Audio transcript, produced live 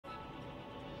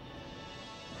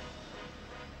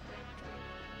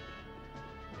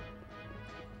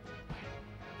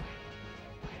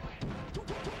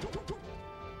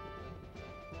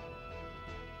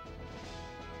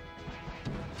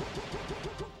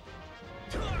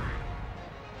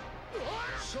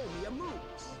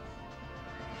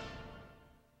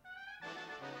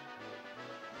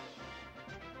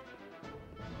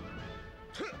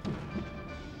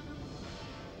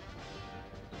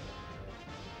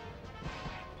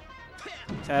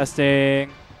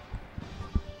Testing.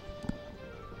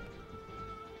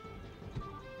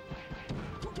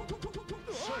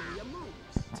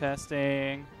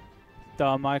 Testing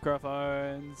the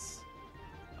microphones.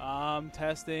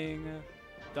 Testing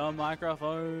the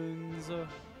microphones.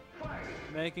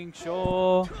 Making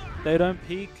sure they don't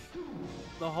peak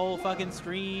the whole fucking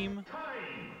stream.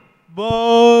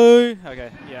 Boy.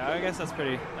 Okay, yeah, I guess that's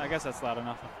loud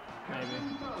enough. Maybe.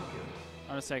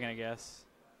 I'm just taking a guess.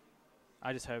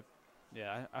 I just hope.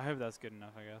 Yeah, I hope that's good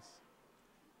enough, I guess.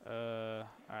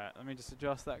 Alright, let me just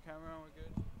adjust that camera. We're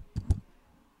good.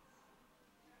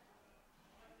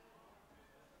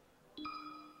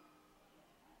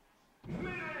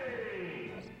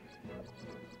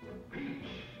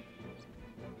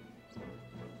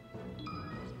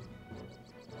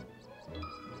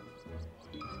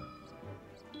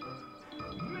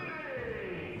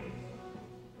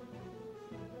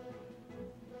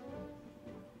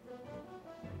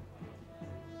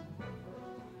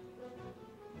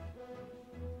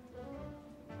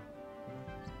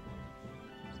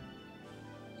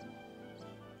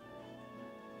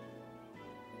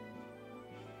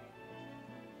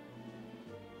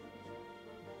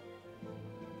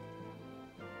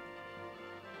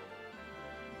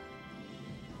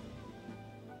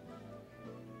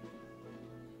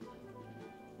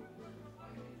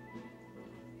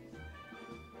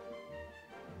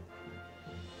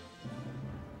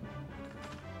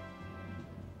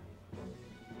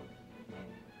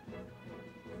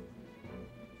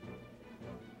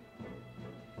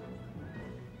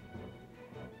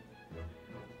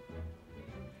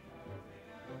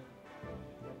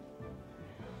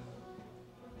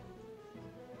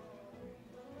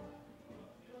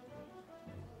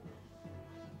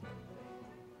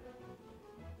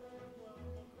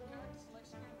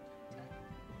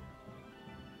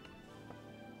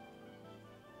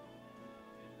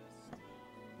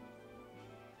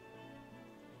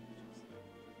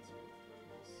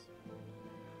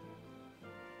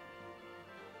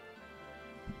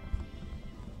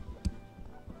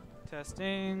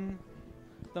 Testing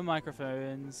the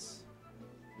microphones.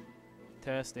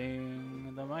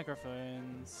 Testing the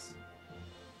microphones.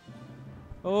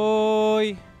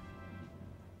 Oi!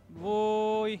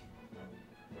 Oi!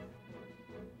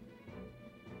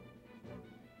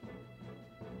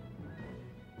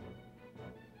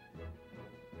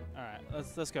 Alright,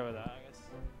 let's go with that, I guess.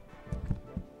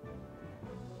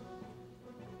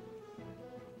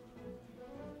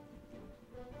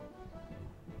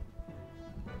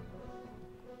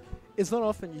 It's not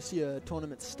often you see a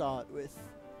tournament start with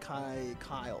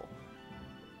Kyle.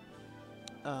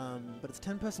 But it's a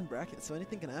 10-person bracket, so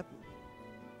anything can happen.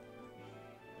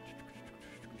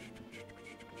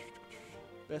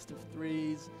 Best of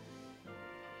threes.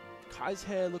 Kai's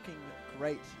hair looking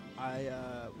great. I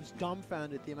was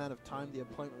dumbfounded at the amount of time the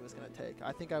appointment was going to take.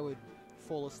 I think I would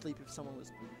fall asleep if someone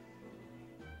was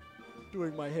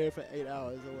doing my hair for 8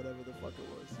 hours or whatever the fuck it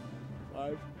was.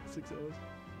 5, 6 hours.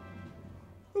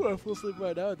 I'm gonna fall asleep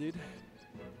right now, dude.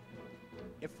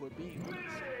 If we're being honest.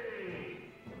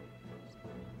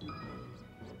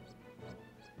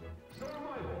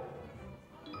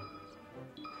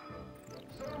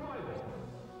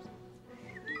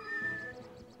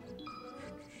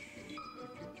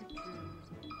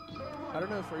 I don't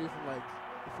know if we're even like,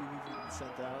 if we've even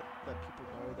sent out that people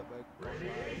know that we're going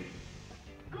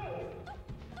live.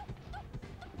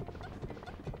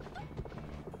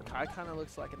 Kai kind of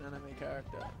looks like an anime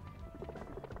character.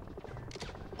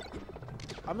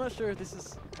 I'm not sure if this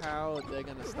is how they're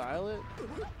gonna style it.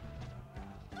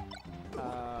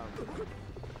 But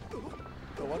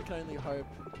one can only hope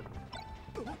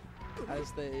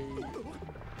as they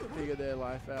figure their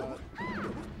life out,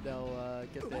 they'll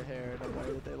get their hair in a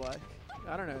way that they like.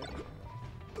 I don't know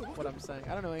what I'm saying.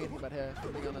 I don't know anything about hair, to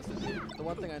be honest with you. The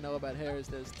one thing I know about hair is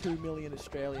there's 2 million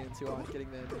Australians who aren't getting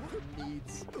their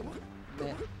needs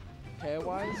met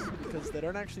hair-wise because they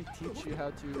don't actually teach you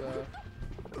how to,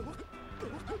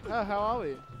 how are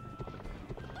we?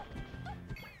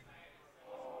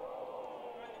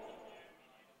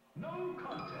 No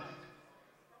contest.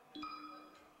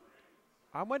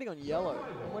 I'm waiting on Yellow.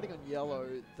 I'm waiting on Yellow,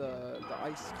 the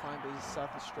Ice Climbers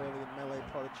South Australian melee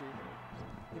prodigy.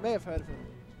 You may have heard of him.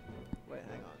 Wait,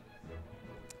 hang on.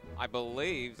 I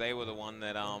believe they were the one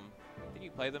that, did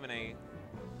you play them in a...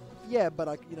 Yeah, but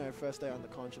like, you know, first day on the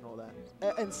conch and all that.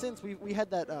 And since we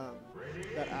had that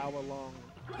that hour-long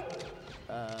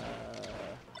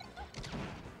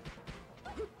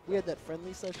we had that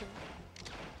friendly session.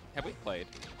 Have we played?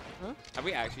 Huh? Have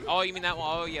we actually? Oh, you mean that one?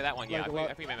 Oh, yeah, that one. Yeah,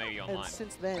 Like I think maybe online. And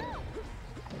since then,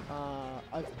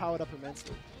 I've powered up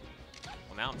immensely.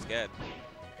 Well, now I'm scared.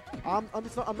 I'm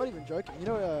not even joking. You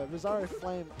know, Rosario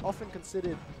Flame often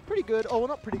considered pretty good. Oh, well,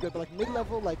 not pretty good, but like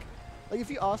mid-level. Like if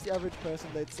you ask the average person,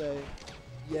 they'd say,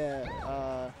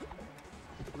 yeah,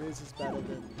 Riz is better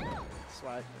than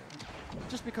Swag.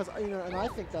 Just because, you know, and I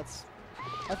think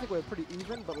we're pretty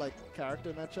even, but like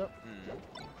character matchup.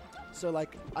 So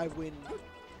like I win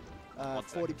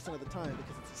 40% of the time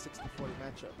because it's a 60-40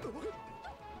 matchup.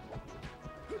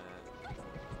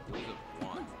 Lose a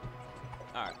 1.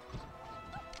 All right.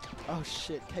 Oh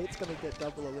shit, Kate's gonna get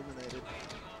double eliminated.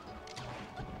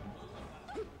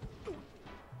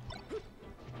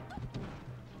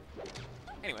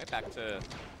 Anyway, back to...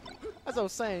 As I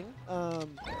was saying,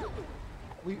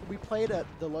 we played at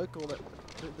the local,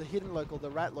 the hidden local, the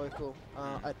rat local,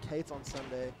 at Kate's on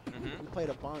Sunday. We played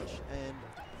a bunch,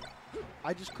 and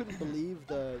I just couldn't believe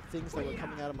the things that were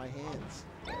coming out of my hands.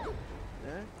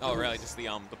 Yeah? Oh, really? Just the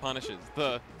punishes.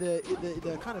 The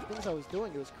kind of things I was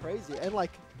doing, it was crazy. And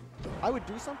like, I would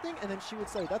do something, and then she would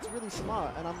say, "That's really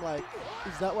smart," and I'm like,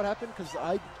 "Is that what happened?" Because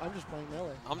I'm just playing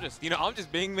melee. I'm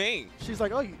just being me. She's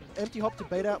like, "Oh, you empty hop to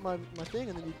bait out my thing,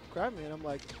 and then you grab me," and I'm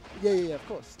like, "Yeah, of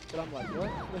course." But I'm like, "What?"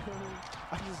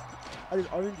 I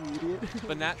just owned you, idiot.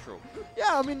 The natural.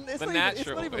 Yeah, I mean, it's The not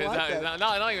natural. even like that.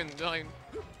 Not even.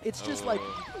 It's just like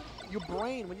your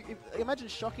brain. When you imagine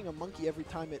shocking a monkey every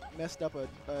time it messed up a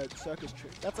circus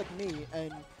trick. That's like me,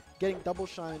 and getting double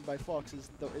shined by Fox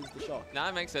is the shock. Nah,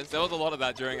 that makes sense. There was a lot of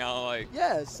that during our like.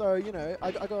 Yeah, so you know,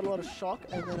 I got a lot of shock,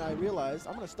 and then I realized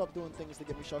I'm gonna stop doing things that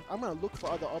get me shocked. I'm gonna look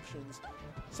for other options.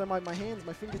 So my hands,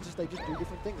 my fingers, they just do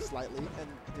different things slightly and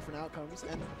different outcomes.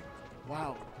 And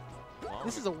wow,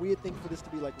 this is a weird thing for this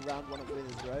to be like round 1 of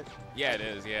winners, right? Yeah, it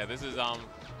is. Yeah, this tournament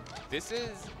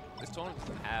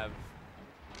doesn't have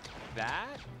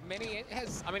that many. It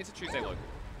has. I mean, it's a Tuesday local.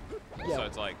 Yeah, so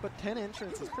it's like, but 10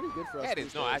 entrants is pretty good for us. yeah, it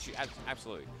is. No, actually,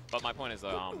 absolutely. But my point is,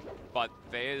 but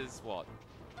there's what,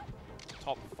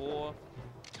 top 4.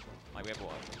 Like we have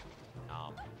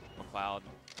what, McLeod,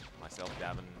 myself,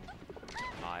 Davin,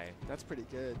 I. That's pretty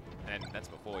good. And that's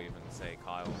before even say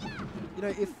Kyle. You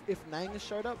know, if Nang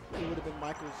showed up, it would have been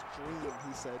Michael's dream.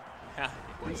 He said.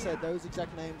 He said those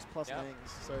exact names plus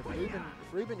Nangs. So if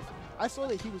Ruben, I saw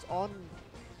that he was on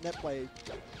Netplay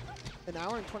an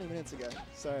hour and 20 minutes ago.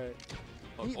 So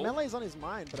Melee's on his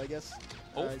mind, but I guess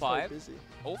he's very busy.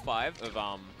 All 5 of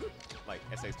like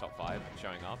SA's top 5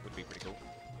 showing up would be pretty cool.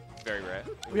 Very rare.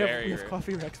 We have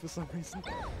Coffee Rex for some reason.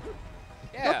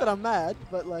 Yeah. Not that I'm mad,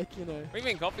 but like, you know. What do you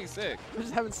mean Coffee's sick? I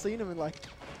just haven't seen him in like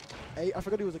 8. I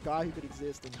forgot he was a guy who could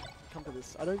exist and come to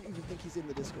this. I don't even think he's in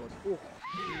the Discord. Ooh.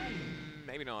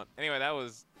 Maybe not. Anyway,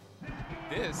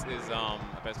 this is a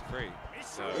best of 3.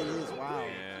 So it is, wow.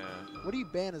 Yeah. What do you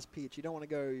ban as Peach? You don't want to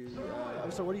go.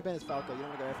 So what do you ban as Falco? You don't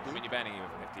want to go FD? I mean, you're banning him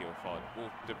with FD or FOD.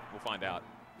 We'll find out.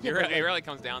 Yeah, it really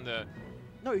comes down to.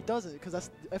 No, it doesn't, because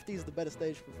FD is the better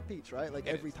stage for Peach, right? Like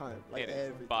every time. Like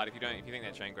every. But if you think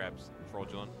that chain grab's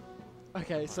fraudulent.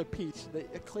 Okay, so Peach,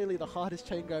 clearly the hardest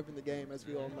chain grab in the game, as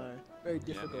we all know. Very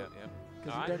difficult.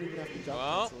 Because you don't even have to jump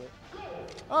cancel it.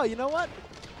 Oh, you know what?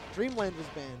 Dreamland was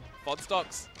banned. FOD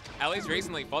stocks. At least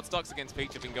recently, FOD stocks against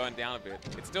Peach have been going down a bit.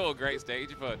 It's still a great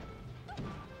stage, but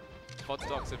FOD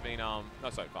stocks have been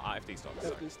FD stocks.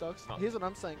 FD stocks. Here's what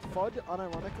I'm saying. FOD,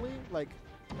 unironically, like,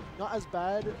 not as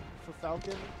bad for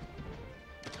Falcon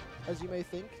as you may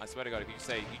think. I swear to God, if you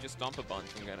say you just stomp a bunch,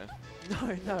 I'm gonna.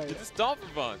 No. You just stomp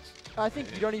a bunch. I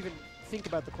think you don't even think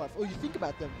about the platform. Or you think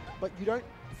about them, but you don't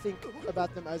think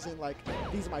about them as in like,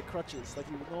 these are my crutches, like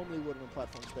you normally would on a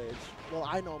platform stage. Well,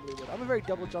 I normally would. I'm a very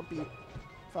double jumpy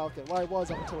Falcon. Well, I was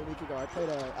up until a week ago. I played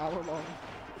an hour-long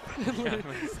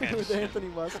with Anthony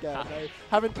Muscat. I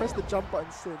haven't pressed the jump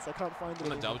button since. I can't find it.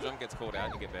 When the double jump gets called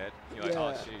out, you get bad. You're like,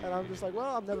 oh, shoot. And I'm just like,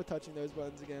 well, I'm never touching those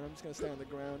buttons again. I'm just going to stay on the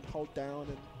ground, hold down,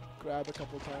 and grab a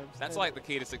couple times. That's like the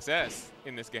key to success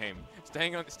in this game.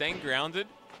 Staying grounded,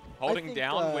 holding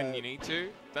down when you need to.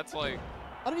 That's like...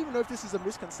 I don't even know if this is a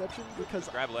misconception because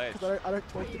grab ledge. I don't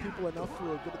talk to people enough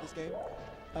who are good at this game.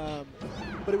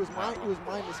 But it was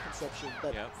my misconception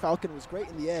that Falcon was great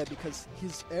in the air because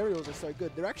his aerials are so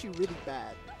good. They're actually really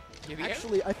bad.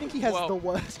 Actually, I think he has the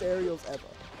worst aerials ever.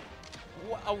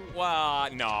 No,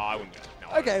 I wouldn't go.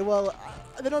 No, okay, well,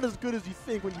 they're not as good as you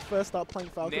think when you first start playing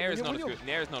Falcon. Nair is not as good.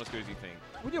 Nair is not as good as you think.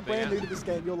 When you're brand new to this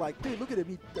game, you're like, dude, look at him.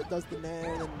 He does the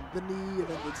Nair and the knee and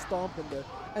then the stomp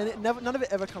and none of it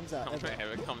ever comes out.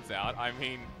 Ever comes out. I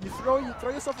mean, you throw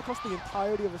yourself across the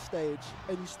entirety of a stage,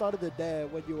 and you started the Dare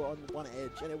when you were on one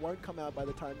edge, and it won't come out by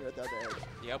the time you're at the other edge.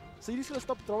 Yep. So you just gotta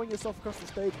stop throwing yourself across the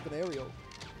stage with an aerial.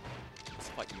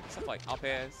 Stuff like up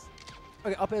airs.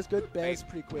 Okay, up air's good. Bear's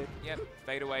pretty quick. Yep,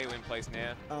 fade away when placed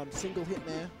nair. Single hit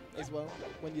nair as well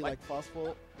when you like fast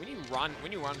fall. When you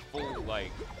run full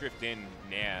like drift in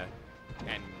nair,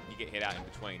 and you get hit out in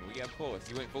between, well, yeah, of course,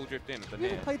 you went full drift in with the Have you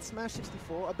nair. ever played Smash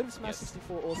 64? A bit of Smash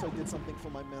 64 also did something for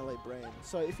my melee brain.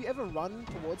 So if you ever run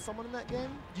towards someone in that game,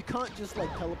 you can't just like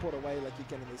teleport away like you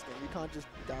can in this game. You can't just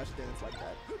dash dance like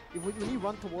that. When you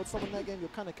run towards someone in that game, you're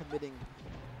kind of committing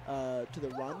to the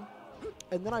run.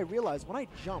 And then I realized when I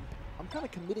jump, I'm kind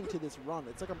of committing to this run.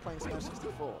 It's like I'm playing Smash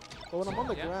 64. But when I'm on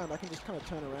the ground, I can just kind of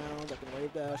turn around. I can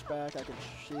wave dash back. I can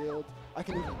shield. I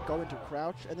can even go into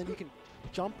crouch. And then you can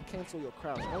jump, cancel your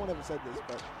crouch. No one ever said this,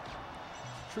 but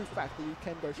true fact that you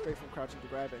can go straight from crouching to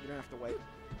grab it. You don't have to wait.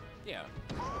 Yeah.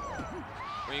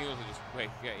 Well, you can also just wait.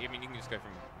 Yeah, I mean, you can just go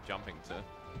from jumping to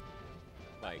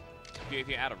like if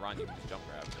you're out of run, you can just jump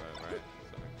grab, right?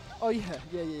 So Oh yeah.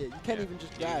 You can't even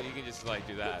just grab. You can just like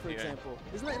do that. For example,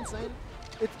 isn't that insane?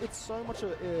 It's so much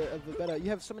of a better. You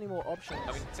have so many more options.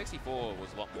 I mean, 64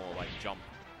 was a lot more like jump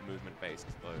movement based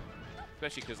though,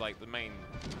 especially because like the main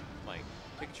like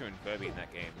Pikachu and Kirby in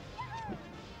that game.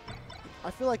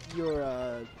 I feel like you're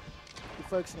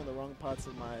focusing on the wrong parts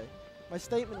of my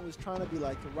statement was trying to be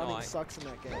like the running sucks in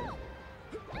that game.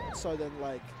 So then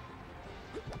like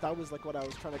that was like what I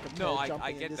was trying to compare. No, jumping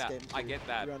I get in this that. game to I get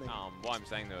that. running. What I'm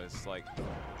saying though is like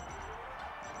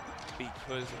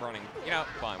because running, you know,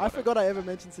 fine. I forgot I ever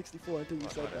mentioned 64 until you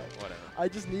said whatever, that. Whatever. I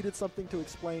just needed something to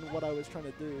explain what I was trying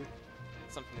to do.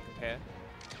 Something to compare.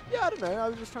 Yeah, I don't know. I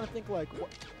was just trying to think like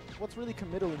what's really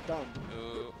committal and dumb.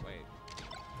 Wait.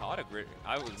 I'd agree.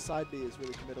 I was. Side B is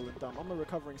really committal and dumb. I'm a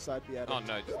recovering side B addict. Oh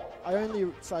no. I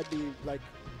only side B like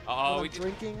when I'm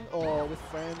drinking or with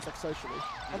friends, like socially.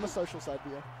 I'm a social side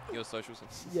B'er. You're social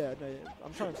sense. Yeah, no,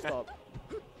 I'm trying to stop.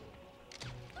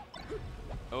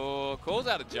 Oh, calls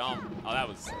out a jump. Oh,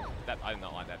 that. I did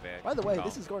not like that bad. By the way, Kyle.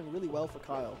 this is going really well for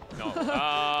Kyle. No.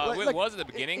 Like, it was at the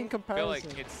beginning. In I feel like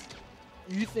comparison. it's.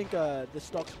 You think the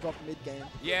stocks dropped mid-game?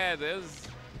 Yeah, there's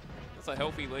a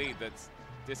healthy lead that's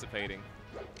dissipating.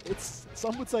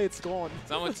 Some would say it's gone.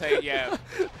 Some would say, yeah.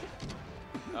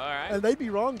 All right. And they'd be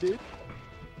wrong, dude.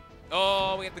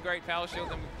 Oh, we have the great power shield.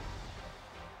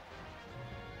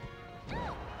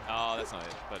 Oh, that's not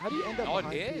it. But How do you end up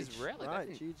behind it is, Peach? really. Right,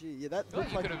 GG. Yeah, that feel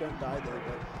like looks you like you could've- don't die there,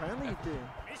 but apparently you do.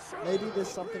 Maybe there's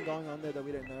something going on there that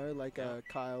we don't know, like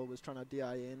Kyle was trying to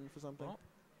DI in for something. Well,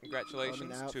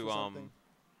 congratulations out to for something.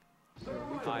 So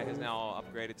we can Kai has move. now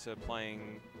upgraded to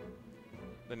playing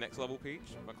the next level Peach,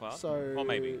 McCloud. So Or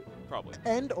maybe, probably.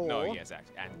 and or No, yes,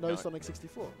 actually. And, no no. Sonic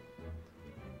 64.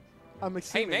 I'm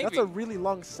assuming that's maybe. a really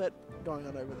long set going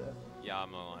on over there. Yeah,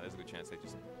 I'm not lying. There's a good chance they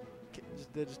just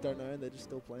They just don't know and they're just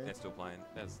still playing. they're still playing.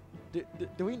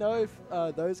 Do we know if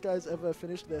those guys ever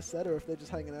finished their set or if they're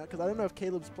just hanging out? Because I don't know if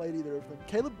Caleb's played either of them.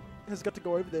 Caleb has got to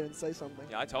go over there and say something.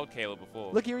 Yeah, I told Caleb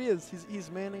before. Look, here he is. He's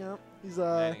manning up. He's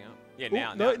Manning up. Yeah, Ooh,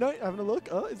 now. no, having a look.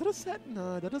 Oh, is it a set?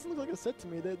 No, that doesn't look like a set to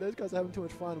me. Those guys are having too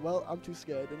much fun. Well, I'm too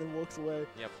scared, and then walks away.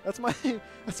 Yep. That's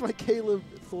my Caleb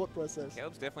thought process.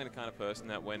 Caleb's definitely the kind of person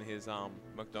that when his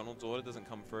McDonald's order doesn't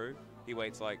come through, he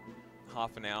waits like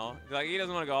half an hour. Like he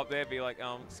doesn't want to go up there and be like,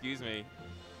 excuse me,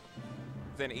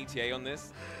 is there an ETA on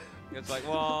this? It's like,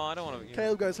 well, I don't want to.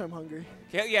 Caleb goes home hungry.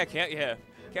 Yeah.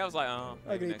 Caleb's like, I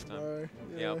maybe can eat next time. tomorrow.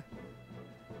 Yeah. Yep.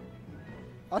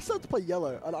 I started to play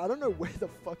yellow, and I don't know where the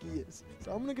fuck he is.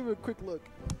 So I'm gonna give it a quick look.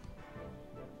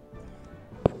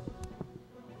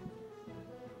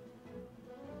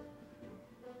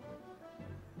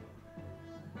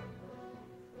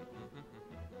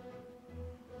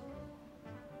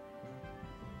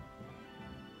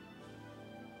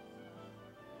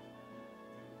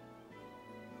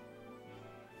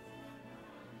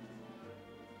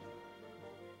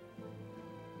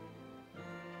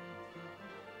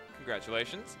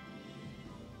 Congratulations.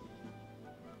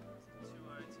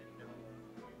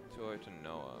 2-0 to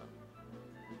Noah.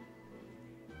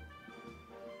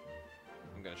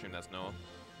 I'm gonna assume that's Noah.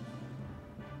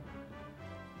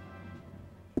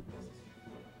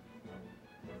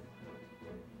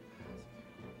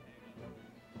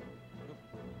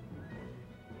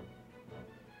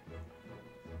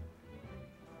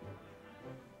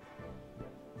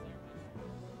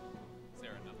 Is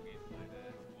there enough gameplay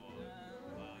there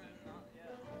for not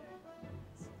yet.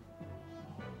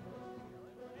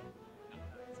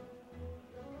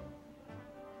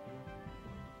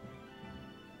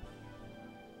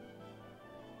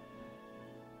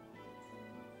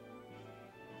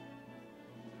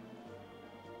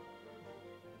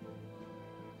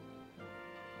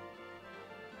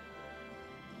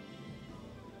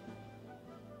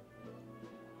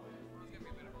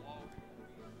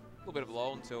 A little bit of a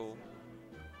lull until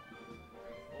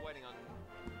we're waiting on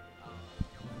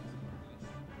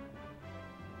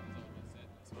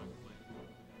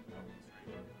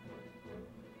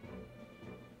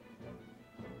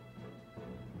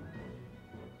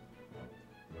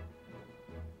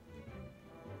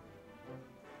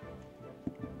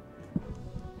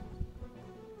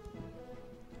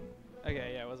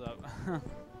what's up?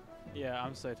 Yeah,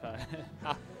 I'm so tired.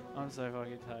 I'm so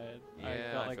fucking tired. I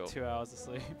Yeah, got I like feel- 2 hours of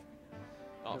sleep.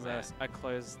 Oh 'Cause man. I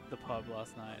closed the pub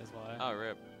last night is why. Oh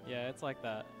rip. Yeah, it's like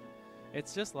that.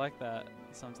 It's just like that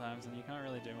sometimes, and you can't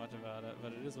really do much about it,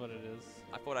 but it is what it is.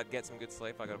 I thought I'd get some good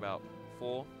sleep. I got about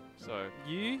 4. So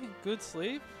You? Good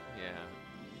sleep? yeah.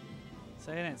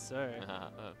 Say it ain't so.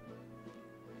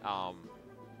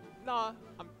 Nah,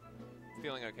 I'm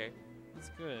feeling okay. That's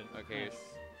good. Okay-ish. Nice.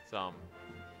 Some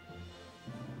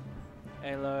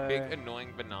Hello. big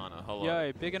annoying banana. Hello.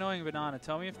 Yo, big annoying banana.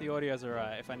 Tell me if the audio's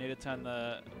alright. If I need to turn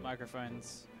the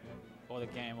microphones or the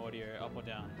game audio up or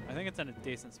down. I think it's in a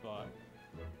decent spot.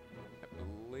 I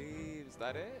believe, is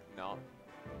that it? No.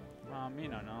 Me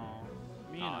no no.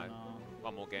 Me No. no no.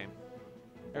 One more game.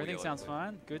 Everything Audio, sounds please.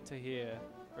 fine. Good to hear.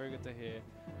 Very good to hear.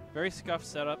 Very scuffed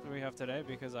setup we have today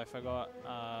because I forgot.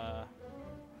 I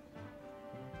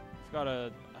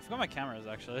forgot my cameras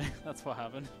actually. That's what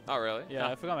happened. Oh really? Yeah,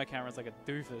 I forgot my cameras like a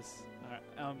doofus.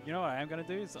 Alright, you know what I am gonna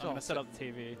do is I'm Sure, gonna set so- up the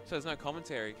TV. So there's no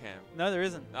commentary cam. No, there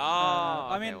isn't. Oh,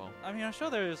 I okay, mean, well. I'm sure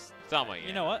there's. Somewhere, yeah.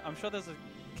 You know what? I'm sure there's a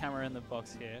camera in the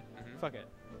box here. Mhm. Fuck it.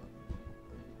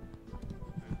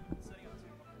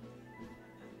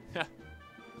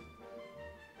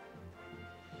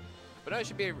 But no, it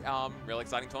should be a real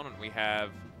exciting tournament. We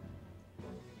have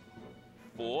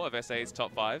 4 of SA's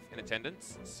top 5 in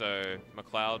attendance. So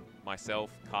McLeod,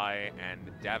 myself, Kai, and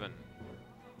Davin.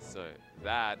 So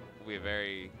that will be a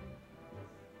very...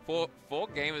 Four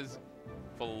gamers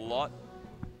for a lot.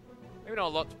 Maybe not a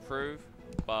lot to prove,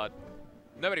 but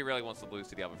nobody really wants to lose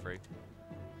to the other 3.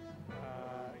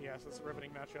 Yes, it's a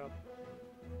riveting matchup.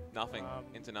 Nothing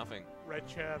into nothing. Red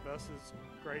chair versus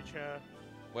grey chair.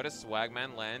 Where does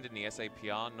Swagman land in the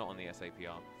SAPR? Not on the SAPR.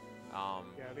 Yeah,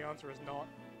 the answer is not.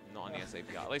 Not on the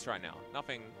SAPR, at least right now.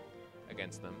 Nothing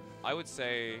against them. I would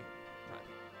say...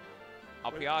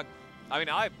 Our PR... I mean,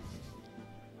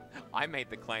 I made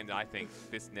the claim that I think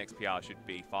this next PR should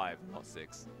be 5, not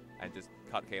 6. And just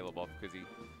cut Caleb off because he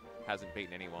hasn't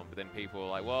beaten anyone. But then people are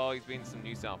like, well, he's beaten some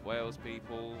New South Wales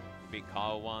people. Beat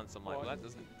Kyle once. I'm like, well, that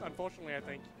doesn't... Unfortunately, I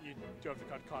think you do have to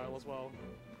cut Kyle as well.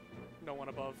 No one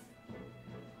above.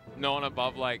 No one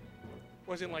above, like...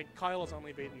 Was in like Kyle has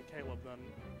only beaten Caleb then.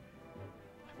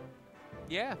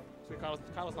 Yeah. So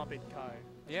Kyle's not beaten Kai.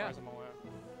 As Yeah. far as I'm aware.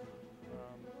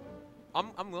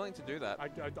 I'm willing to do that.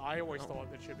 I always thought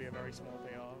it should be a very small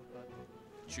PR, but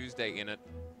Tuesday in it.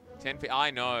 10 p.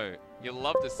 I know. You'll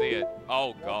love to see it. Oh,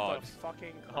 what God. the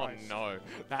fucking Oh, Christ. no.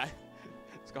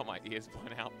 It's got my ears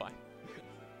blown out by...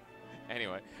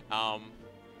 Anyway.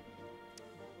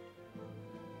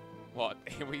 What?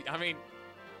 I mean,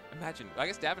 imagine. I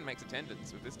guess Davin makes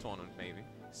attendance with this tournament, maybe.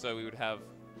 So we would have...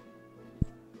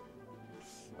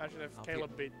 Imagine if I'll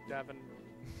Caleb beat Davin.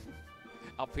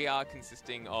 Our PR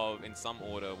consisting of, in some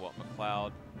order, what,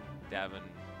 McLeod, Davin,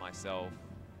 myself,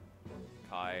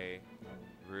 Kai,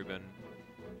 Ruben,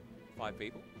 5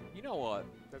 people. You know what?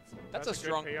 That's a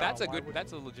strong. good PR. That's a Why good. would-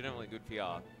 That's a legitimately good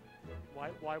PR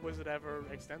Why was it ever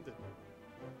extended?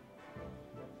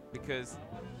 because.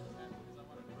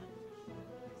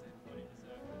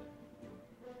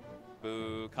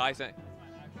 Boo! Kai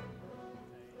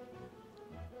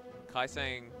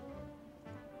saying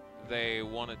they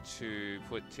wanted to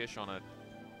put Tish on it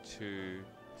to.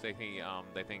 So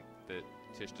they think that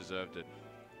Tish deserved it.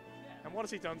 And what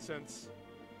has he done since?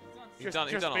 He's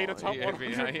Just done beat a a top yeah, 100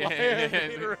 yeah, player, yeah,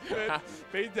 beat yeah. Ruben,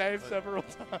 beat Dave several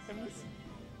times.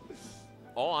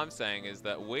 All I'm saying is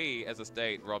that we, as a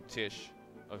state, robbed Tish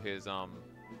of his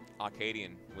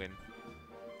Arcadian win.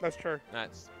 That's true.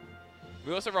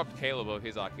 We also robbed Caleb of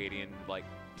his Arcadian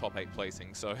top 8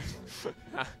 placing. So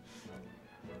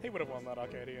He would have won that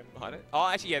Arcadian. I don't. Oh,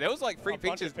 actually, yeah, there was like free A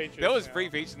bunch of features. features, There was yeah. free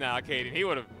features in the Arcadian. He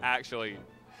would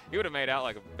have made out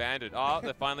like a bandit. Oh,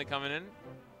 they're finally coming in.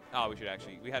 Oh,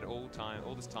 we had all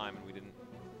this time, and we didn't.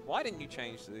 Why didn't you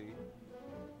change the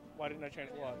Why didn't I change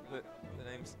what?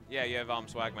 names? Yeah, you have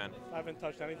Swagman. I haven't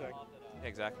touched anything.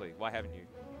 Exactly. Why haven't you?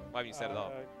 Why haven't you set it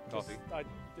up? just- Coffee. I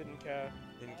didn't care.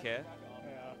 Didn't care.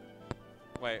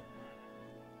 Yeah. Wait.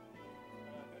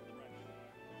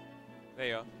 There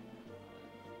you are.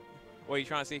 What are you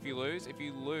trying to see if you lose? If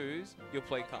you lose, you'll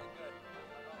play cut.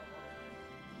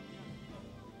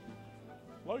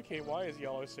 Low key, why is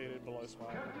yellow seated below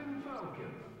Swag? Captain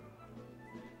Falcon.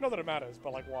 Not that it matters,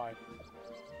 but like why?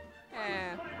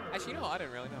 Actually, you know what? I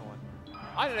don't really know one.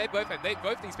 I don't know.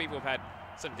 Both these people have had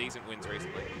some decent wins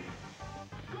recently.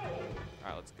 All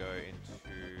right, let's go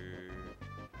into.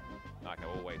 Okay,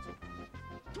 we'll wait.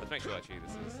 Let's make sure actually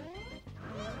this is.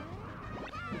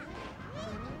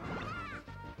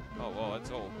 Oh, well, that's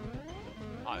all.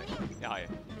 Oh, yeah.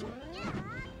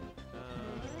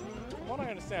 what I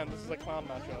understand, this is a clown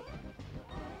matchup.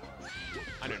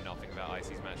 I know nothing about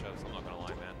Icy's matchups. I'm not gonna lie,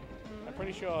 man. I'm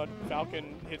pretty sure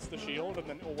Falcon hits the shield and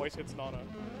then always hits Nana,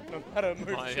 no matter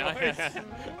move Oh, choice. yeah.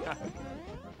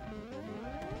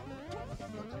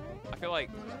 I feel like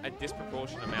a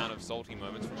disproportionate amount of salty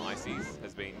moments from Icy's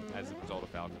has been as a result of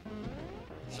Falcon.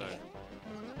 So,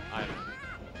 I don't know.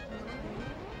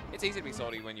 It's easy to be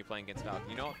salty when you're playing against Falcon.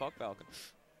 You know what? Fuck Falcon.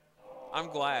 I'm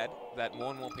glad that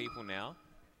more and more people now,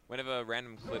 whenever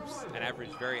random clips,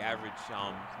 very average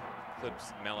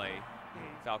clips melee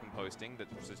Falcon posting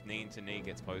that's just knee to knee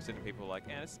gets posted, and people are like,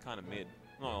 this is kind of mid.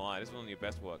 I'm not gonna lie, this is one of your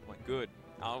best work. I'm like, good.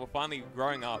 We're finally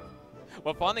growing up.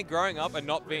 We're finally growing up and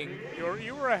not being...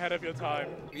 You were ahead of your time.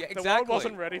 Yeah, exactly. The world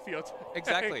wasn't ready for your time.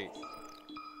 Exactly.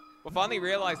 We're finally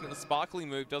realizing that the sparkly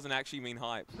move doesn't actually mean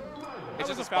hype. It's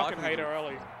just a Falcon hater move.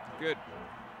 early. Good.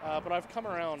 But I've come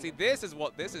around. See, this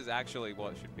is actually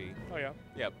what it should be. Oh yeah.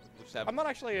 Yep. I'm not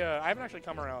actually. I haven't actually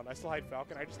come around. I still hate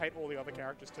Falcon. I just hate all the other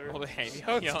characters too. All the hate.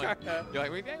 So You're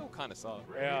like, we all kind of suck.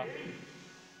 Yeah.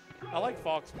 I like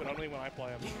Fox, but only when I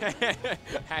play him.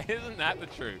 Hey, isn't that the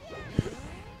truth?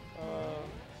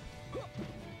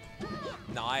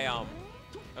 No,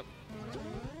 oh.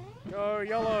 Go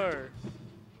yellow.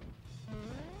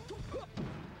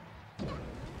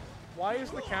 Why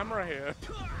is the camera here?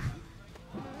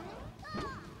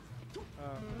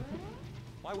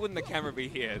 Why wouldn't the camera be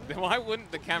here? Why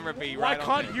wouldn't the camera be right on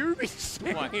Why can't there? you be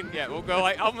seen? Why? Yeah, we'll go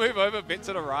like, I'll move over a bit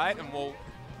to the right and we'll...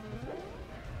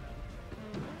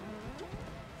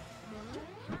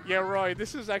 Yeah, right.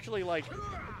 This is actually like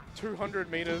 200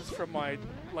 meters from my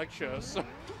lecture, so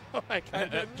I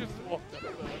kind of just walked up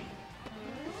there.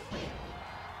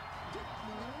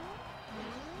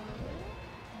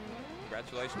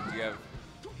 Congratulations, you have...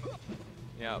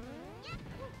 Yeah.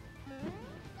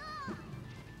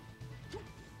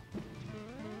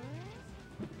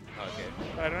 Okay.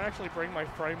 I don't actually bring my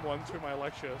frame one to my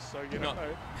lecture, so you know.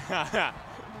 I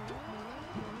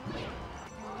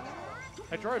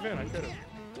drove in, I could have.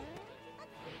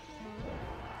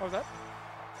 What was that?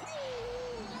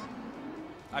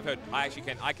 I've heard,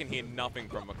 I can hear nothing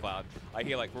from McLeod. I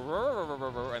hear like,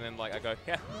 and then like I go,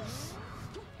 yeah.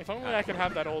 If only I could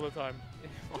have that all the time.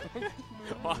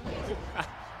 But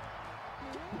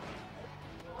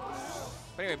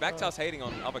anyway, back to us hating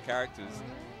on other characters.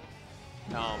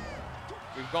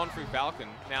 We've gone through Falcon.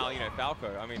 Now, you know,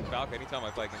 Falco. I mean, Falco, anytime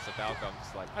I play against a Falco, I'm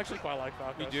just like... I actually quite like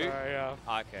Falco. You do? Sorry, yeah.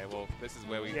 Okay, well, this is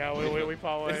where we... Yeah, we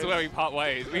part ways. This is where we part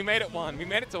ways. We made it one. We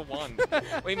made it to one.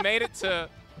 We made it to...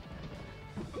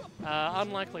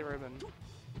 Unlikely Ruben.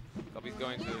 Copy's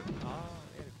going to...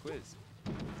 yeah, quiz.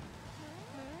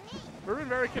 Ruben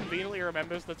very conveniently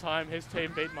remembers the time his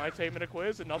team beat my team in a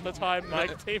quiz and not the time my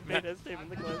team beat his team in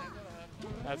the quiz.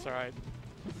 That's alright.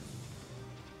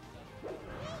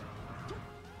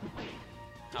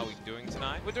 How are we doing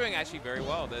tonight? We're doing actually very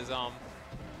well. There's I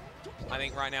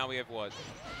think right now we have what,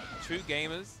 2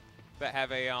 gamers that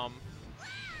have a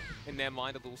in their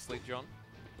mind a little sleep John.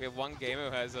 We have 1 gamer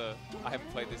who has a I haven't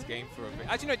played this game for a bit.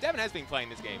 Actually no, Devin has been playing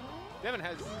this game. Devin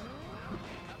has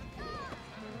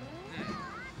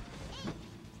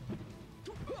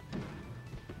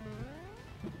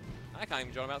I can't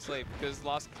even join about sleep because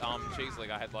last Cheese League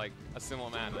I had like a similar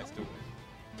amount and I still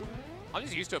I'm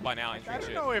just used to it by now. I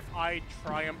don't know if I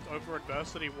triumphed over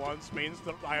adversity once means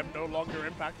that I am no longer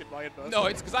impacted by adversity. No,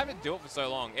 it's because I've been doing it for so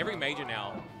long. Every major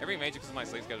because of my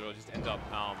sleep schedule just ends up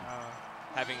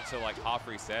having to like half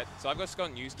reset. So I've just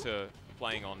gotten used to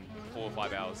playing on 4 or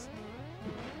 5 hours.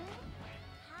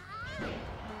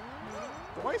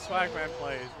 The way Swagman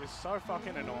plays is so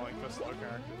fucking annoying for slow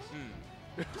characters.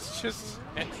 It's just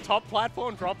top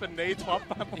platform, drop a knee, top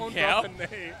platform, drop a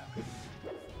knee.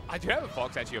 I do have a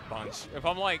Fox actually a bunch. If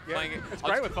I'm like playing it, it's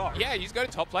great with Fox. Yeah, you just go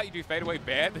to top plat, you do fade away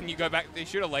bear, then you go back. They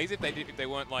shoot a laser if they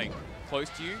weren't like close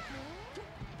to you.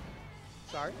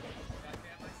 Sorry.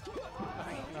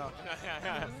 No.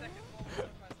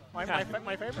 My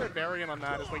favorite variant on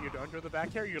that is when you don't do the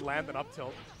back air, you land an up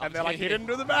tilt, and they're like, he didn't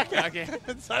do the back air. Okay.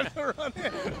 It's time to run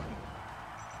in.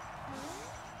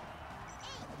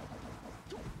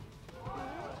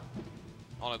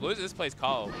 Oh, no, loser this plays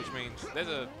Carl, which means there's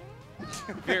a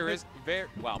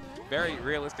very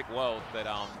realistic world that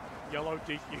Yellow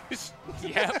DQs.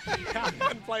 Yeah.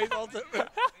 And plays ultimate.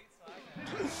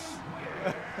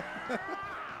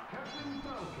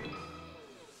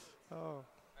 Oh.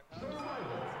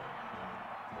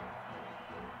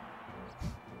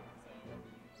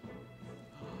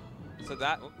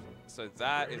 So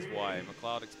that is why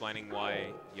McLeod explaining why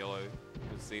Yellow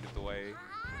was seated the way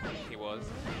he was,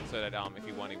 so that if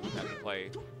he won, he wouldn't have to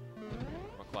play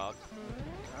McLeod.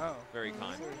 Oh. Very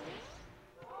kind.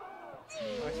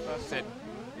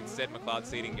 Instead, McLeod's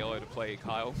seeding yellow to play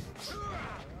Kyle.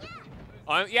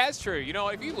 Yeah, it's true. You know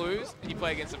what? If you lose and you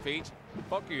play against a Peach,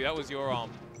 fuck you. That was your Where are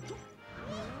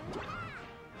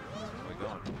we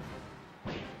going?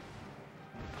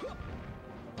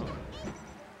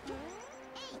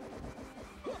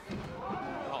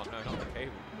 Oh no, not the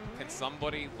cable. Can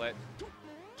somebody let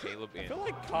Caleb in? I feel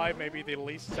like Kai may be the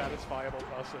least satisfiable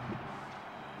person.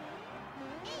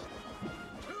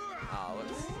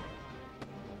 Let's...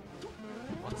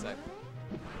 One sec.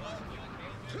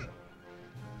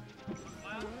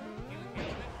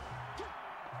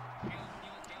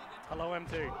 Hello,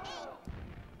 M2.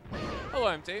 Hello,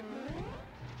 MT.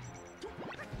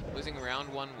 Losing round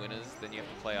 1 winners, then you have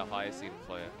to play a higher seeded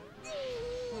player.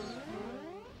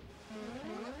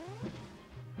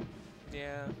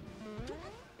 Yeah.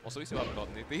 Also, we still haven't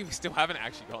gotten we still haven't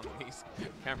actually gotten these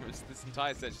cameras. This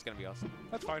entire set's just gonna be us.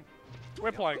 That's fine.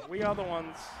 We're playing. We are the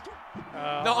ones.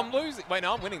 No, I'm losing. Wait,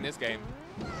 no, I'm winning this game.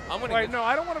 I'm winning. Wait, no,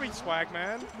 I don't want to be swag,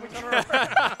 man. Can we turn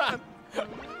around?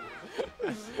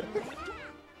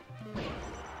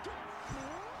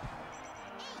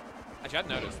 Actually, I'd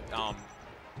noticed,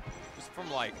 just from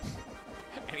like,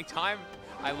 anytime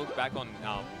I look back on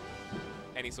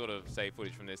any sort of, say,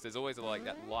 footage from this, there's always like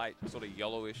that light, sort of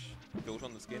yellowish filter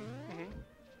on the skin.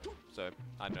 So,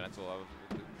 I don't know, that's all I was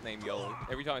named yellow.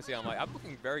 Every time I see it, I'm like, I'm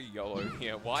looking very yellow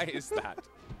here. Why is that?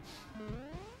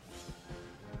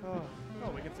 Oh,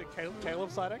 we can see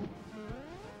Caleb sighting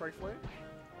briefly.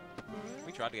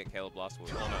 We tried to get Caleb last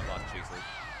week. Oh no, last Tuesday.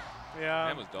 Yeah.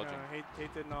 Man was dodging. He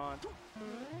did not.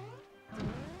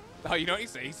 Oh, you know what he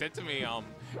said? He said to me,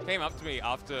 came up to me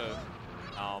after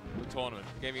the tournament,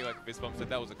 gave me like a fist bump, said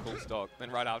that was a cool stock. Then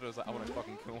right after, I was like, I want to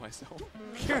fucking kill myself.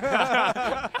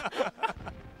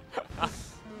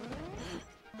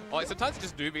 Like, sometimes it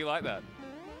just do be like that.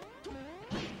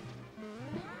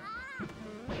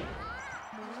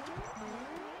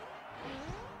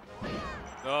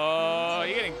 Oh,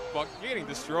 you're getting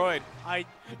destroyed.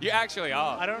 You actually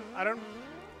are.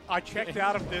 I checked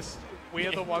out of this.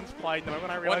 We're the ones playing the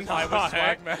moment I realized I was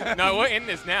swag, man. No, we're in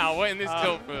this now. We're in this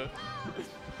tilt for.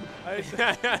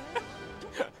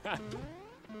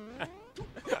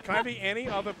 Can I be any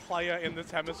other player in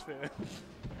this hemisphere?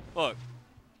 Look,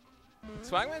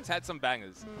 Swagman's had some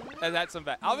bangers. Has had some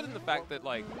other than the fact that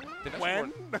like.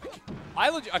 When? I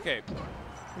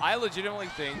legitimately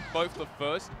think both the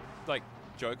first like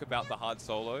joke about the hard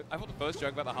solo. I thought the first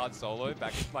joke about the hard solo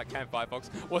back in like Camp Firefox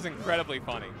was incredibly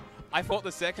funny. I thought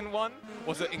the second one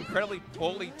was an incredibly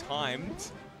poorly timed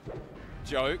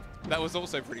joke that was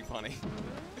also pretty funny.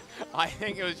 I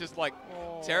think it was just like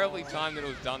terribly timed that it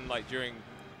was done like during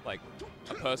like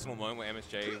a personal moment where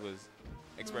MSJ was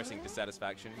expressing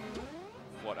dissatisfaction with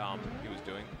what he was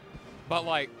doing. But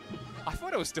like, I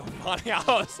thought it was still funny. I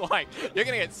was like, you're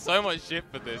gonna get so much shit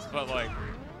for this, but like,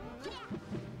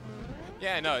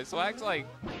 yeah, no. Swag's like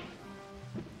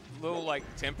little like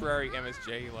temporary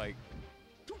MSJ like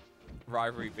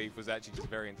rivalry beef was actually just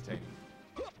very entertaining.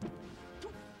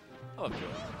 I love Joy.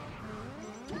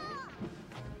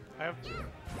 I have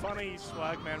funny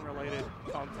Swagman related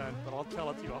content, but I'll tell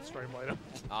it to you off stream later.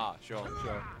 Ah, sure.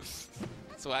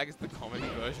 Swag is the comedy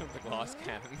version of the glass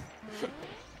cannon.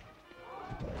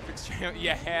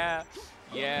 Yeah.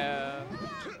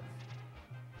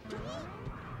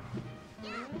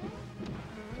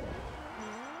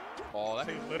 Oh, that.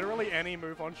 See, literally any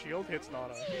move on shield hits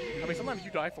Nana. I mean, sometimes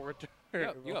you die for it too.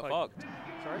 You got fucked.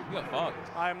 Sorry? You got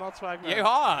fucked. I am not Swagman. You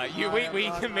are. We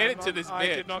committed to this bit. I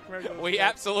did not commit to this We bit.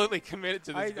 absolutely committed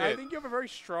to this bit. I think you have a very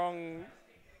strong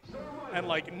and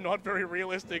like not very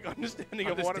realistic understanding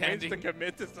of what it means to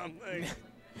commit to something.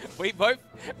 we both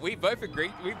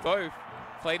agreed. We both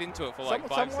played into it for like 5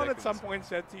 seconds. Someone at some point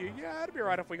said to you, "Yeah, it'd be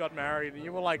right if we got married," and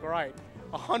you were like, "Right,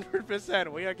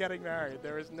 100%, we are getting married.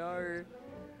 There is no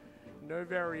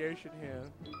variation here."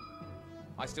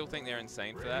 I still think they're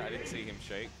insane for that. I didn't see him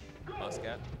shake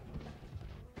Muscat.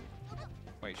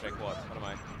 Wait, shake what? What am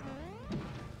I?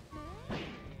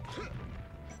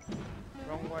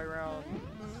 Wrong way around.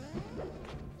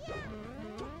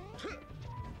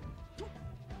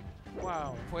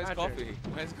 Wow. Where's magic. coffee?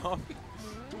 Where's coffee?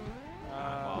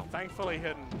 Wow. Thankfully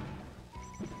hidden.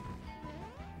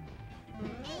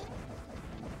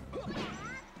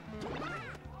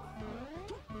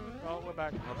 Well, we're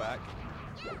back. We're back.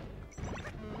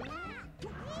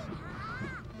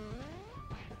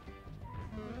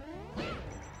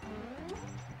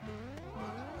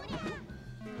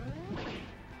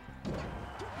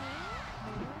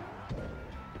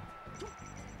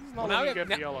 Well, now we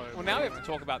have to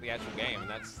talk about the actual game, and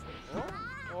that's...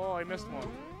 Oh, I missed one.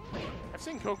 I've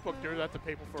seen Cookbook do that to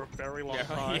people for a very long Yeah.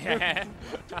 time. Yeah.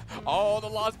 Oh, the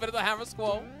last bit of the hammer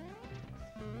squall.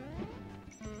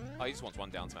 Oh, he just wants one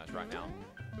down smash right now.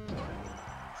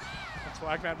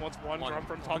 Swagman wants one drum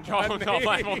from top Top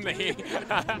platform knee.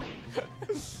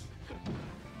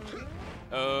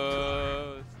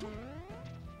 Oh,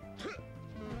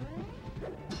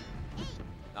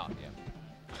 yeah.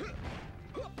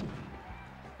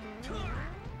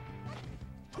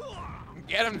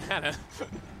 Get him, Nana.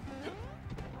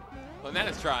 Well,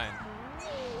 Nana's trying.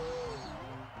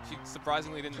 She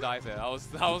surprisingly didn't die there. I was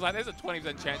like, there's a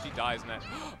 20% chance she dies, man.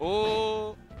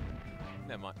 Oh,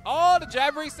 never mind. Oh, the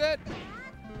jab reset.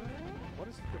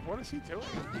 What is he doing?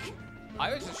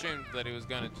 I just assumed that he was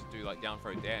going to just do like down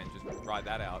throw dare and just ride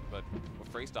that out, but we're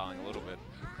freestyling a little bit.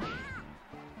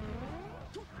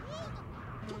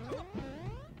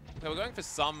 So we're going for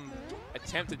some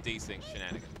attempted desync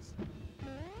shenanigans.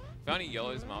 If only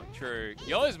Yellow's mum. True.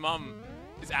 Yellow's mum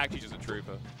is actually just a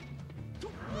trooper.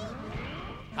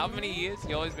 How many years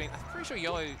Yellow's been? I'm pretty sure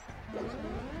Yellow.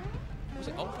 Was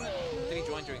it Ultimate? Or did he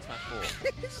join during Smash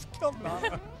 4? He's killed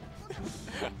Nana.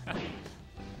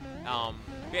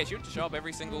 Yeah, she would show up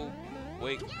every single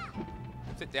week,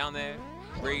 sit down there,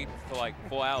 read for like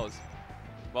 4 hours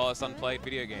while her son played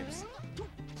video games.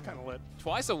 It's kind of lit.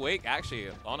 Twice a week, actually,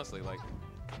 honestly, like,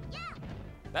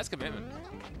 that's commitment.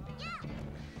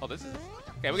 Oh, this is,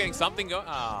 okay, we're getting something going.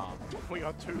 Oh, We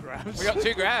got 2 grabs. we got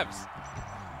 2 grabs.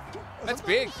 That's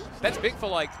big. That's big for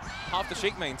like half the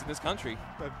Sheik mains in this country.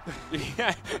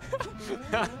 Yeah.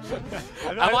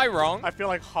 Am I wrong? I feel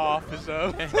like half is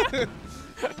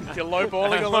you're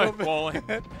lowballing a little bit.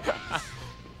 Lowballing.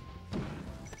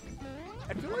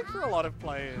 I feel like for a lot of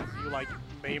players, you like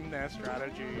meme their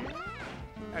strategy,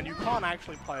 and you can't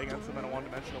actually play against them in a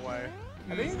one-dimensional way.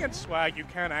 I think against Swag, you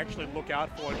can actually look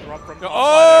out for a drop from top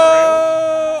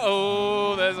side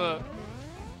Oh, there's a.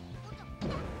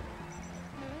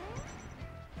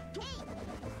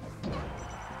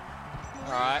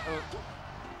 All right.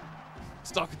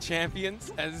 Stock of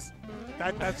Champions as.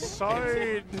 That's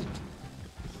so.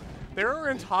 There are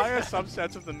entire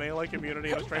subsets of the Melee community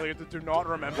in Australia that do not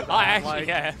remember that. I actually, like,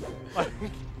 yeah. like,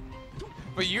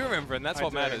 But you remember, and that's I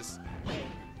what do. matters.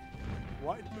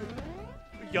 what?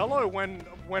 Yellow, when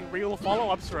real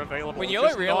follow-ups are available, When is Yellow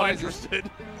just not realizes- interested.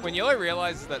 When Yellow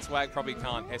realizes that Swag probably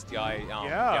can't SDI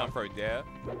Yeah. down throw dare,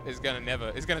 is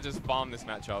gonna just farm this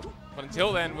matchup. But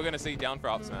until then, we're gonna see down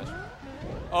throw up smash.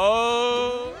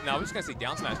 Oh no, we're just gonna see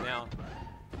down smash now.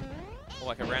 Or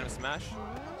like a random smash.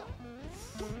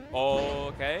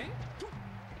 Okay.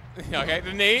 Okay,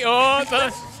 the knee. Oh,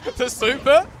 the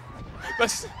super.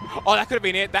 Oh, that could have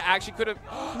been it. That actually could have.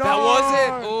 No! That was it.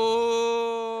 Oh.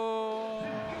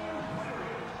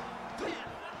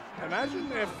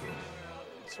 Imagine if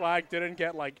Swag didn't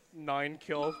get like 9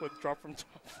 kills with drop from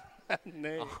top and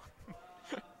knee.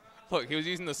 Look, he was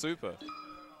using the super.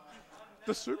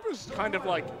 The super's kind of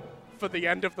like for the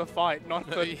end of the fight, not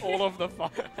for all of the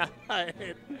fight.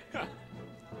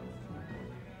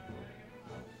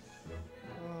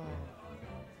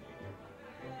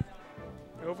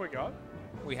 Who have we got?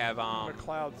 We have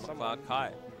McLeod, someone. McLeod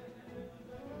Kai.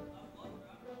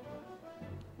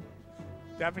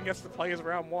 Davin gets to play his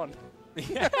round 1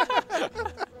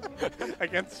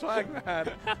 against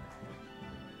Swagman.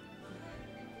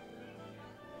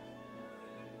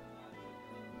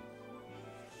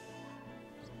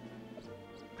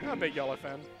 I'm a big Yellow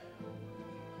fan.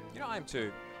 You know, I am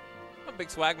too. I'm a big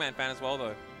Swagman fan as well,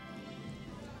 though.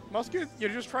 Musket, you're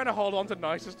just trying to hold on to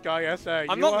nicest guy SA.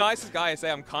 I'm not nicest guy SA,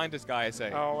 I'm kindest guy SA.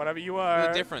 Oh, whatever you There's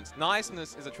are. a difference.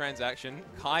 Niceness is a transaction.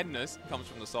 Kindness comes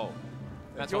from the soul.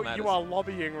 That's what matters. You are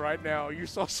lobbying right now. You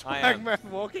saw I am. Swagman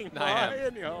walking I by, am.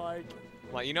 and you're like,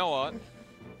 Like, you know what?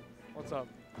 "What's up?"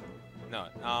 No.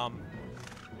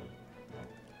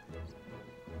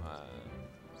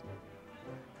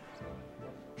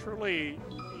 Truly,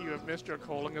 you have missed your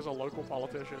calling as a local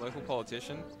politician. Local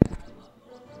politician.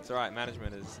 It's alright,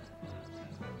 management is.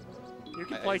 You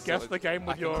can I- play so guess it- the game I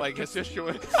with can your play guess-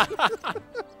 constituents.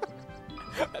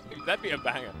 That'd be a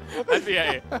banger. That'd be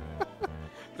a.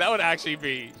 That would actually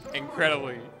be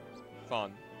incredibly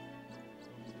fun.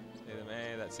 Either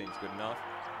way, that seems good enough.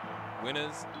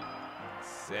 Winners,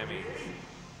 semis.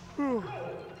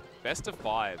 Best of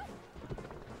 5.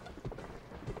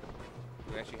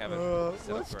 We actually have a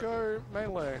setup Let's for it. go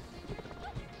Melee.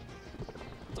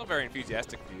 It's not very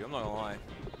enthusiastic for you, I'm not gonna lie.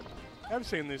 I've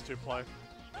seen these two play.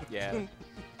 Yeah.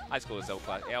 I just call this El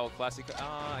Classic.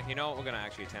 You know what? We're gonna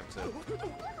actually attempt to.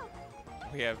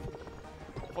 We have.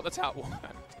 What the top one?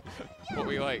 What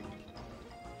we like?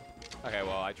 Okay,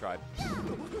 well I tried.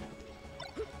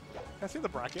 I see the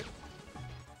bracket.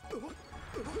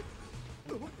 Okay.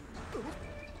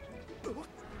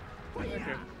 What are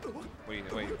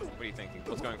you thinking?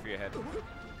 What's going through your head?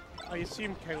 I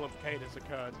assume Caleb Cade has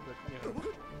occurred, but you know.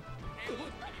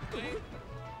 Caleb, can you play?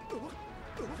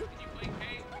 Can you play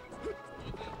Kate?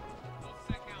 What's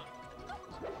that count?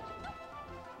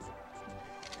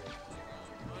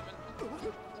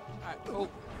 Alright, cool.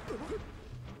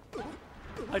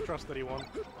 I trust that he won.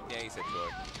 Yeah, he said sure.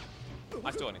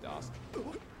 I still need to ask.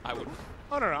 I would.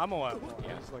 Oh no, I'm aware.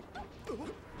 Yeah. It's like,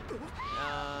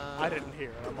 I didn't hear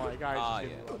it. I'm like, I just yeah,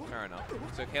 didn't. fair enough.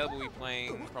 So Caleb will be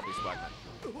playing probably Swagman.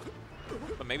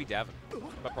 But maybe Davin.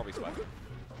 But probably Swagman.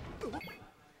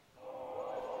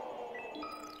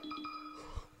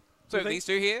 So these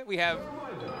two here, we have... Okay.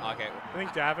 I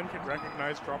think Davin could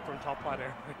recognize drop from top line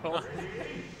aerial.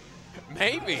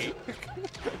 Maybe.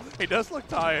 He does look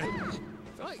tired. I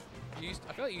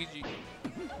feel like you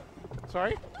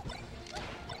Sorry?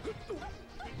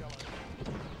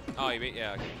 Oh, you beat...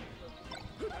 Yeah, okay.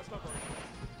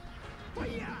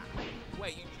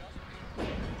 Wait, you just...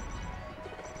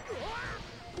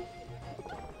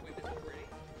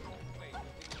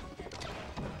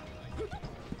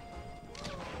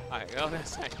 Alright, I was gonna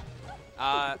say.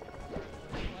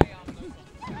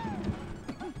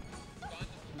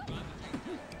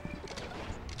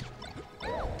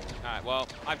 Alright, well,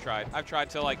 I've tried. I've tried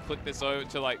to like click this over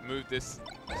to like move this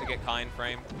to get Kai in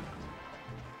frame.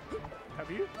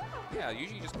 Have you? Yeah,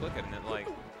 usually you just click it and it like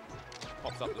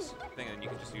pops up this thing and you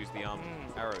can just use the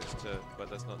arrows to, but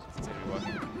that's not doesn't seem to be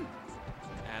working.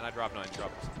 And I'd rather not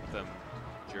interrupt them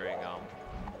during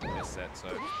this set, so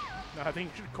No, I think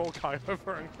you should call Kai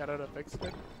over and get her to fix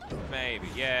it. maybe,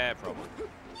 yeah, probably.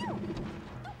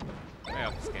 Way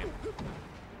off this game.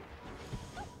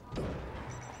 But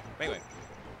anyway,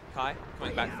 Kai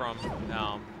coming back from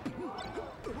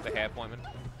the hair appointment.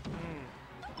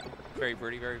 Very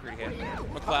pretty hair.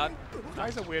 McLeod.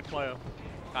 Kai's a weird player.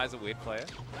 Kai's a weird player.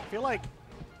 I feel like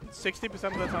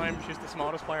 60% of the time she's the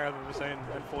smartest player I've ever seen,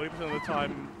 and 40% of the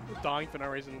time dying for no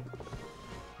reason.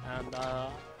 And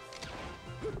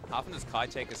How often does Kai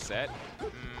take a set?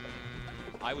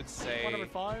 I would say...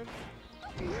 105? I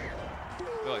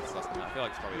feel like it's less than that. I feel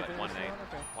like it's probably like 1 and 8. Okay.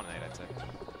 1 and 8, I'd say.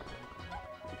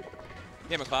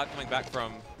 Yeah, McLeod coming back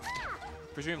from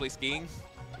presumably skiing.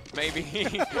 Maybe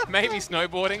maybe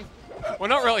snowboarding. We're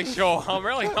not really sure. I'm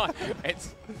really not.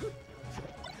 It's...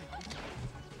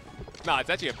 No, it's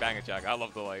actually a banger jacket. I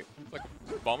love the like... It's like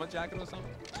a bomber jacket or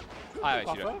something. I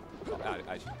actually don't... for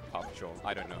sure.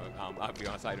 I don't know. I'll be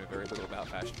honest, I know very little about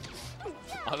fashion.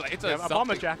 I was like, it's a something.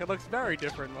 bomber jacket looks very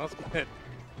different, must admit.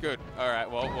 Good. All right.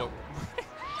 Well.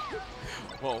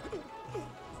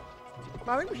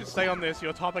 I think we should stay on this.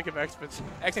 Your topic of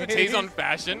expertise on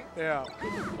fashion. Yeah.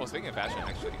 Well, speaking of fashion,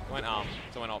 actually, went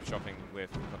went op shopping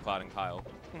with McLeod and Kyle,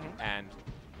 and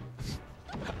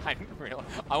I didn't realize.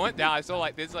 I went down. I saw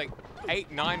like there's like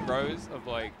 8-9 rows of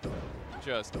like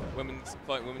just women's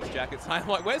jackets. I'm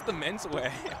like, where's the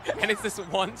menswear? And it's this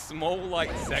one small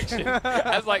like section.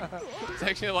 Has like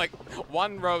section of like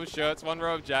 1 row of shirts, 1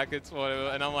 row of jackets, whatever.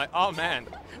 And I'm like, oh man.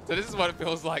 So this is what it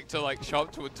feels like to like show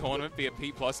up to a tournament, be a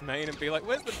P+ main, and be like,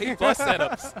 where's the P+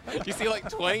 setups? You see like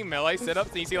 20 melee setups,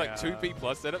 and you see like 2 P+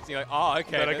 setups, and you're like, oh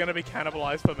okay. That are going to be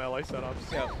cannibalized for melee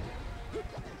setups. Yeah.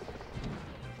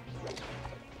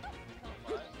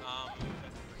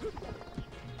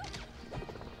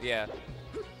 Yeah.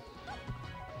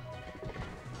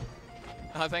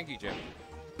 Oh, thank you, Jim.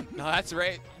 No, that's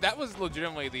right. That was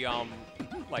legitimately the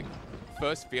like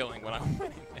first feeling when I went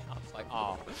in there. I was like,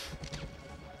 oh.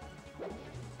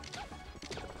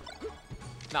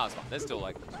 No, it's fine. There's still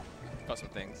like got some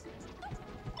things.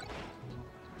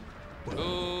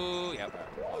 Ooh, yeah.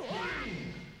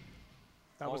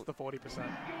 That was the 40%.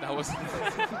 That was.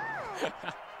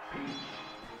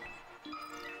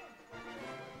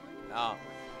 Oh.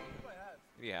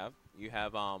 You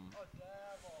have I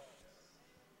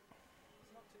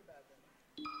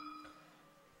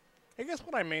guess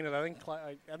what I mean is I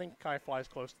think Kai flies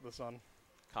close to the sun.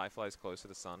 Kai flies close to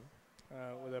the sun.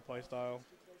 With her playstyle.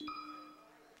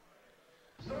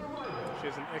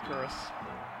 She's an Icarus.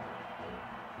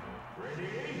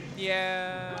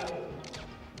 Yeah.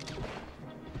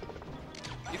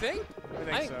 You think?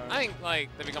 I think so. I think like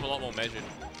they become a lot more measured.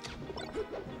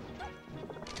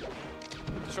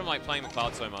 Just from like playing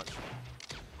McLeod so much.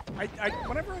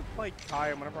 Whenever I play Kai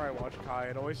and whenever I watch Kai,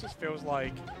 it always just feels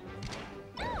like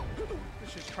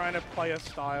she's trying to play a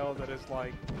style that is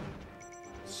like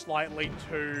slightly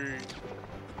too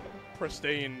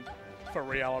pristine for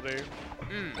reality.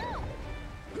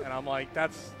 And I'm like,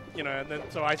 that's, you know, and then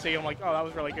so I see, I'm like, oh, that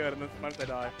was really good, and then the moment they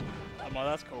die. I'm like,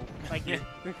 that's cool. Thank you.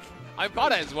 I've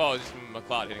got it as well, just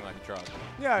McLeod hitting like a truck.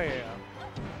 Yeah. I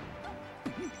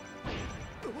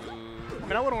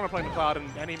mean, I wouldn't want to play McLeod in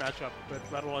any matchup, but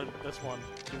let alone this one.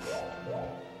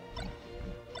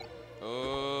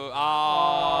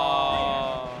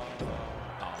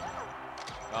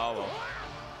 Oh well.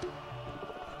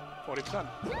 40%.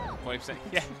 20%.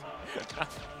 Yeah.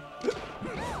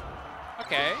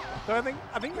 Okay. So I think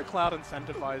McLeod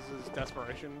incentivizes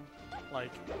desperation.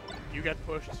 Like, you get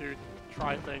pushed to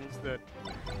try things that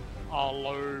are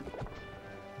low,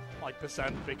 like,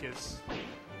 percent because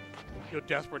you're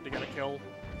desperate to get a kill.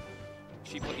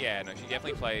 She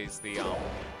definitely plays the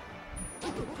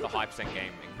high percent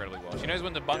game incredibly well. She knows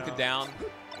when to bunker down,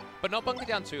 but not bunker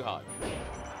down too hard.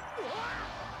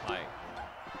 Like,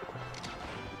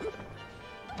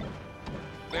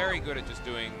 very good at just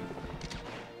doing,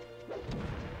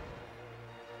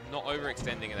 not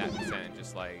overextending in that percent, and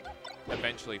just like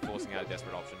eventually forcing out a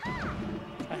desperate option.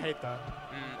 I hate that.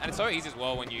 And it's so easy as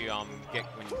well when you're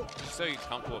so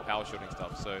comfortable with power shielding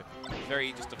stuff. So it's very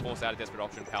easy just to force out a desperate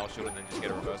option, power shield, and then just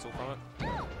get a reversal from it.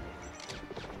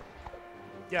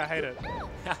 Yeah, I hate it. You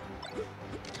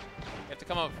have to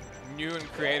come up with new and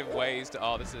creative ways to.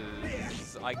 Oh, this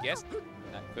is. I guess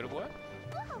that could have worked.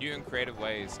 New and creative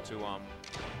ways to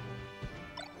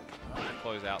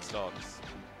close out stocks.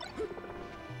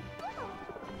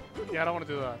 Yeah, I don't want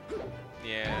to do that.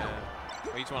 Yeah.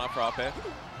 Peach went up for up air.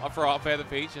 Up for up air the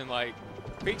Peach, and like,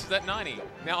 Peach is at 90.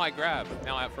 Now I grab.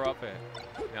 Now I up for up air.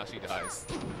 Now she dies.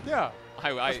 Yeah.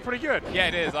 That's pretty good. Yeah,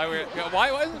 it is. Why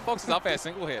isn't Fox's up air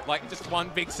single hit? Like, just one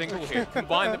big single hit.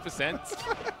 Combine the percents.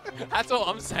 That's all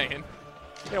I'm saying.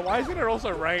 Yeah, why isn't it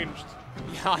also ranged?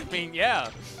 Yeah, I mean,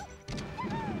 yeah.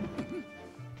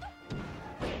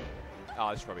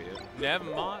 Oh, this probably did. Never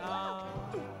mind.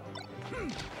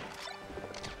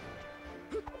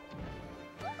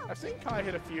 I've seen Kai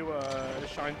hit a few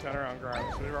shine turnaround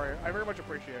grabs, which I very much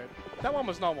appreciate. That one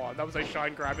was not one. That was a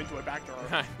shine grab into a back throw.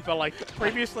 But like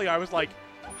previously, I was like,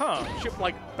 huh, she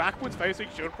like backwards facing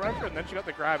shield pressure, and then she got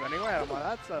the grab anyway. And I'm like,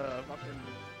 that's a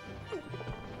fucking.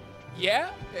 Yeah,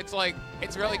 it's like,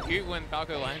 it's really cute when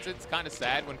Falco lands it. It's kind of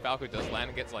sad when Falco does land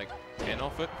and gets like 10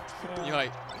 off it. You're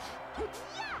like.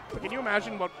 But can you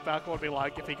imagine what Falco would be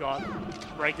like if he got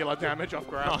regular damage off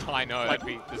grab? Oh, I know, like, that'd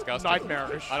be disgusting.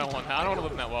 Nightmarish. I don't want to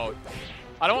live in that world.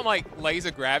 I don't want like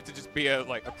laser grab to just be a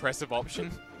like oppressive option.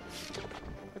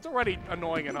 It's already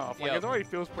annoying enough. Like, it already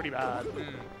feels pretty bad.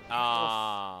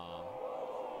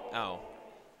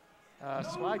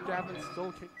 Swag Davin's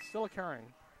still occurring.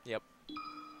 Yep.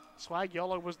 Swag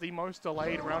YOLO was the most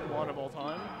delayed round 1 of all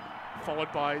time,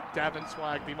 followed by Davin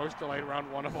Swag, the most delayed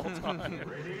round 1 of all time.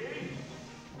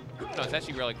 No, it's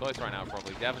actually really close right now,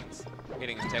 probably. Davin's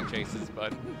hitting his tech chases,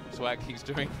 but Swag keeps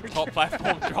doing top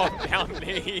platform drop down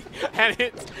knee, and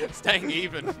it's staying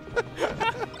even.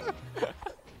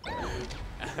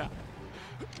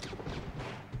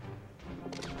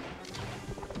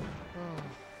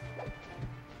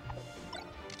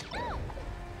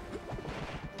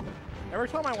 Every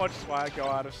time I watch Swag go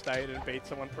out of state and beat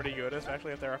someone pretty good,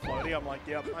 especially if they're a floaty, I'm like,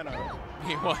 yep, I know.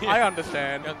 Well, yeah. I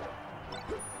understand. Yep.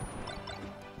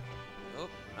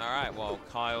 Alright, well,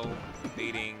 Kyle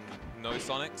beating No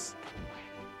Sonics.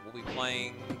 We'll be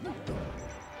playing...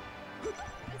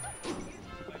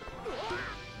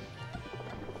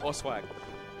 or Swag.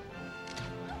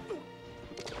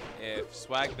 If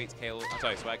Swag beats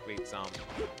Swag beats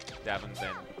Davin,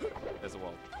 then there's a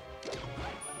world.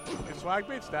 If Swag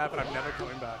beats Davin, I'm never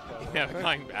coming back. Never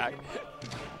coming back.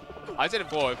 I said it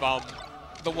before, if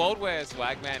the world where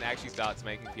Swagman actually starts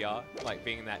making PR, like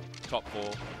being in that top 4,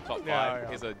 top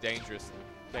 5, is a dangerous,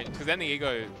 because then the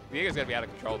ego's gonna be out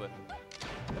of control then.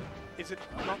 Is it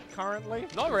not currently?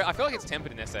 Not really. I feel like it's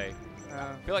tempered in SA. I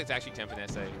feel like it's actually tempered in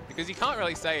SA because you can't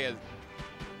really say as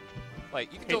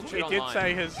like you can talk shit online.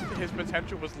 It did say his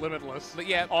potential was limitless. But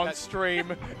yeah, on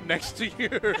stream next to you.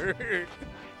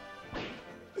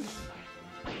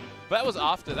 But that was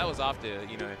after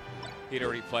you know he'd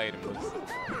already played and was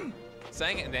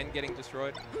saying it and then getting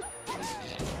destroyed.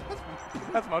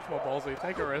 That's much more ballsy.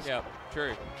 Take a risk. Yeah,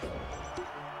 true.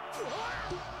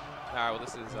 Alright, well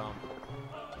this is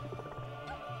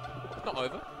not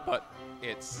over, but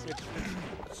it's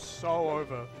so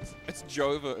over. It's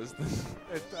Jova as the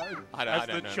I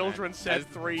don't know, children man. said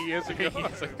 3 years ago. 3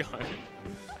 years ago.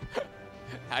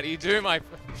 How do you do, my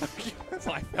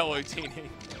fellow teammate?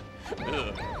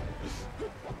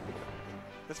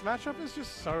 This matchup is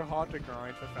just so hard to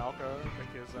grind for Falco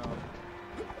because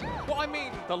Well, I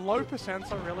mean, The low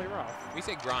percents are really rough. when you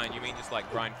say grind, you mean just like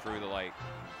grind through the like,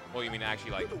 or you mean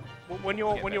actually like? When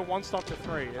you're Get when that. you're one stop to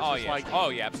 3, it's Oh just yeah. like Oh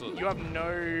yeah, absolutely. you have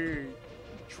no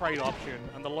trade option,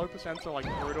 and the low percents are like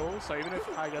brutal. So even if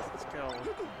Kai gets this kill,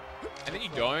 And then you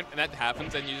don't, and that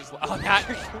happens, and you just oh that.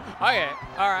 Okay,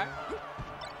 all right.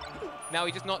 Now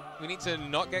we need to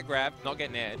not get grabbed, not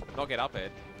get nared, not get up air,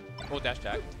 or dash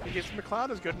tag. because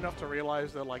McLeod is good enough to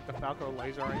realize that like the Falco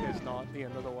lasering is not the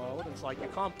end of the world. It's like you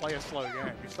can't play a slow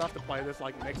game. You still have to play this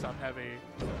like mix-up heavy,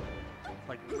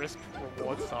 like risk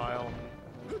reward style.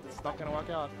 And it's not gonna work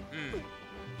out Mm.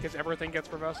 because everything gets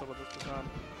reversal with this percent.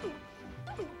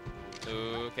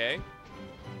 Okay.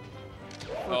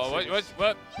 Oh,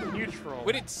 what? Neutral.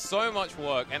 We did so much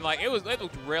work, and like it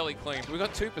looked really clean. We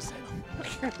got 2%.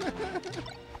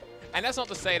 And that's not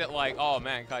to say that like, oh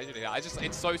man, Kai should have.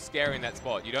 It's so scary in that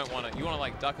spot. You don't want to. You want to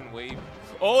like duck and weave.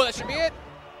 Oh, that should be it.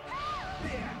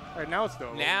 Alright, now it's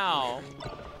doable. Now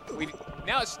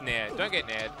it's nared. Don't get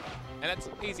nared. And that's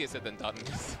easier said than done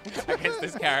against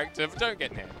this character. But don't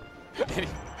get nared.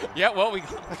 Yeah, well we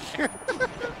got.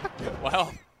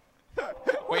 Well,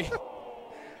 we.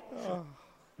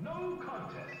 No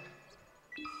contest.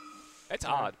 It's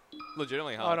hard.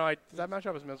 Legitimately hard. Oh no, that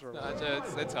matchup is miserable. No,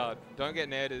 it's hard. Don't get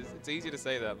nared. It's easy to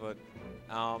say that, but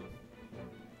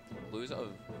loser of.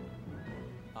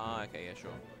 Okay, yeah,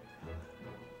 sure.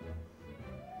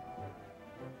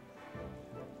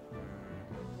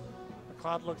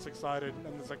 McLeod looks excited,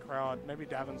 and there's a crowd. Maybe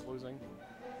Davin's losing.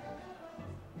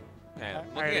 Man,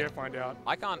 I looking need to at, find out.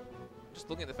 I can't. Just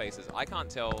looking at the faces, I can't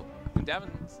tell. Can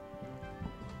Davin's?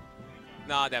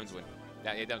 Nah, Davin's win.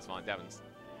 Yeah, Davin's fine. Davin's.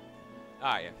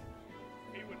 Ah, yeah.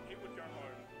 He would go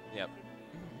home. Yep.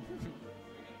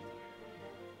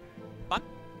 Fun.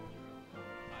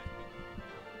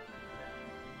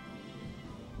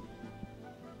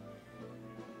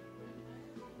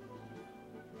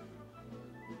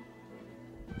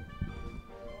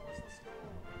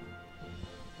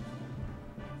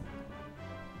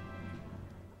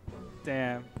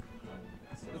 Damn.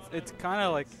 It's kind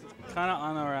of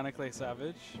unironically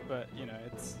savage, but you know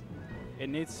it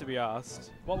needs to be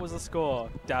asked. What was the score?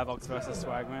 Davox versus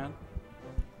Swagman.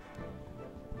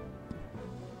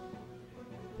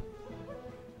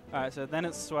 Alright, so then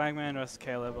it's Swagman versus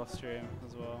Caleb off stream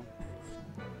as well.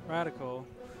 Radical.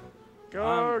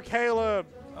 Go, Caleb!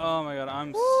 Oh my god,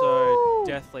 I'm Woo! so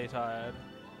deathly tired.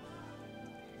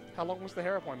 How long was the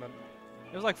hair appointment?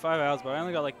 It was like 5 hours, but I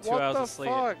only got like 2 what hours the of sleep.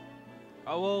 fuck?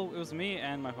 Oh well, it was me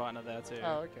and my partner there too.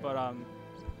 Oh, okay. But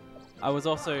I was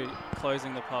also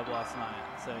closing the pub last night,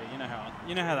 so you know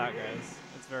how that goes.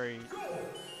 It's very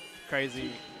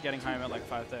crazy getting home at like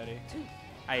 5:30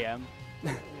 a.m.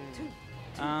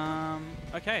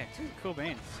 Okay, cool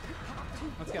beans.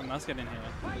 Let's get Musket in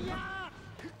here.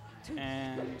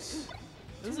 And this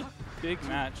is a big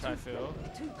match, I feel.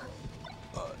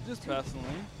 Just personally.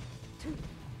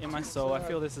 In my soul, I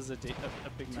feel this is a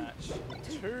big match.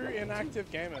 2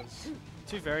 inactive gamers.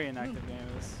 2 very inactive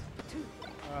gamers.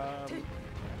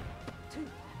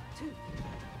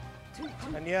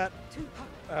 And yet,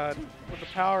 with the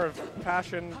power of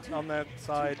passion on their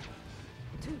side,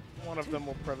 one of them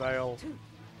will prevail.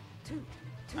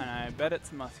 And I bet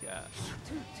it's Muscat.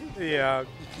 Yeah.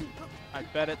 I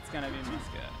bet it's gonna be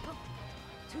Muscat.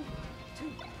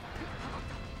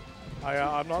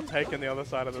 I'm not taking the other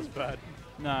side of this bet.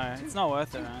 No, it's not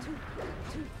worth it, man.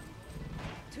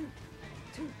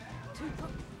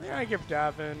 Yeah, I give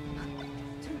Davin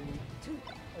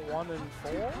 1 in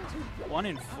 4. 1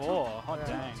 in 4. Hot Yeah.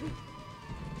 dang.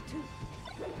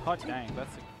 Hot dang.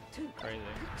 That's crazy.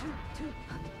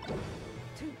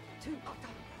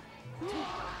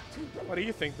 What do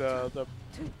you think the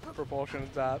proportion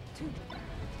is at?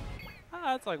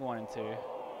 It's like 1 in 2.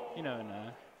 You never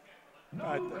know.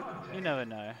 You never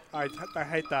know. I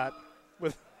hate that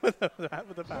with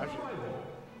a passion.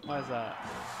 Why is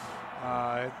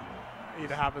that? It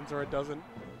either happens or it doesn't.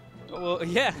 Well,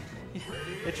 yeah.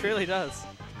 It truly does.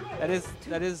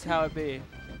 That is how it be.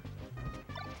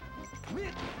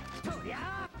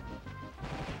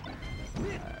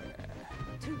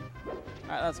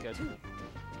 Alright, that's good.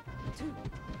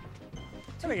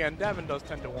 And again, Davin does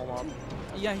tend to warm up.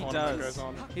 as Yeah, the he tournament does. goes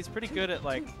on. He's pretty good at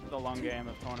like the long game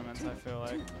of tournaments, I feel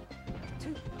like.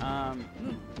 Oh,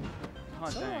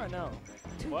 He's doing dang. alright now.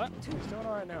 What? He's doing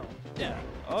alright now. Yeah.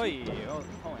 Oh, yeah. Oh,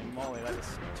 holy moly, that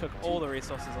just took all the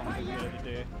resources on the computer to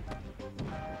do.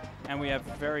 And we have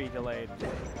very delayed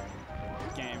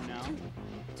game now.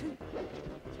 So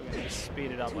we're going to just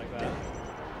speed it up like that.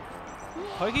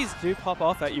 Pokies do pop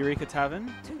off at Eureka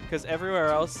Tavern because everywhere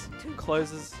else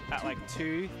closes at like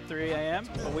 2, 3 a.m.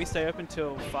 but we stay open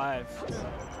till 5.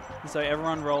 And so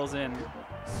everyone rolls in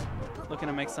looking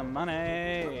to make some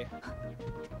money.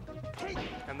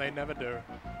 And they never do.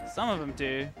 Some of them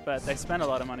do, but they spend a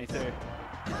lot of money too.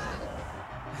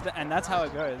 And that's how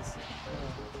it goes.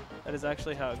 That is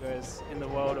actually how it goes in the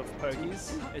world of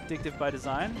pokies. Addictive by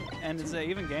design, and it's an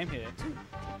even game here.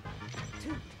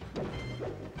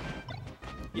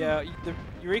 Yeah, the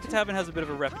Eureka Tavern has a bit of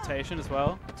a reputation as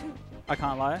well. I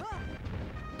can't lie.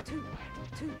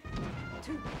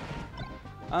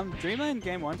 Dreamland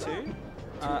Game 1-2.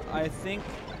 I think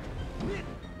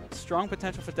strong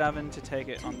potential for Davin to take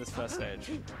it on this first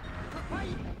stage.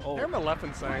 Oh. Here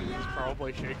Maleficent saying this is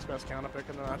probably Sheik's best counter pick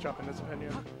in the matchup in his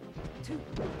opinion.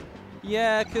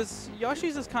 Yeah, because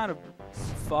Yoshi's is kind of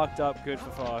fucked up good for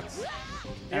Fox.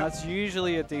 And that's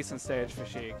usually a decent stage for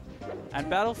Sheik. And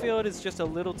Battlefield is just a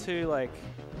little too, like...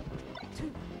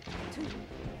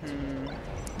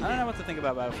 I don't know what to think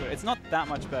about Battlefield. It's not that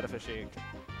much better for Sheik.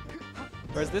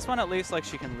 Whereas this one, at least, like,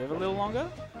 she can live a little longer,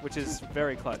 which is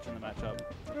very clutch in the matchup.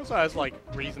 It also has, like,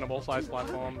 reasonable sized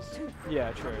platforms.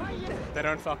 Yeah, true. They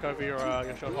don't fuck over your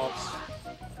short hops.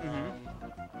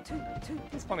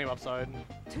 There's plenty of upside.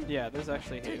 Yeah, there's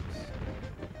actually heaps.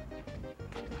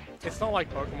 It's not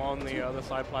like Pokemon, the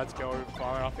side plats go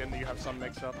far enough in that you have some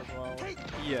mix up as well.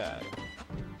 Yeah.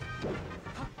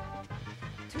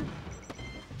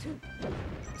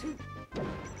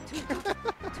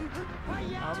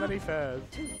 How many fairs?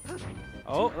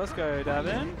 Oh, let's go,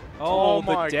 Davin. Oh,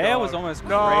 the my dare God. was almost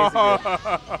No. crazy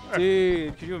good.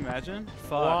 Dude, could you imagine?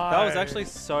 Fuck. Why? That was actually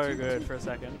so good for a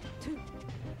second.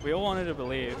 We all wanted to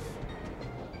believe.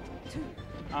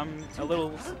 I'm a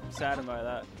little saddened by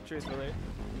that, truthfully.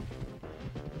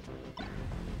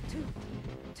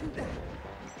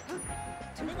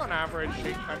 I think on average,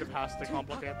 she kind of has to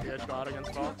complicate the edge guard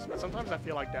against Fox, but sometimes I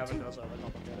feel like Davin does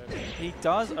overcomplicate it. He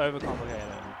does overcomplicate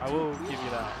it. I will give you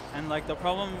that. And like the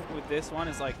problem with this one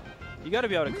is like, you got to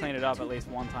be able to clean it up at least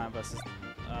one time versus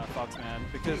Foxman,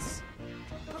 because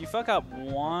you fuck up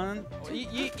one,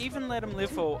 you even let him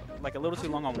live for like a little too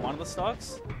long on one of the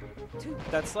stocks.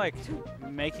 That's like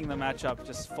making the matchup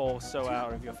just fall so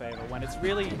out of your favor when it's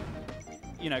really,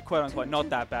 you know, quote unquote, not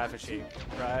that bad for Sheik,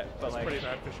 right? But It's like, pretty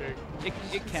bad for Sheik.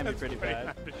 it can be pretty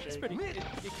bad. for It's Sheik. pretty,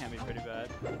 it can be pretty bad.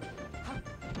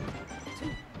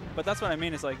 But that's what I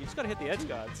mean is like, you just gotta hit the edge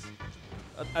guards.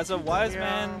 As a wise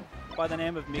man by the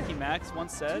name of Mickey Max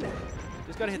once said,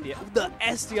 just gotta hit the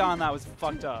SDR on that was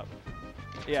fucked up.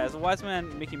 Yeah, as a wise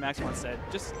man Mickey Max once said,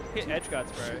 just hit edge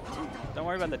guards, bro. Don't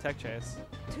worry about the tech chase.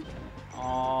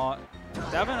 Aw,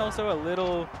 Davin also a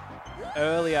little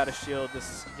early out of shield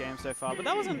this game so far, but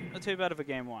that wasn't too bad of a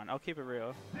game one. I'll keep it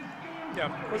real. Yeah,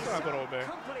 that's what I thought it would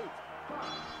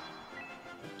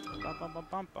be. Bum, bum, bum,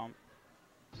 bum, bum.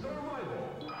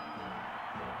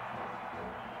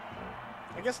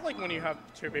 I guess like when you have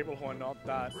two people who are not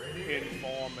that in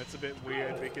form, it's a bit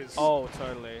weird because Oh,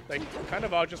 totally. they kind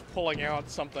of are just pulling out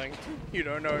something. You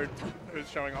don't know who's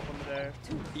showing up on the day.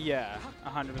 Yeah,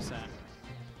 100%.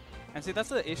 And see, that's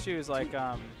the issue is like,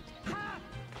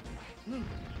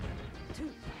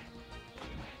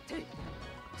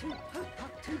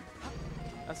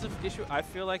 that's the issue I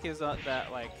feel like is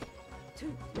that like,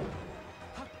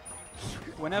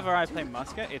 whenever I play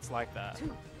Musket, it's like that,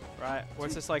 right? Where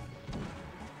it's just like,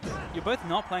 you're both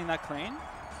not playing that clean,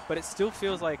 but it still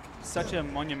feels like such a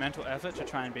monumental effort to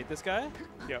try and beat this guy.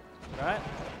 Yep. Right?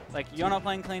 Like, you're not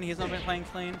playing clean, he's not been playing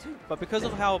clean, but because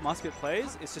of how Musket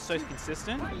plays, it's just so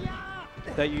consistent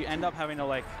that you end up having to,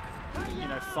 like, you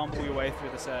know, fumble your way through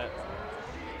the set.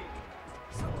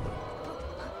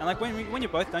 And like when you're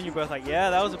both done, you're both like, yeah,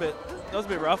 that was a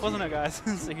bit rough, wasn't it, guys?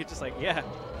 So you're just like, yeah.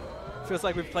 Feels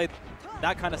like we've played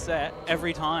that kind of set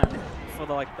every time for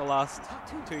the last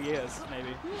 2 years,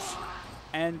 maybe.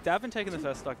 And Davin taking the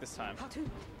first stock this time.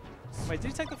 Wait, did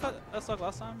he take the first stock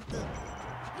last time?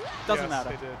 Doesn't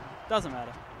matter. He did. Doesn't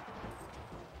matter.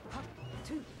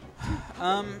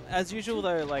 As usual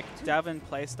though, like Davin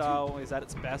playstyle is at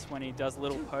its best when he does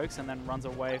little pokes and then runs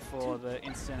away for the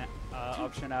instant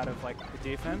option out of like the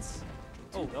defense.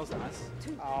 Oh, that was nice.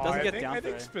 Oh, Doesn't get down I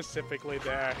think throw. specifically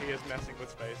there he is messing with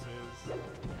spaces.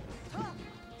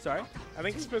 Sorry? I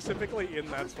think specifically in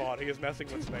that spot he is messing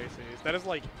with spaces. That is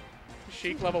like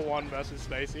Sheik level 1 versus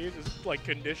spaces is like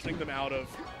conditioning them out of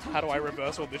how do I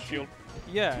reversal this shield.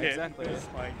 Yeah, hit. exactly. It's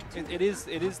like It is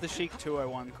the Sheik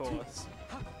 201 course.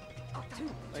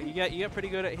 Like you get pretty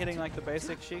good at hitting like the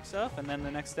basic Sheik stuff, and then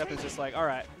the next step is just like, all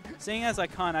right, seeing as I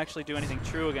can't actually do anything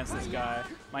true against this guy,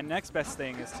 my next best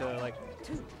thing is to like,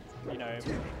 you know,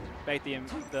 bait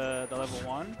the level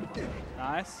 1.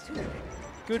 Nice.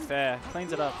 Good fair.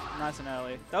 Cleans it up nice and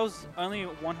early. That was only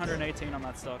 118 on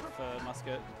that stock for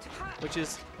Musket, which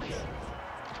is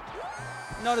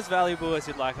not as valuable as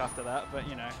you'd like after that, but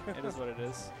you know, it is what it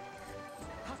is.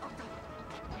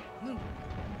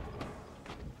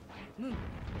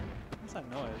 What's that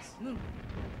noise?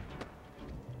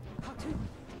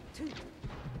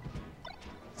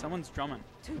 Someone's drumming.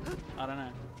 I don't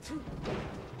know.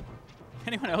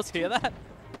 Anyone else hear that?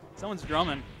 Someone's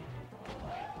drumming.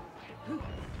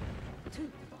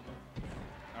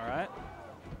 Alright.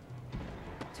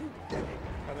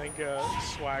 I think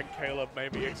Swag Caleb may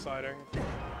be exciting.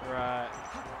 Right.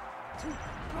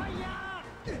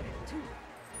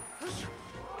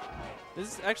 This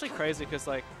is actually crazy because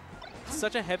like it's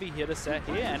such a heavy hitter set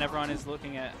here and everyone is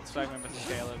looking at Swagman versus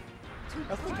Caleb.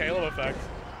 That's the Caleb effect.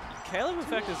 Caleb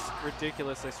effect is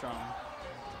ridiculously strong.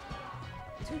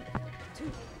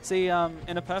 See,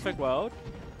 in a perfect world,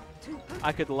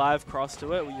 I could live cross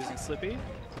to it using Slippy.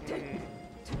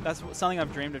 That's something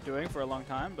I've dreamed of doing for a long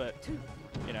time, but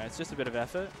you know, it's just a bit of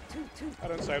effort. I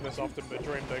don't say this often, but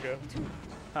dream bigger.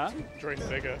 Huh? Dream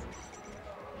bigger.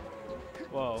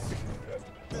 Whoa.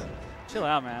 Chill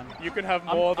out, man. You can have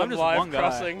more than just live one guy.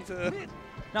 crossing to...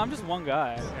 No, I'm just one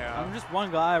guy. Yeah. I'm just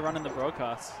one guy running the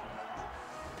broadcast.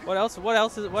 What else? What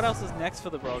else is next for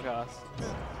the broadcast?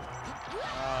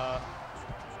 I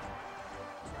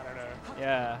don't know.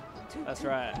 Yeah, that's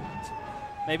right.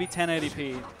 Maybe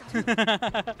 1080p.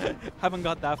 Haven't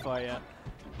got that far yet.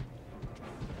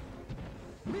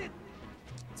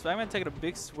 Swagman taking a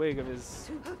big swig of his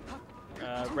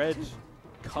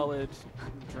red-colored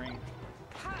drink.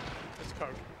 It's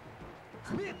Coke.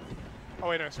 Oh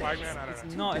wait, no, Swagman? I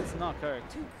don't know. It's not Coke.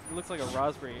 It looks like a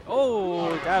raspberry.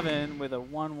 Oh, Gavin with a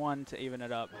 1-1 to even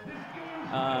it up.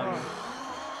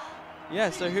 Yeah,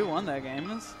 so who won there,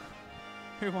 gamers?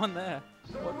 Who won there?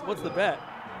 What's the bet?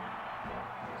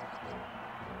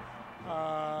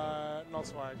 Not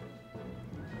Swag.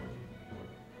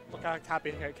 Look how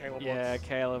happy Caleb was. Yeah,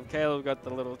 Caleb. Caleb got the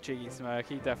little cheeky smirk.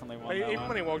 He definitely won that Even one.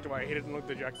 when he walked away, he didn't look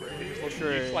dejected. He just looked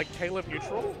True. like Caleb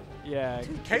neutral. Yeah,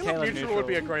 Caleb neutral would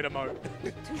be a great emote.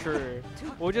 True.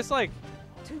 Or just like...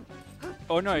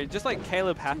 Oh no, just like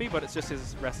Caleb happy, but it's just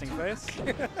his resting face.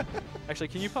 Actually,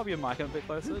 can you pop your mic a bit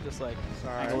closer? Just like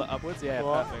angle it upwards? Yeah,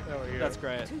 Well, perfect. there we go. That's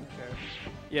great. Okay.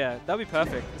 Yeah, that'd be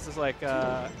perfect. This is like,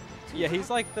 yeah, he's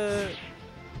like the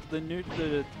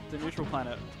neutral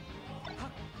planet.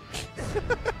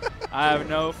 I have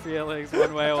no feelings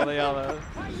one way or the other.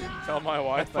 Tell my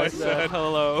wife I I said said.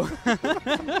 hello.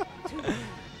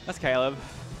 That's Caleb.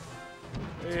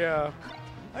 Yeah.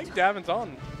 I think Davin's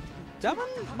on. Davin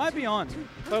might be on.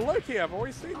 So low-key, I've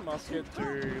always seen Musket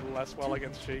do less well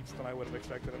against Cheeks than I would have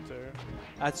expected him to.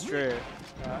 That's true.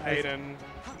 Aiden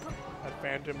had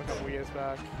Phantom a couple years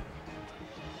back.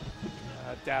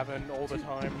 Davin all the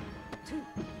time.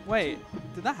 Wait,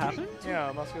 did that happen?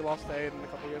 Yeah, Musket lost to Aiden a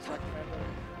couple years back to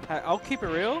Phantom. I'll keep it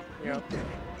real. Yeah.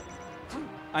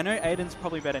 I know Aiden's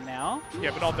probably better now.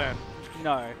 Yeah, but not then.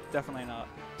 No, definitely not.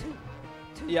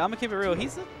 Yeah, I'm gonna keep it real.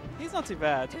 He's not too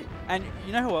bad. And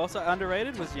you know who else I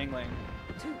underrated was Yingling.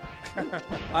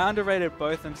 I underrated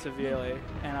both of them severely,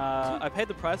 and I paid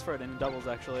the price for it in doubles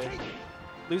actually,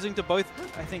 losing to both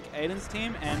I think Aiden's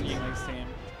team and Yingling's team.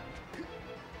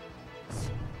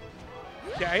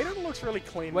 Yeah, Aiden looks really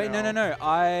clean. Wait, now. no.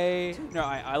 I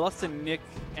lost to Nick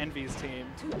Envy's team,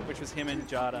 which was him and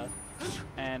Jada,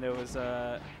 and it was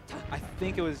I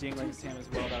think it was Yingling's team as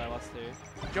well that I lost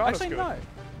to. Jada's Actually, good. no.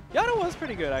 Yada was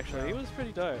pretty good, actually. He was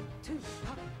pretty dope.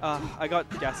 I got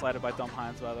gaslighted by Dom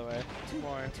Hines, by the way.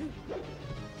 Why?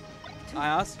 I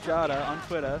asked Jada on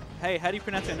Twitter, hey, how do you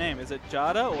pronounce your name? Is it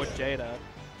Jada or Jada?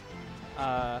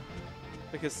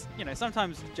 Because, you know,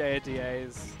 sometimes J-A-D-A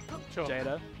is Sure.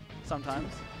 Jada.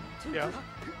 Sometimes. Yeah.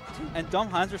 And Dom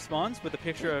Hines responds with a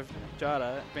picture of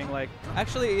Jada being like,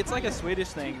 actually, it's like a Swedish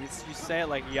thing. You say it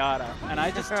like Yada. And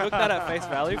I just took that at face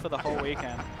value for the whole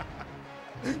weekend.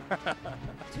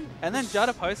 And then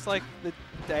Jada posts like the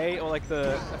day or like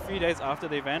a few days after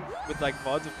the event with like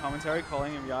VODs of commentary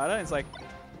calling him Yada. It's like,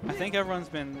 I think everyone's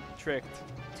been tricked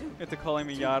into calling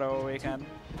me Yada all weekend.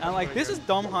 And like, this is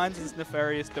Dom Hines'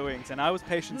 nefarious doings, and I was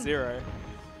patient zero.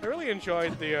 I really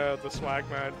enjoyed the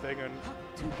Swagman thing in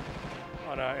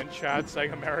chat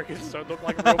saying Americans don't look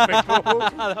like real people.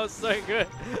 That was so good.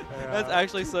 Yeah. That's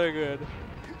actually so good.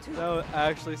 That was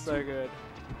actually so good.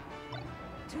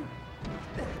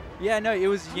 Yeah, no, it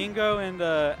was Yingo and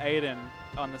Aiden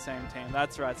on the same team.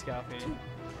 That's right, Scalpy.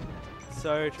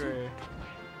 So true.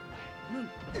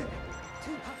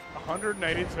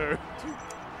 182.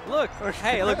 Look,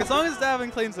 hey, look, as long as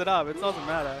Davin cleans it up, it doesn't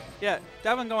matter. Yeah,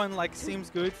 Davin going like seems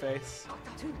good face.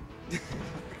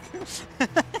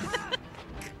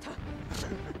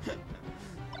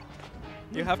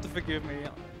 You have to forgive me.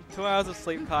 2 hours of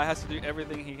sleep, Kai has to do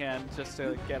everything he can just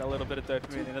to get a little bit of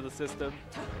dopamine into the system.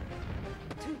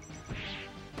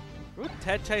 Good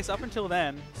Ted chase up until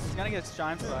then. He's gonna get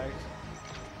Shine Spike.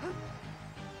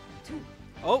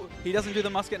 Oh, he doesn't do the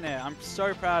musket nair. I'm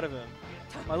so proud of him.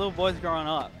 My little boy's growing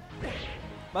up.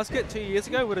 Musket 2 years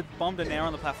ago would have bombed a nair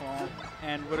on the platform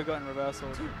and would have gotten reversal.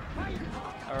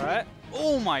 Alright.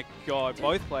 Oh my god,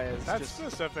 both players. That just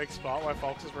specific spot where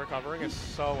Fox is recovering is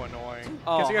so annoying.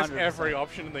 Oh, Because he has 100%. every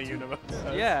option in the universe.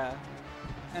 Yeah.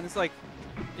 And it's like,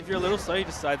 if you're a little slow, you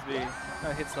just side B.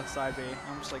 No, hits the side B.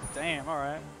 I'm just like, damn,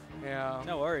 alright. Yeah.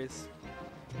 No worries.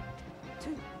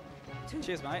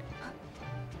 Cheers, mate.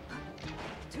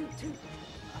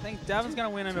 I think Davin's going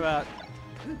to win in about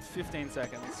 15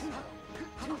 seconds.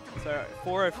 So,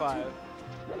 4:05.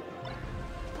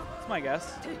 That's my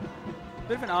guess.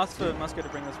 Bit of an ask for Musket to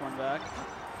bring this one back.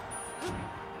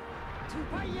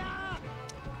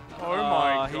 Oh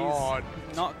my god.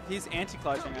 He's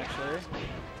anti-clutching, actually.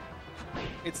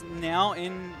 It's now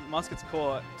in Musket's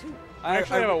court. I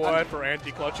actually have a word for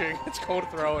anti-clutching. It's called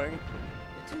throwing.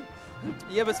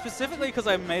 Yeah, but specifically because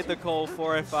I made the call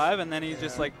 4:05 and then he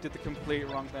just like did the complete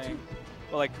wrong thing.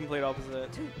 Or like complete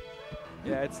opposite.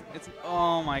 Yeah, it's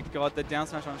oh my god, the down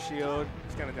smash on shield.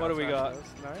 What do we got? This.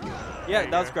 No? Yeah,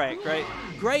 that was great.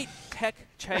 Great tech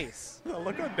chase. Oh,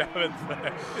 look at Davin's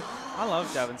face. I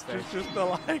love Davin's face. It's just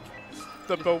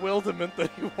the bewilderment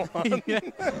that he won. Yeah.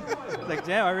 Like,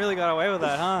 damn, I really got away with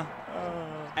that, huh?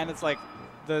 And it's like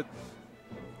the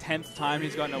 10th time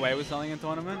he's gotten away with something in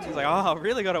tournament. He's like, oh, I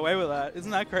really got away with that.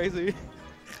 Isn't that crazy?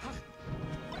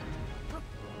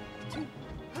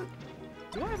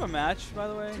 Do I have a match, by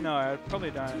the way? No, I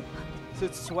probably don't. So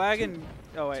it's Swag and...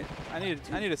 Oh, wait. I need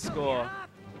a score.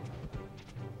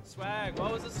 Swag,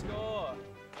 what was the score?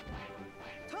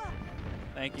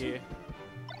 Thank you.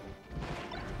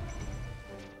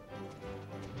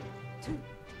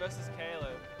 Versus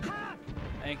Caleb.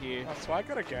 Thank you. Oh, so I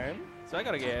got a game. So I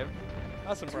got a game.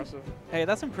 That's impressive. Hey,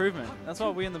 that's improvement. That's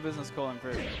what we in the business call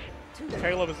improvement.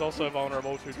 Caleb is also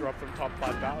vulnerable to drop from top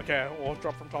plat down. Okay, or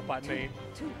drop from top plat knee.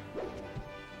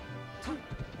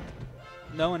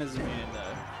 No one is immune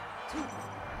though.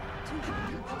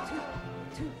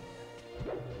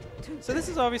 So this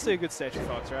is obviously a good stage for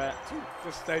Fox, right?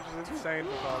 This stage is insane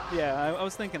for Fox. Yeah, I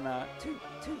was thinking that.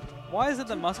 Why is it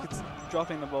that Musket's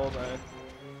dropping the ball though?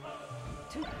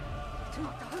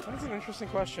 That's an interesting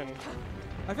question.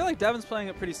 I feel like Davin's playing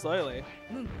it pretty slowly,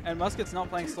 and Musket's not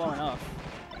playing slow enough.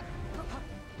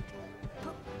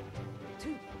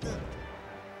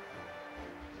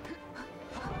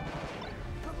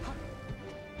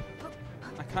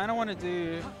 I kind of want to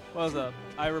do... What was up?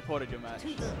 I reported your match.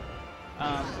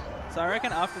 So I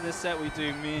reckon after this set we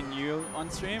do me and you on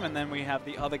stream, and then we have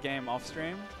the other game off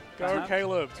stream. Go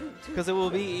Caleb. Because it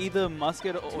will be either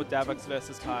Musket or Davix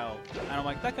versus Kyle. And I'm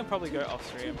like, that can probably go off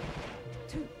stream.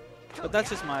 But that's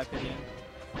just my opinion.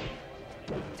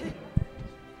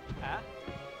 Ah?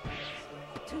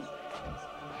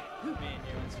 Me and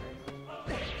you on stream.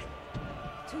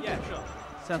 Yeah, sure.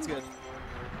 Sounds good.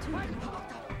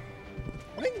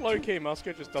 I think low-key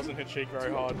Musket just doesn't hit Sheik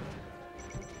very hard.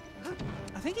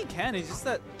 I think he can, he's just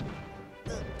that...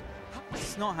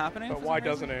 It's not happening. But why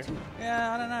doesn't he?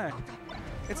 Yeah, I don't know.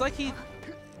 It's like he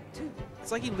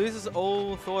loses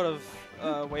all thought of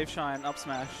Wave Shine up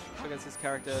smash against his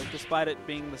character, despite it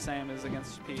being the same as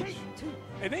against Peach.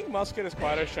 I think Musket is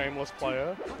quite a shameless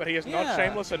player, but he is not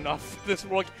shameless enough.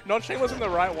 Not shameless in the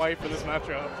right way for this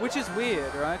matchup. Which is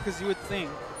weird, right? Because you would think.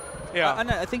 Yeah. I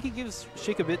know. I think he gives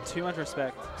Sheik a bit too much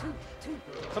respect.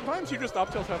 Sometimes you just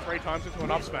up tilt her 3 times into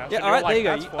an up smash. Yeah, alright, there you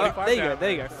go.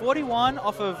 There you go. 41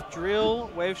 off of drill,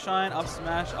 wave shine, up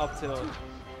smash, up tilt.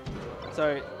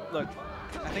 So, look,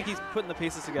 I think he's putting the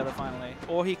pieces together finally.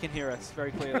 Or he can hear us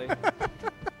very clearly.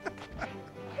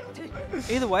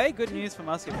 Either way, good news for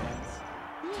Musket fans.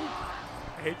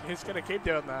 He's going to keep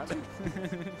doing that.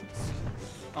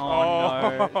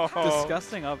 Oh no.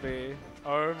 Disgusting uppy.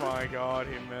 Oh my god,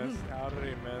 he missed. How did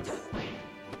he miss?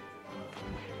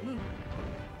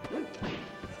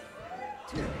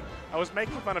 I was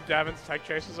making fun of Davin's tech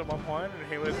chases at one point, and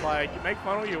he was like, you make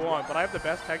fun all you want, but I have the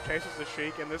best tech chases as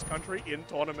Sheik in this country in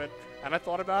tournament. And I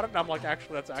thought about it, and I'm like,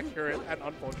 actually, that's accurate and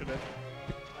unfortunate.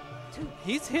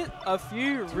 He's hit a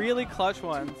few really clutch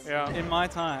ones in my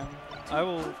time. I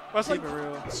will keep it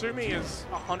real. Sumi is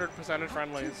 100% in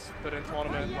friendlies, but in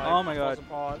tournament, like, oh my god. falls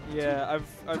apart. Yeah,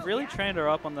 I've really trained her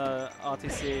up on the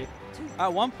RTC.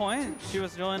 At one point, she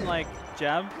was doing like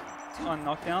jab on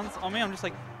knockdowns on me. I'm just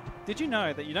like, did you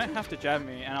know that you don't have to jab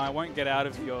me and I won't get out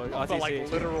of your RTC? For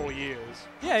like literal years.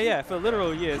 Yeah, for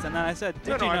literal years. And then I said,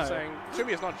 did you know? I'm saying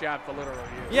Shumi is not jabbed for literal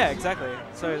years. Yeah, exactly.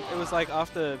 So it was like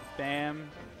after BAM,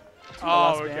 the Oh,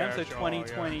 last okay, BAM, so sure,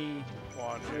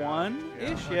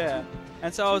 2021-ish, yeah.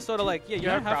 And so I was sort of like, yeah, you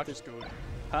her don't have crouch to. is good.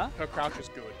 Huh? Her crouch is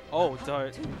good. Oh,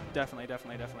 definitely.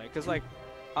 Because like,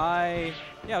 I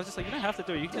was just like, you don't have to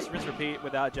do it. You can just rinse repeat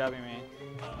without jabbing me.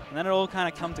 And then it all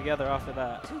kind of come together after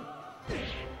that.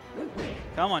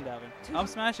 Come on, Davin. Up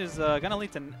smash is going to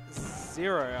lead to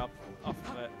 0 up off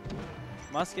of it.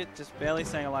 Musket just barely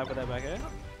staying alive with that back air.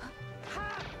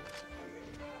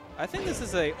 I think this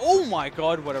is a... Oh my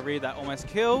god, what a read. That almost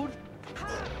killed.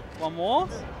 One more.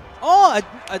 Oh,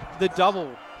 the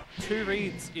double. 2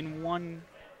 reads in one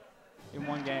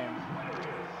game.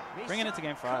 Bringing it to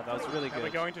game 5. That was really good. And we're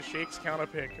going to Sheik's counter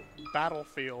pick,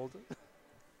 Battlefield.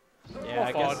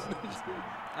 Yeah,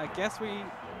 I guess we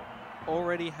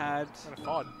already had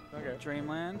FOD. Okay.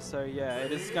 Dreamland, so yeah,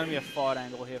 it is going to be a FOD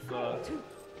angle here for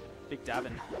Big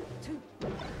Davin.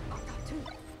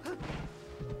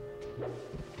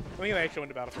 I think they actually went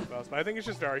to Battlefield first, but I think it's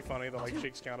just very funny that like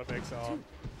Sheik's counter picks are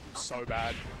so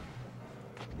bad.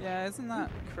 Yeah, isn't that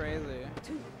crazy?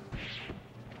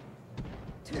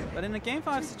 But in a game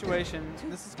 5 situation,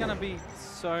 this is going to be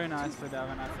so nice for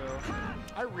Davin, I feel.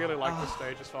 I really like this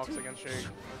stage as Fox against Sheik.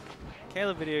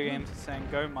 Caleb Video Games is saying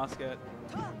go Musket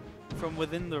from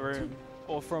within the room,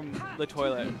 or from the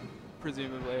toilet,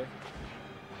 presumably.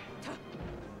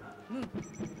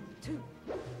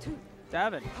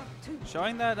 Davin,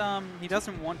 showing that he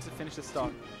doesn't want to finish the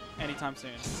stock anytime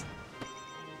soon.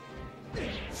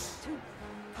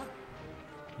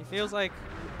 He feels like,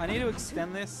 I need to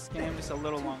extend this game just a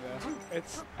little longer.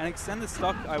 And extend the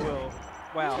stock, I will.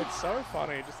 Wow. It's so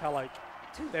funny just how, like,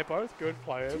 they're both good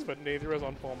players, but neither is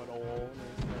on form at all.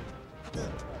 I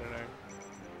don't know.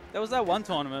 There was that one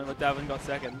tournament where Davin got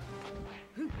second.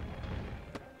 The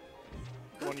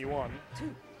one you won?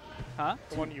 Huh?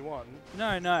 The one you won? No.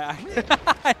 I know.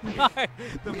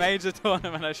 The major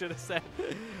tournament, I should have said.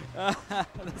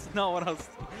 That's not what I was...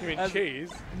 You mean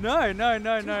cheese? No.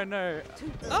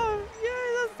 Oh,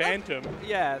 yeah. Phantom.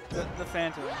 Yeah, the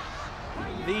Phantom.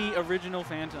 The original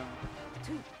Phantom.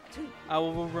 I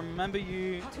will remember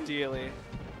you dearly.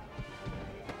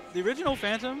 The original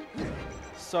Phantom?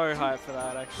 So hyped for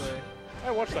that, actually.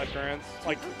 I watched that Grants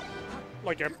like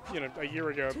a year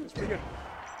ago. It's pretty good.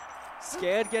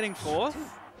 Scared getting 4th?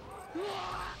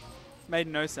 Made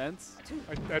no sense.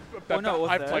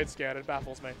 I've played Scared. It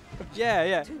baffles me.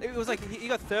 Yeah. It was like he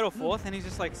got 3rd or 4th, and he's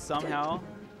just like somehow.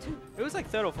 It was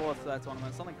like 3rd or 4th for that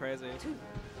tournament, something crazy.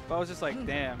 But I was just like,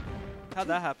 damn, how'd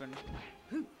that happen?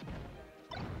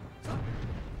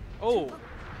 Oh.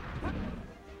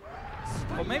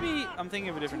 Or maybe I'm thinking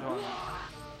of a different tournament.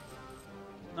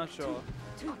 Not sure.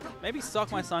 Maybe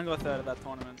Sock My Son got 3rd at that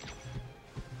tournament.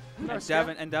 No,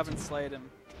 and Davin slayed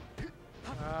him.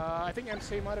 I think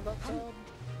MC might have got 3rd.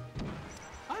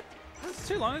 It's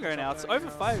too long ago now. It's over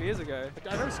 5 years ago.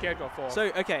 I know Scared got 4th.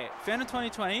 So, okay, Phantom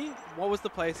 2020, what was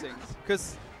the placings?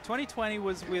 Because 2020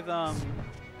 was with, I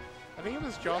think it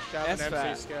was Josh Davin and SFAT.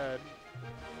 MC Scared.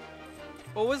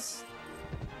 What was...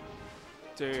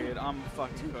 Dude, I'm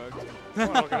fucking cooked.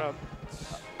 Look it up.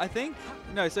 I think...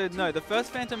 No, the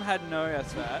first Phantom had no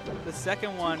SFAT. The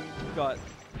second one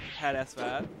had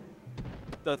SFAT.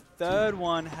 The third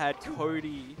one had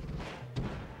Cody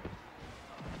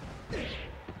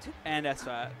and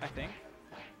SFAT, I think.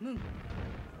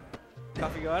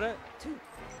 Coffee got it?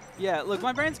 Yeah, look,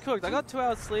 my brain's cooked. I got 2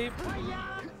 hours sleep.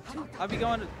 I'll be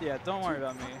going to... Yeah, don't worry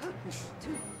about me.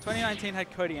 2019 had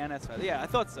Cody and SFAT. Yeah, I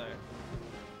thought so.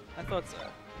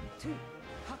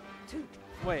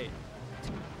 Wait.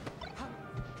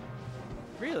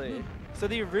 Really? So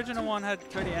the original one had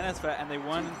Cody and SFAT and they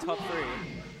won in top 3.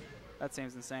 That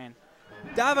seems insane.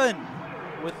 Davin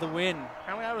with the win.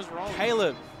 How many hours wrong?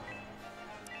 Caleb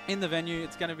in the venue.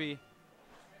 It's going to be...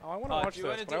 Oh, I want to watch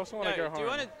this, but I also want to go home. Do you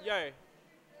want to...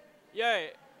 Yo,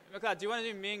 McLeod, do you want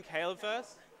to do me and Caleb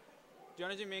first? Do you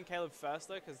want to do me and Caleb first,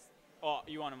 though? Because... Oh,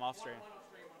 you want him off stream?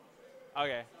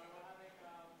 Okay.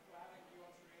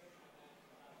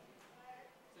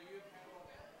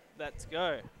 Let's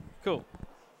go. Cool.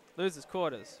 Losers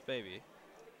quarters, baby.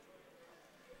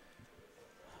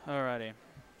 Alrighty.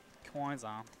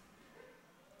 Kwanzaa.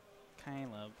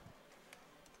 Caleb.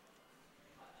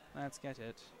 Let's get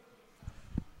it.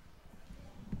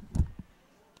 Alright,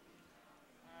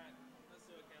 let's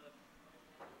do it, Caleb.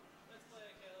 Let's play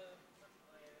it, Caleb. Let's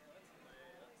play.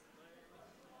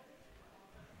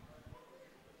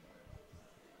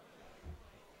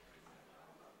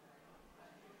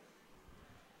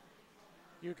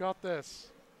 You got this.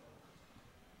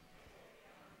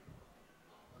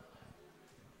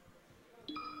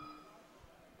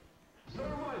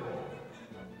 Survival.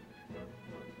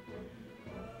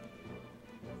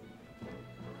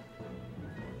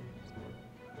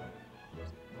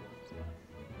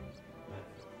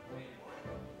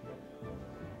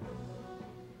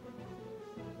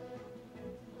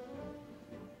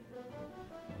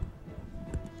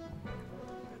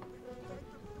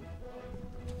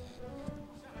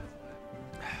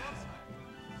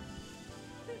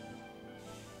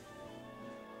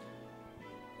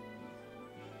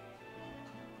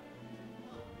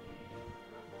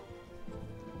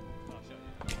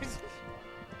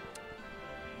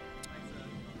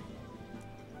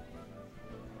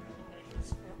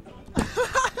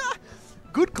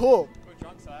 Good call. Good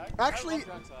drunk sag. Actually, I love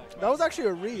drunk sag. that was actually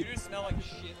a read. You just smell like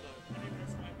shit though.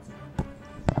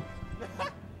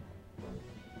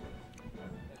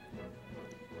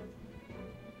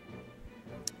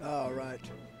 Oh, right.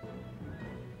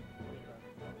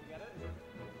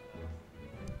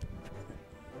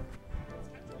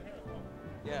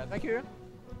 Yeah, thank you.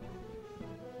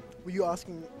 Were you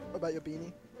asking about your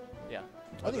beanie? Yeah.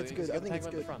 I think it's good. I think it's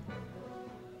good.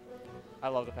 I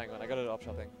love the penguin. I got it at op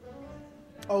shopping.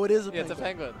 Oh, it is a Yeah, penguin. it's a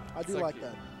penguin. I do So like cute.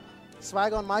 that.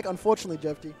 Swag on Mike, unfortunately,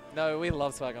 Jeffy. No, we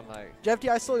love swag on Mike. Jeffy,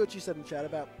 I saw what you said in chat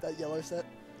about that yellow set.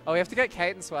 Oh, we have to get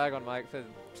Kate and swag on Mike for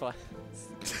plans.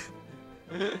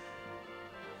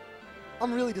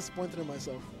 I'm really disappointed in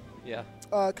myself. Yeah.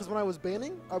 Because when I was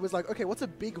banning, I was like, okay, what's a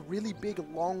big, really big,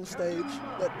 long stage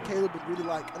that Caleb would really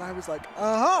like? And I was like,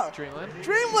 aha! Dreamland?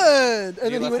 Dreamland!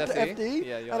 And You then he went left to FD? FD,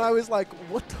 Yeah, you're and like- I was like,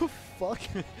 what the fuck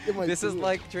am I This is doing?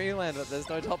 like Dreamland, but there's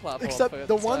no top platform. Except for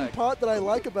the one swag. part that I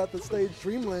like about the stage,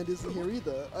 Dreamland, isn't here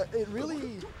either. It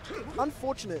really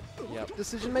unfortunate Yep.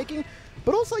 decision making,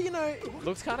 but also, you know,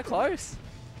 Looks kind of close.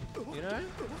 You know?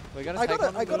 We're gonna I take got a-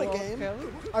 on the I got a little game.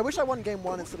 Caleb. I wish I won game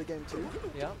 1 instead of game 2.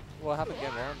 Yeah. What happened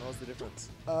game 1? What was the difference?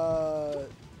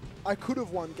 I could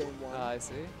have won game 1. I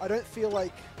see. I don't feel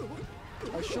like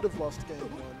I should have lost game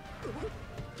 1.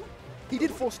 He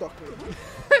did 4-stock me.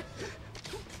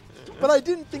 But I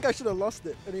didn't think I should have lost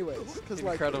it anyways. Cause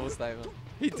like, Incredible statement.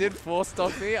 He did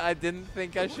 4-stock me. I didn't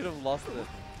think I should have lost it.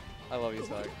 I love you,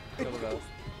 Swag. You're the best.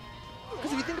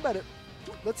 Because if you think about it,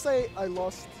 let's say I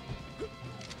lost...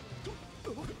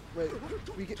 Wait,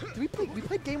 we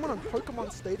played game 1 on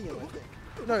Pokemon Stadium, I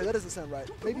think. No, that doesn't sound right.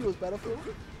 Maybe it was Battlefield?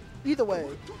 Either way.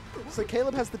 So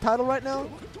Caleb has the title right now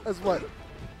as what?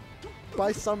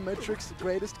 By some metrics,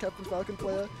 greatest Captain Falcon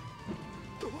player.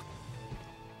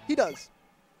 He does.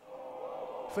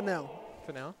 For now.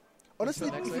 For now. Honestly,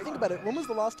 Until next if you week. think about it, when was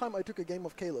the last time I took a game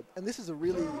of Caleb? And this is a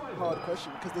really hard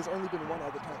question because there's only been one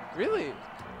other time. Really?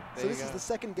 So There this you is go. the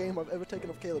second game I've ever taken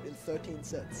of Caleb in 13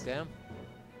 sets. Damn.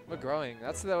 We're growing.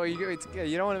 That's the way you go.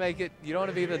 You don't want to make it. You don't want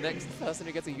to be the next person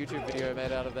who gets a YouTube video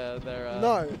made out of their.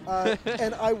 No,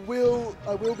 and I will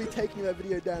be taking that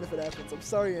video down if it happens. I'm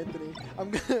sorry, Anthony. I'm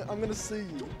gonna sue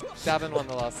you. Davin won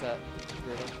the last set.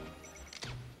 Ruben.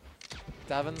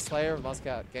 Davin, Slayer of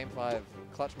Muscat, Game 5,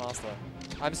 Clutch Master.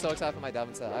 I'm so excited for my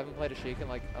Davin set. I haven't played a Sheik in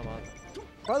like a month.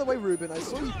 By the way, Ruben, I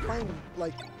saw you playing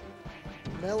like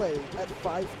Melee at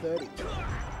 5:30.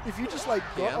 If you just like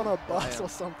got Yeah, on a bus I am. or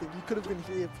something, you could have been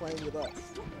here playing with us.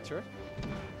 True.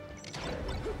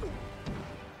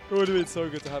 It would have been so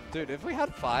good to have. Dude, if we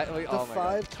had five. The Oh my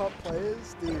 5 top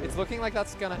players, dude. God. It's looking like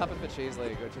that's going to happen for Cheese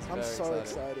League, which is I'm very so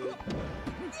exciting. excited.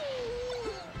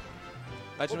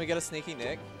 Imagine we get a sneaky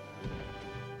Nick.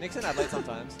 Nick's in Adelaide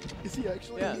sometimes. Is he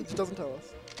actually? Yeah. He just doesn't tell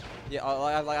us. Yeah,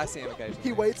 I see him occasionally.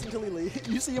 He waits until he leaves.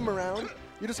 You see him around.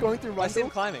 You're just going through I see him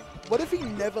Rundle. climbing. What if he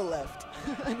never left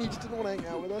and he just didn't want to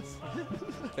hang out with us?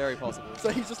 Very possible. So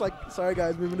he's just like, sorry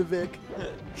guys, moving to Vic.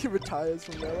 He retires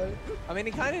from Melee. I mean,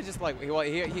 he kind of just like,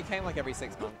 he came like every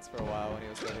 6 months for a while when he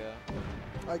was still here.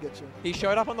 I get you. He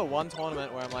showed up on the one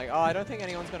tournament where I'm like, oh, I don't think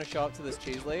anyone's going to show up to this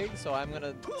Cheese League, so I'm going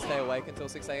to stay awake until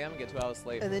 6 a.m. and get 2 hours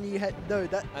sleep. And then you had, no,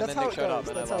 that's then how Nick it showed up goes.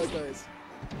 and I That's how it lost. goes.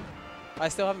 I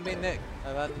still haven't been Nick.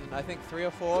 I've had, I think, 3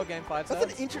 or 4 Game 5 That's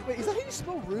sets. an interesting, wait, is that how you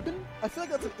spell Ruben? I feel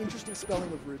like that's an interesting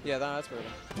spelling of Ruben. Yeah, that's Ruben.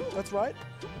 That's right?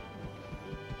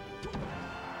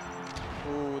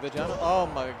 Ooh, the journal. Oh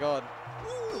my god.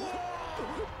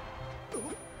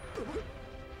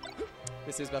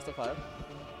 This is best of 5.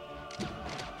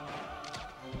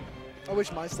 I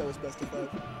wish my set was best of 5.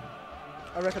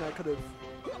 I reckon I could have.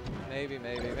 Maybe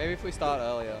if we start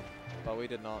earlier. But we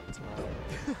did not tonight.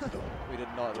 We did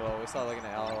not at all. We started like an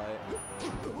hour late.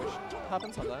 Which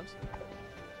happens sometimes.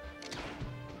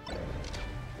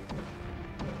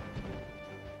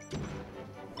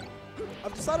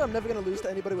 I've decided I'm never going to lose to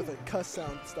anybody with a cuss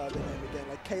sound to start their name again.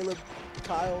 Like Caleb,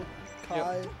 Kyle,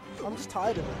 Kai. Yep. I'm just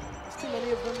tired of them. There's too many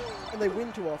of them, and they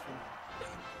win too often.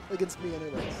 Against me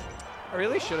anyways. I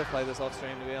really should have played this off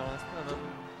stream, to be honest, and then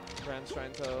ran straight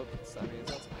into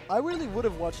semis. I really would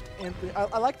have watched Anthony.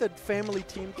 I like the family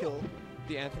team kill.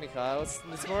 The Anthony Kyle.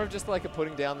 It's more of just like a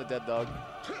putting down the dead dog.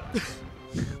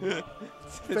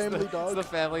 Family dog. It's the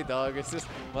family dog. It's just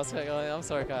Muscat going, I'm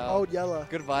sorry, Kyle. Old Yeller.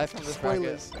 Goodbye from this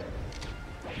Spoilers. bracket.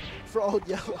 For Old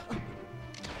Yeller.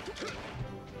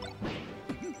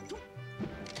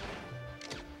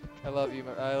 I love you,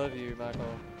 Michael.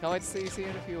 Can't wait to see you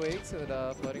in a few weeks at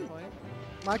Floating Point.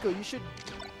 Michael, you should...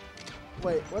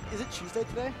 Wait, what? Is it Tuesday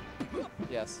today?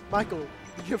 Yes. Michael,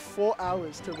 you have 4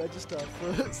 hours to register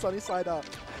for Sunny Side Up.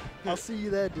 I'll see you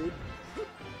there, dude.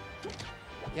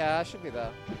 Yeah, I should be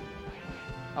there.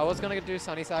 I was gonna do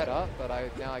Sunny Side Up, but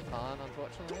now I can't,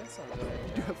 unfortunately. So I'm doing,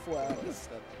 You have 4 hours.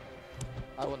 instead.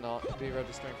 I will not be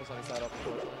registering for Sunny Side Up,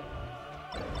 unfortunately.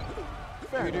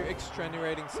 Fair Due to enough.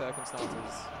 extenuating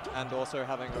circumstances, and also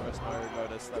having almost no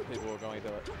notice that people were going to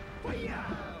do it.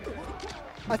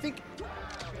 I think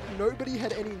nobody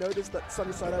had any notice that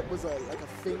Sunny Side Up was like a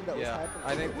thing that was Yeah, happening.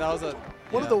 I think that was a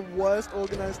One of the worst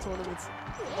organized tournaments,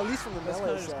 at least from the That's Melee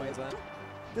kind of just side. Queensland.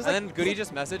 There's And like- then Goody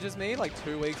just messages me like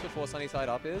 2 weeks before Sunny Side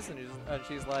Up is, and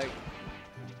she's like,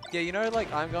 yeah, you know, like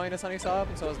I'm going to Sunny Side Up,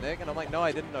 and so is Nick. And I'm like, no,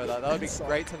 I didn't know that. That would be And so.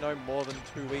 great to know more than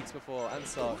 2 weeks before. And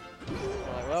so,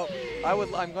 I'm like,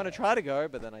 well, I'm going to try to go,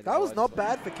 but then I didn't. That was I not just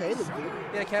bad for Caleb, dude.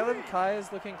 Yeah, Caleb and Kai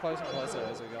is looking closer and closer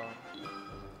as we go on.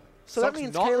 So Sock's that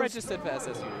means not Caleb's... registered for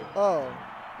SSU. Oh.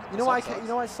 You know why Sock sucks. you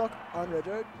know why Sock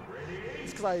unregistered?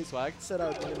 It's because I Swag? said I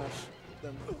would match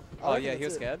them. I Oh reckon yeah, he that's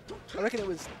was it. scared. I reckon it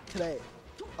was today,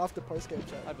 after post-game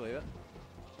chat. I believe it.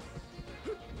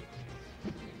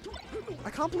 I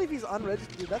can't believe he's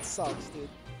unregistered, dude. That sucks, dude.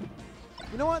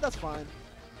 You know what? That's fine.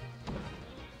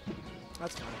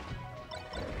 That's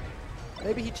fine.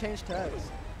 Maybe he changed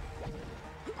tags.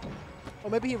 Or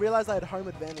maybe he realized I had home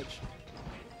advantage.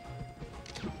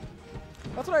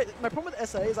 That's what my problem with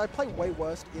SA is I play way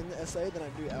worse in the SA than I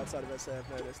do outside of SA, I've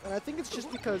noticed. And I think it's just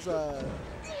because,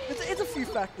 it's a few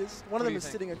factors. One of What do them you is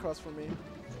think? sitting across from me.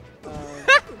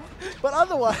 But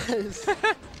otherwise,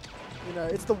 you know,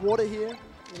 it's the water here.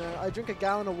 You know, I drink a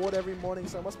gallon of water every morning,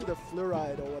 so it must be the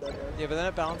fluoride or whatever. Yeah, but then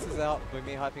it balances out with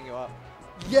me hyping you up.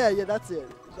 Yeah, that's it.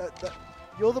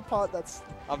 You're the part that's...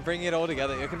 I'm bringing it all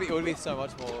together. It would be so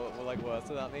much more like worse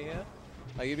without me here.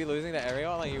 Like you'd be losing to area,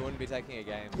 like you wouldn't be taking a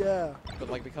game. Yeah. But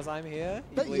like because I'm here,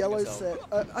 you That believe in yellow yourself.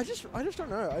 set, I just don't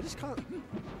know. I just can't...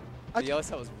 The yellow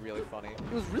set was really funny.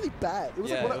 It was really bad. It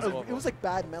was Yeah, like it was awful. it was like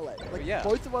bad melee. Like Yeah.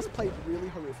 both of us played really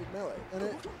horrific melee, and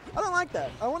I don't like that.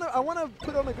 I wanna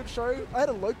put on a good show. I had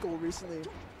a local recently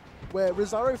where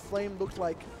Rosario Flame looked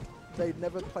like they'd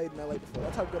never played melee before.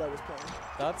 That's how good I was playing.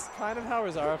 That's kind of how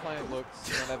Rosario Flame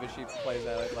looks whenever she plays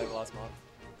there like last month.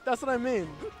 That's what I mean.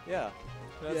 Yeah.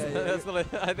 That's, Yeah, yeah,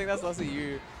 that's I think that's less a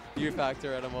you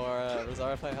factor and a more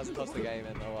Rosario Flame hasn't touched the game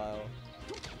in a while.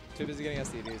 Too busy getting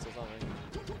STDs or something.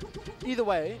 Either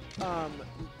way,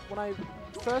 when I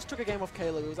first took a game off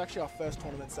Caleb, it was actually our first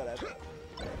tournament set ever,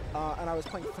 and I was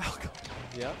playing Falcon.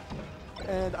 Yeah.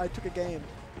 And I took a game,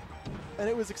 and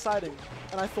it was exciting.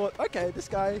 And I thought, okay, this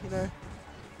guy, you know,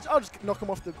 I'll just knock him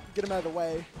off get him out of the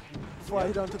way before I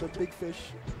hit onto the big fish.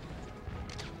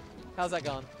 How's that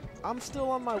gone? I'm still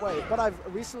on my way, but I've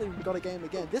recently got a game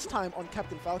again, this time on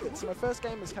Captain Falcon. So my first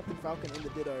game was Captain Falcon in the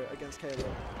Ditto against Caleb.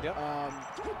 Yep.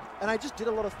 And I just did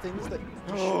a lot of things that...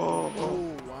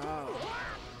 Oh, wow.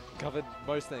 Covered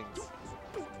most things.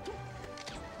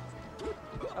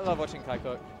 I love watching Kai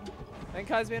cook. And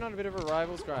Kai's been on a bit of a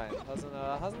rivals grind.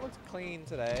 Hasn't looked clean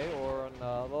today, or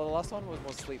on well, the last one was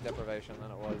more sleep deprivation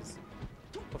than it was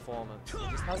performance.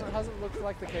 It just hasn't looked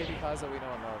like the KG Kais that we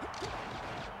know and love.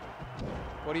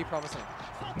 What are you promising?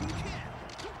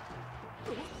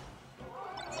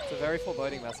 It's a very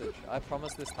foreboding message. I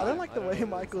promise this time. I don't like the way know what it is.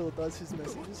 Michael does his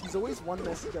messages. He's always one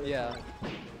message at a Yeah.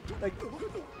 time. Like,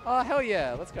 Oh, hell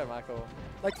yeah. Let's go, Michael.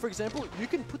 like, for example, you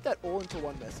can put that all into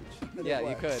one message. and Yeah, it you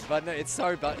works. could. But no, it's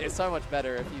so much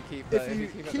better if you keep If you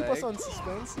it keep us vague. on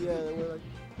suspense, yeah, we're like...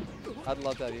 I'd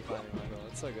love that you finding Michael.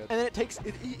 It's so good. And then it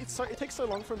takes so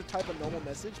long for him to type a normal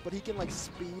message, but he can like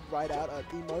speed right out an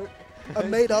emote, a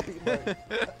made up emote.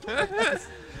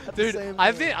 At the Dude, same I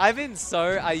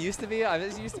used to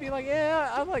be like, yeah,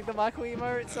 I like the Michael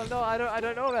emotes. I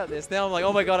don't know about this. Now I'm like,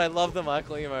 oh my god, I love the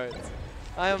Michael emotes.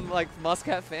 I am like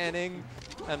Muscat fanning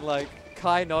and like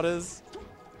Kai nodders.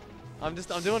 I'm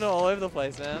doing it all over the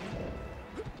place, man.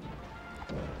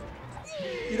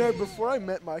 You know, before I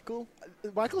met Michael,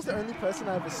 Michael's the only person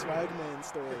I have a swag man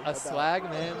story A about. swag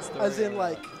man story. As in,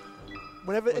 like,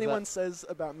 whenever Was anyone that- says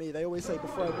about me, they always say,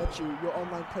 before I met you, your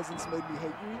online presence made me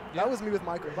hate you. Yeah. That was me with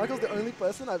Michael. Michael's the only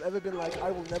person I've ever been like, I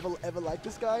will never, ever like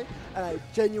this guy, and I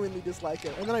genuinely dislike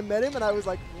him. And then I met him, and I was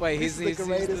like, Wait, this he's is the the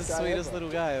greatest guy sweetest ever. little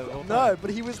guy of all No, time.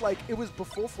 but he was like, it was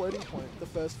before floating point, the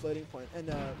first floating point,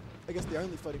 and I guess the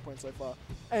only floating point so far.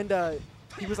 And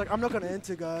he was like, I'm not gonna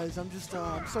enter, guys. I'm just,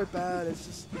 I'm so bad. It's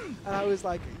just, and I was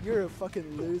like, you're a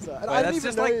fucking loser. And Wait, I didn't that's even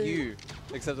just know like you,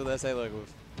 except with SA locals.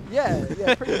 Yeah,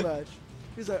 yeah, pretty much.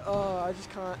 He was like, oh, I just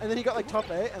can't. And then he got like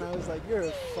top 8, and I was like, you're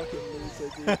a fucking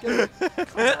loser, dude.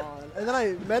 Come on. And then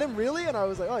I met him really, and I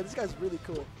was like, oh, this guy's really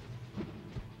cool.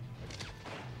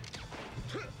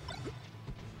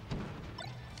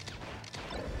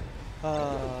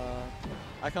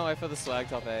 I can't wait for the swag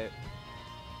top 8.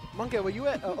 Monkey, were you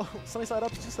at Sunny Side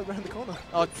Up's just around the corner?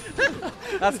 Oh,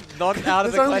 that's not out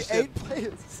of There's the only question. 8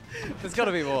 players. There's got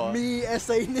to be more. Me,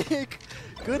 SA Nick,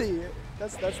 Goody.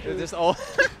 That's They're the. just all.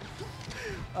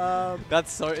 Um,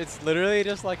 That's so. It's literally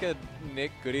just like a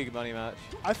Nick Goody money match.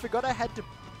 I forgot I had to.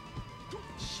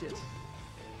 Shit.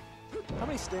 How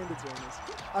many standards are in this?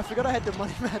 I forgot I had to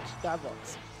money match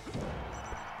Davox.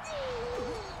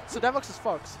 So Davox is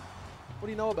Fox. What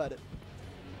do you know about it?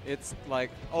 It's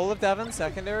like all of Davin's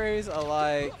secondaries are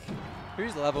like.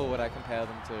 Whose level would I compare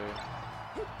them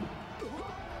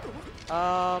to?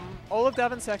 All of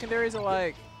Davin's secondaries are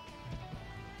like.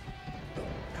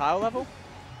 Kyle level?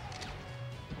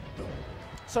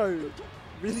 So,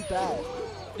 really bad.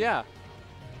 Yeah.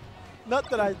 Not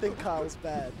that I think Kyle's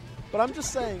bad, but I'm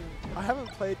just saying I haven't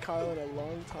played Kyle in a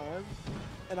long time,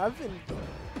 and I've been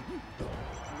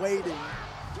waiting.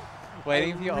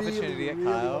 Waiting I for your really, opportunity at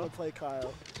really Kyle. want to play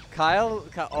Kyle. Kyle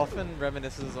often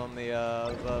reminisces on the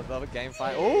other game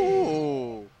fight.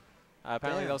 Ooh!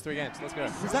 Apparently Damn. that was 3 games. Let's go.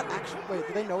 Was that actually? Wait,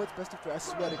 do they know it's best of 3? I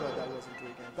swear to God, that wasn't 3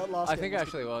 games. That last I game think it was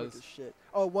actually quick was. as shit.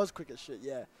 Oh, it was quick as shit.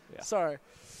 Yeah. Yeah. Sorry.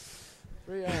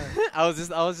 3 I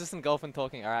was just engulfing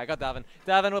talking. All right, I got Davin.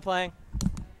 Davin, we're playing.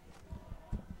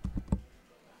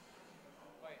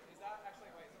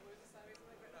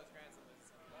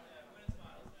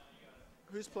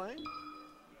 Who's playing?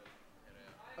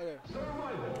 Okay.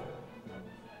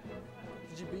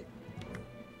 Did you beat?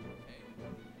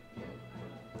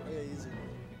 Okay, easy.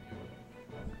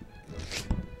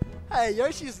 Hey,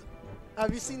 Yoshi's.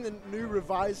 Have you seen the new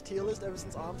revised tier list ever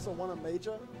since Armstrong won a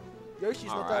major? Yoshi's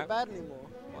not that Alright. bad anymore.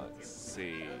 Let's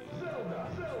see.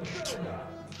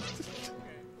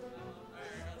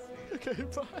 Okay,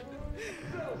 bye.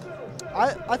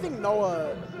 I think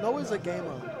Noah's a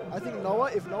gamer. I think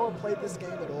if Noah played this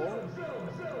game at all,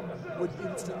 would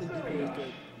instantly be very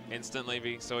good.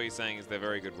 Instantly, so what he's saying is they're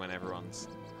very good when everyone's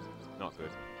not good.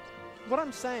 What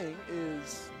I'm saying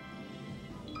is,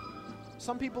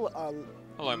 some people are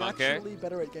Hello, Monkey. naturally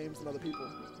better at games than other people.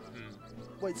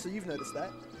 Wait, so you've noticed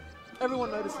that? Everyone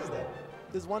notices that.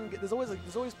 There's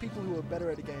always people who are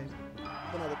better at a game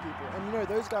than other people, and you know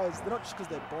those guys. They're not just because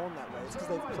they're born that way. It's because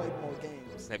they've played more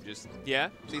games. They've just, yeah?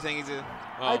 So you're saying he's a,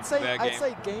 well, I'd their game.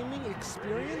 say gaming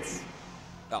experience.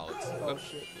 Oh, it's, Oh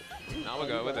shit. no, we'll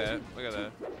go, we're there. We're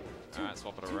there. Alright,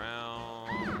 swap it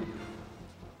around.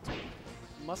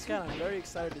 Muscat, I'm very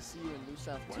excited to see you in New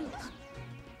South Wales.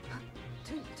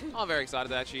 I'm very excited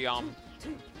to actually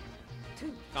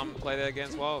come play there again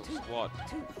as well. It's what,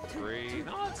 3?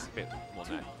 No, it's a bit more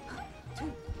than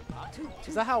that.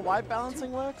 Is that how white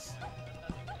balancing works?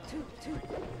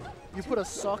 You put a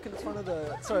sock in front of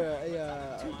the, sorry,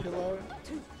 a pillow.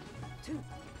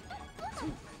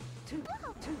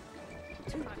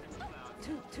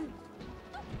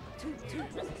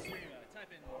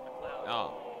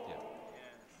 Oh, yeah.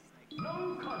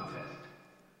 No contest.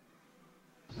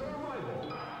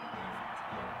 Survival.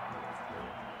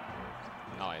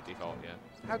 Oh, yeah, default, yeah.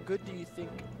 How good do you think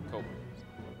Cool.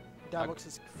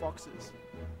 Davox's Fox is?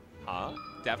 Huh?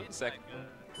 Davin's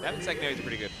secondary is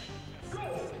pretty good.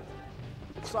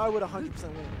 So I would 100%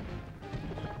 win.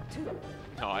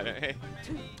 No, I don't.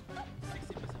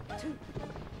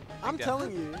 I'm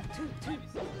telling you,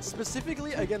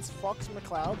 specifically against Fox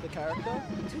McCloud, the character,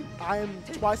 I am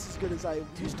twice as good as I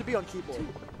used to be on keyboard.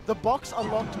 The box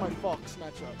unlocked my Fox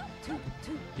matchup.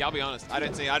 Yeah, I'll be honest. I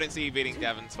don't see you beating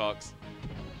Davin's Fox,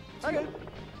 Okay.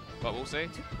 but we'll see.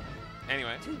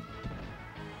 Anyway,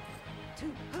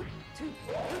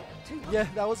 Yeah,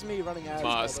 that was me running ads. by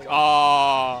the Musk. way.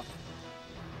 Oh,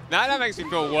 now that makes me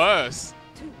feel worse.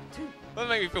 Doesn't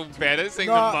make me feel better seeing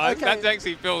No, the Musk. okay. That makes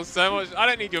me feel so much. I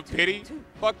don't need your pity.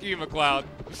 Fuck you, McLeod.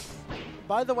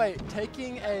 By the way,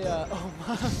 taking a oh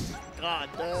my god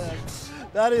damn,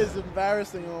 that is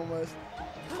embarrassing almost.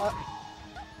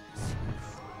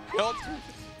 build.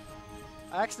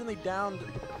 I accidentally downed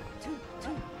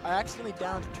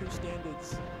 2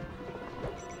 standards.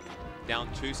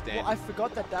 Down 2 standards. Well, I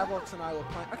forgot that Davox and I were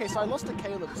playing. Okay, so I lost to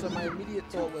Caleb, so my immediate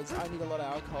thought was I need a lot of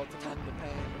alcohol to numb the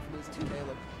pain of losing to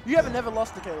Caleb. You haven't never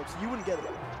lost to Caleb, so you wouldn't get it.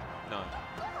 No.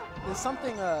 There's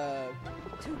something, how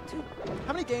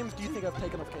many games do you think I've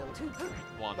taken off Caleb?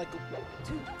 1. Like,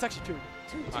 it's actually 2.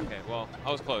 Okay, well,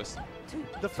 I was close.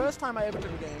 The first time I ever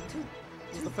took a game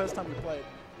was the first time we played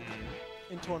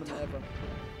in tournament ever.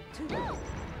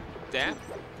 Damn.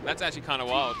 That's actually kind of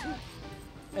wild.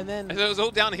 And then... And so it was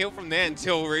all downhill from there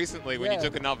until recently when you Yeah.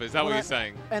 took another. Is that what you're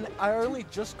saying? And I only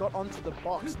just got onto the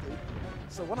box, dude.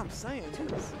 So what I'm saying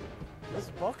is, this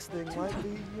box thing might be,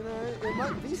 you know, it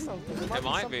might be something. It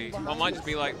might be. something Or it might just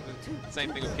be behind like the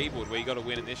same thing with keyboard where you got to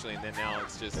win initially and then now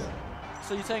it's just... this.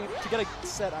 So you're saying to get a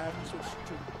set, I have to switch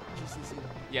to GCC?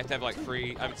 You have to have like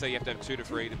 3, I would say you have to have 2 to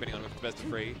 3 depending on if it's best of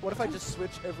 3. What if I just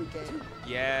switch every game?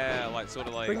 Yeah, like sort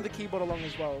of like... Bring the keyboard along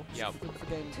as well. Yep. For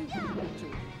game 2.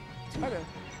 Okay.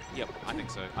 Yep, I think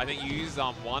so. I think you use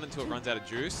 1 until it runs out of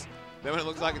juice. Then when it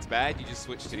looks like it's bad, you just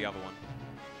switch to the other one.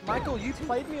 Michael, you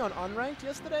played me on unranked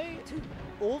yesterday.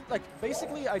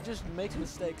 Basically, I just make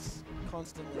mistakes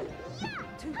constantly.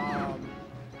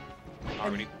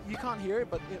 And you can't hear it,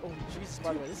 but oh Jesus!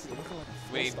 By the way, this is looking like a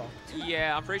full stock.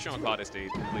 Yeah, I'm pretty sure McLeod did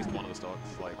at least one of the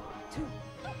stocks. Like,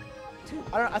 I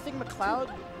don't know. I think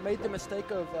McLeod made the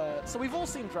mistake of. So we've all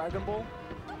seen Dragon Ball,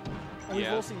 and we've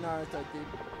all seen Naruto, dude.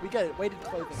 We get it. Weighted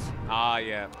clothing. Ah,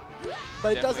 yeah.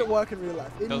 But it doesn't work in real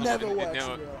life. It never works in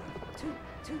real life.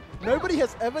 Nobody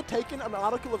has ever taken an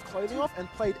article of clothing off and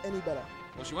played any better.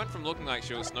 Well, she went from looking like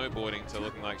she was snowboarding to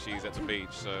looking like she's at the beach,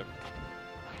 so...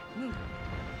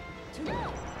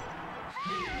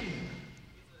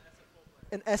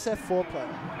 An SF4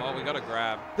 player. Well, we got to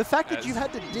grab... The fact that you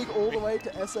had to dig all the way to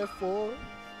SF4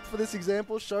 for this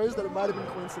example shows that it might have been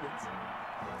coincidence.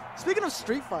 Speaking of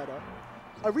Street Fighter,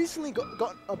 I recently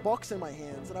got a box in my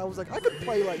hands, and I was like, I could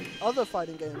play like other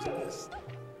fighting games with this.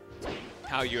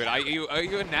 How are you? Are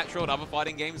you a natural at other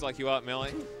fighting games like you are at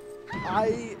Melee?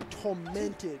 I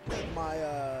tormented my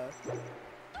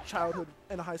childhood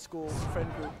and high school friend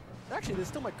group. Actually, they're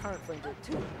still my current friend group.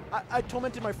 I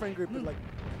tormented my friend group with like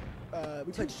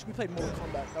we played Mortal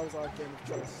Kombat. That was our game of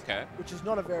choice. Okay. Which is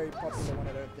not a very popular one,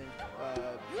 I don't think,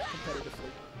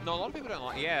 competitively. No, a lot of people don't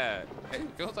like. Yeah, it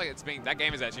feels like that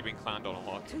game has actually been clowned on a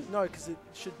lot. No, because it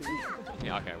should be.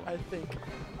 Yeah. Okay. Well. I think.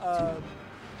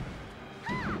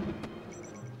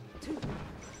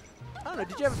 I don't know,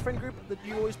 did you have a friend group that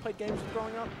you always played games with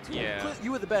growing up? Yeah.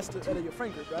 You were the best at your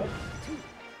friend group, right?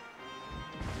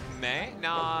 Meh?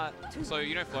 Nah. So,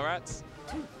 you know Florats?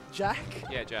 Jack?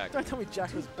 Yeah, Jack. Don't tell me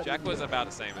Jack was better. Jack was about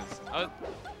the same as...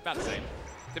 about the same.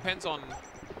 Depends on...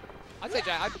 I'd say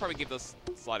Jack... I'd probably give this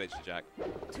slight edge to Jack.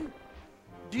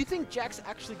 Do you think Jack's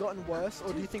actually gotten worse,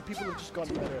 or do you think people have just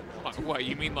gotten better at it? What,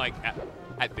 you mean like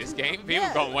at this game? People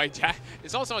have gone way...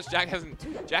 It's not so much Jack hasn't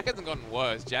gotten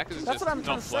worse. Jack has That's just what I'm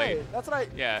trying not to played. say. That's what I...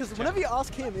 Yeah. Because whenever you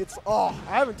ask him, it's, oh,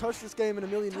 I haven't touched this game in a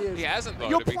million years. He hasn't, though.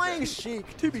 You're to be playing fair.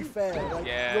 Sheik, to be fair. Like,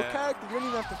 Yeah. your character, you don't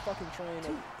even have to fucking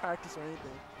train or practice or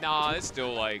anything. Nah, there's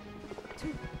still like...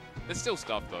 There's still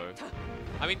stuff, though.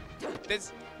 I mean,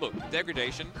 there's... Look,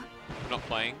 degradation, not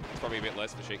playing, it's probably a bit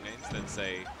less for Sheik names than,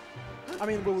 say... I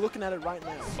mean, we're looking at it right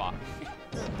now. Fuck.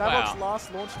 Davox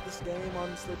last launched this game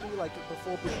on Slippy like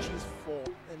before Big Cheese 4,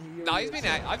 and he. No, he's been.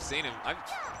 I've seen him.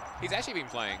 He's actually been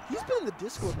playing. He's been in the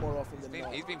Discord more often than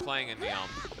not. He's been playing in the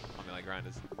Melee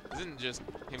Grinders. This isn't just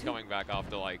him coming back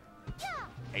after like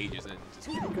ages and just.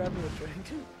 Can you grab me a drink?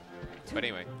 But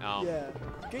anyway. Yeah.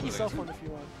 Get yourself one if you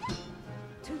want.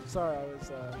 Sorry, I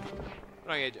was.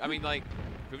 No, yeah. I mean, like,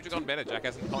 people have gotten better. Jack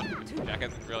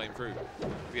hasn't really improved.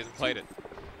 He hasn't played it,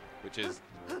 which is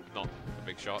not a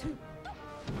big shot.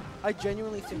 I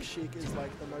genuinely think Sheik is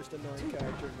like the most annoying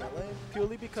character in Melee,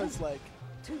 purely because like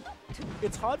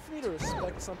it's hard for me to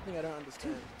respect something I don't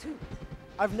understand.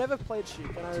 I've never played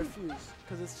Sheik and I refuse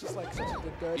because it's just like such a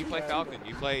dirty. You play Falcon.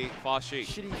 You play fast Sheik.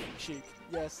 Shitty Sheik.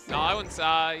 Yes. No, I wouldn't.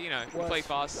 You know, you play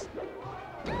fast.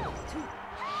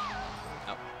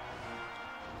 Oh.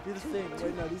 Do the thing.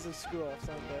 Wait, no, these are screw-offs,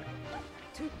 aren't they?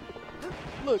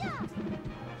 Look.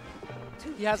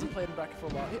 He hasn't played in bracket for a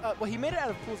while. Well, he made it out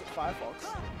of pools at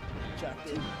Firefox. Jack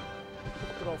did.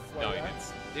 Good old flow No, he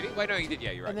rats. didn't. Did he? Wait, no, he did.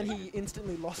 Yeah, you're right. And then he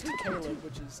instantly lost to Caleb,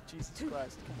 which is, Jesus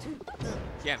Christ, come on.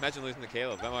 Yeah, imagine losing to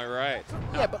Caleb. Am I right?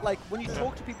 Yeah, but like, when you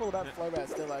talk to people about flow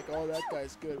rats, they're like, oh, that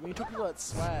guy's good. When you talk to people about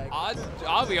swag...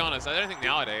 I'll be honest, I don't think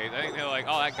nowadays, I think they're like,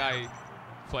 oh, that guy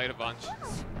played a bunch.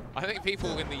 I think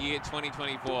people in the year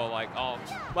 2024 are like, oh,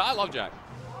 well, I love Jack.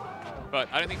 But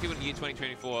I don't think people in year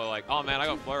 2024 are like, oh man, I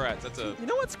got flow rats. That's a You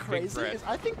know what's crazy threat. is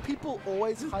I think people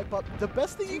always hype up. The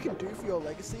best thing you can do for your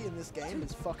legacy in this game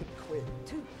is fucking quit.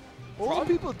 All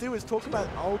people do is talk about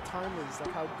old timers,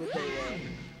 like how good they were.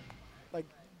 Like,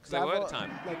 because they were at the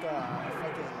time. Like,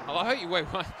 fucking. Oh, I heard you. Wait,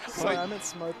 what? Sorry, I meant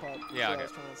Smoke Pop. Yeah, That's what okay. I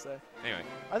was trying to say. Anyway.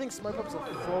 I think Smoke Pop's a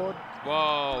fraud.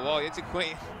 Whoa, it's a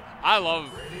queen. I love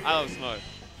Smoke.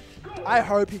 I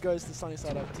hope he goes to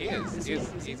Sunnyside up. He is.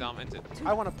 He's entered.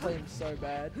 I want to play him so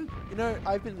bad. You know,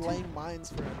 I've been laying mines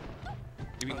for him.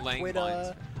 You've been On laying Twitter.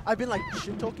 mines. I've been like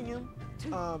shit talking him.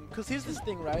 Because here's this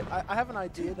thing, right? I have an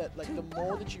idea that like the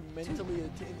more that you mentally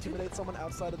intimidate someone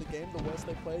outside of the game, the worse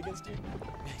they play against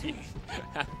you.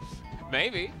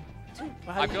 Maybe.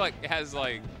 I feel like it has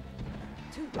like.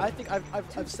 I think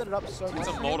I've set it up so much. It's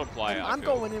a multiplier. I'm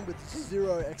going in with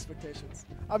 0 expectations.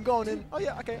 I'm going in, oh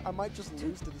yeah, okay, I might just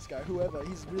lose to this guy, whoever.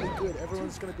 He's really good.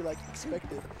 Everyone's going to be like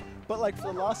expected. But like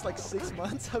for the last like 6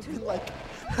 months, I've been like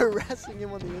harassing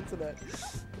him on the internet.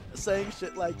 Saying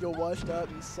shit like, you're washed up,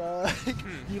 you suck,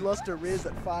 you lost to Riz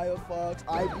at Firefox,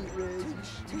 I beat Riz,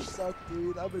 you suck,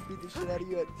 dude, I'm gonna beat the shit out of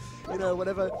you at, you know,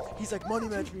 whatever. He's like, money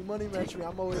match me.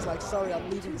 I'm always like, sorry, I'm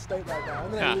leaving the state right now,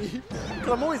 I'm gonna leave. Because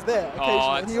I'm always there,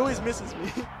 occasionally, and he always misses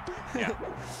me. Yeah.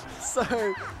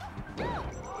 So.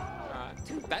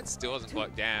 That still doesn't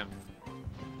work, damn.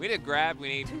 We need a grab, we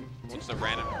need, well, just a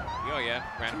random, oh yeah,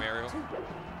 random aerial.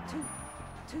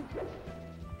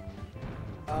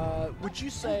 Would you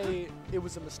say it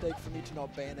was a mistake for me to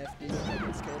not ban FD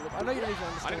against Caleb? I know you don't even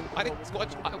understand I didn't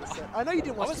watch. I know you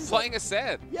didn't watch. I was playing a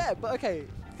set. Yeah, but okay,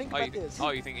 think about this.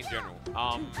 Oh, you think in general?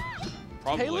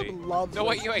 Probably. Caleb loves. No,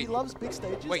 wait. He loves big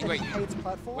stages. Wait. And he hates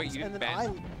platforms. Wait, you and didn't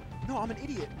then ban? No, I'm an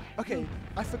idiot. Okay,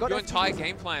 I forgot. Your FD entire was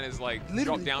game plan is like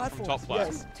literally drop down from top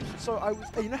platforms, class. yes. So I was.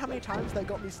 You know how many times they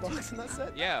got me stocks in that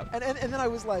set? Yeah. And then I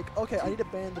was like, okay, I need to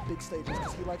ban the big stages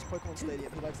because he likes Pokemon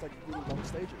Stadium. He likes like really long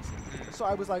stages. So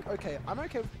I was like, okay, I'm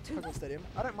okay with Pokemon Stadium.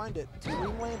 I don't mind it.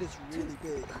 Dreamland is really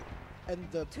big, and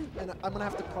I'm gonna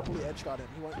have to properly edge guard him.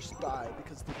 He won't just die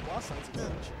because the blast signs are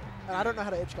huge. And I don't know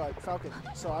how to edge guard Falcon.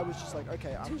 So I was just like,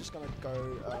 okay, I'm just gonna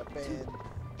go ban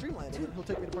Dreamland, and then he'll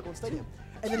take me to Pokemon Stadium.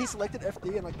 And then he selected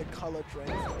FD and like the color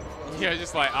drain. Yeah,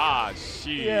 just like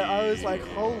shit. Yeah, I was like,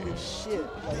 holy shit!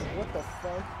 Like, what the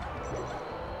fuck?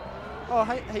 Oh,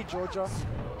 hey Georgia.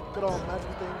 Good old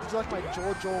magical thing. Did you like my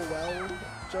George Orwell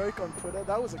joke on Twitter?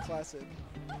 That was a classic.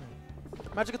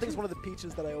 Magical thing is one of the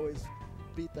peaches that I always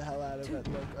beat the hell out of at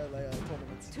LA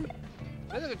tournaments.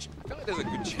 I feel like there's a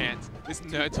good chance this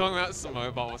nerd talking about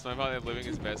Smobot they're living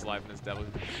his best life and established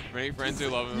many friends who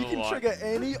love him You a can lot. trigger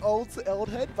any old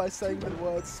head by saying the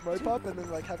word smoke up and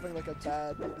then like having like a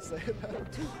bad thing to say about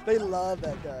him. They love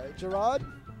that guy. Gerard,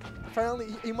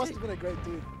 apparently he must have been a great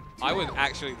dude. I would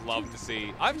actually love to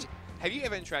see. Have you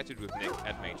ever interacted with Nick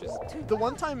at Majors? The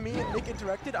one time me and Nick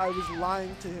interacted, I was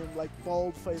lying to him, like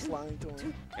bold-faced lying to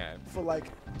him. Okay. For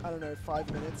like, I don't know,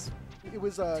 5 minutes. It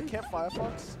was Camp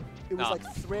Firefox. It was like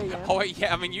 3 a.m. Oh wait,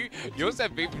 yeah. I mean, you also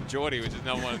have beef with Geordie, which is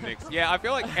not one of Nick's. Yeah, I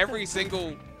feel like every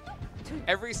single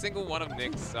one of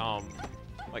Nick's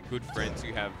like good friends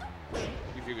you have,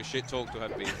 you figure shit talked or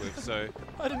have beef with. So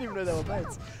I didn't even know they were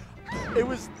mates. It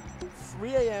was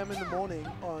 3 a.m. in the morning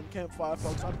on Camp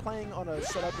Firefox. I'm playing on a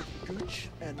setup with Gooch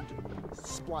and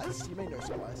Splice. You may know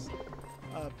Splice.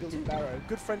 Billy Barrow,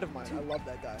 good friend of mine. I love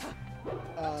that guy.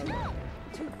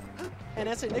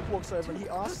 And SA Nick walks over and he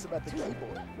asks about the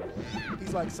keyboard.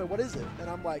 He's like, so what is it? And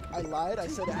I'm like, I lied. I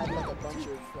said it had like a bunch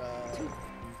of...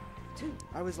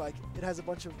 I was like, it has a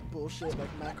bunch of bullshit, like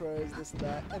macros, this and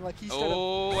that. And like he straight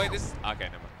oh wait, this. Okay,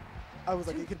 never mind. I was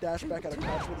like, you can dash back at a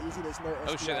crouch really easy. There's no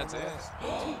Oh SDI shit, that's it.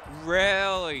 there.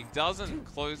 Really? Doesn't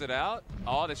close it out?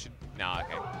 Oh, this should. Nah,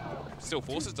 okay. Still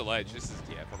forces to ledge. This is,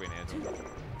 yeah, probably an edge.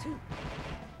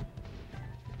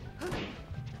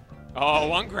 Oh,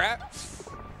 one grab.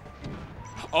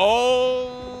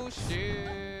 Oh,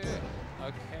 shit.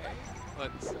 Okay.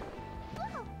 Let's see.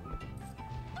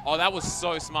 Oh, that was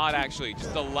so smart, actually.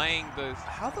 Just delaying the.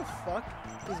 How the fuck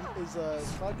is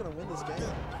Cloud gonna win this game?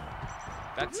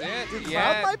 That's it. Dude,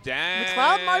 Yeah, damn.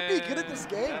 McLeod might be good at this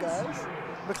game, guys.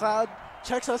 McLeod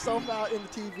checks herself out in the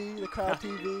TV, the crowd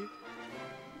TV.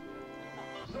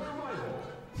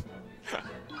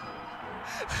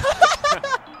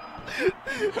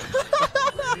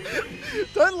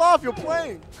 Don't laugh, you're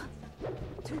playing.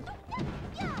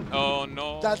 Oh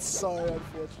no. That's so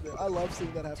unfortunate. I love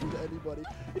seeing that happen to anybody.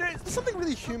 You know, there's something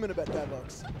really human about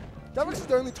Davox. Davox is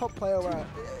the only top player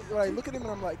where I look at him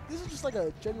and I'm like, this is just like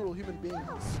a general human being.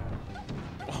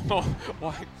 Oh,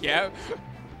 what? Yeah.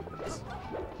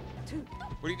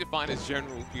 What do you define as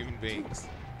general human beings?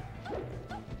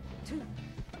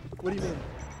 What do you mean?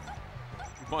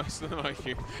 Most of them are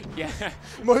you. Yeah.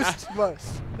 Most.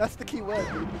 That's the key word,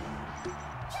 dude.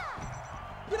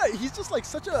 You know, he's just like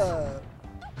such a...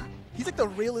 He's like the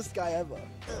realest guy ever.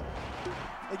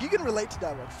 Like, you can relate to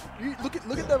Davox. You look at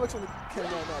Davox on the camera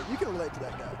right now. You can relate to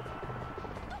that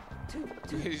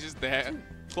guy. He's just there,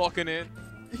 clocking in.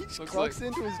 He just Looks clocks like-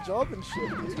 into his job and shit,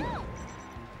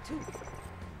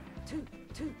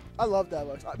 dude. I love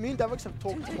Davox. Me and Davox have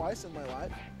talked twice in my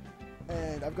life,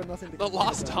 and I've got nothing to The complain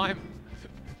last about.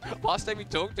 time we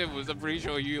talked to him was, I'm pretty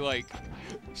sure you like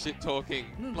shit talking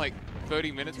like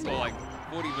 30 minutes or like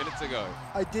 40 minutes ago.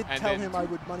 I did And tell then- him I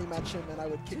would money match him and I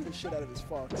would kick the shit out of his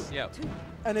fox. Yep.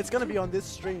 And it's going to be on this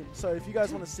stream, so if you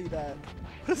guys want to see that,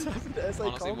 what's happened to SA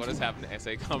Honestly, Comms? what has happened to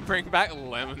SA Comms? Bring back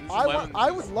Lemons. I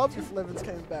would love if Levens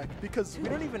came back, because we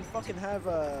don't even fucking have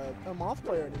a Marth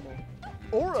player anymore.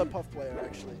 Or a Puff player,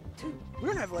 actually. We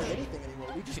don't have like anything anymore.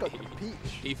 We just got Peach.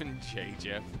 Even J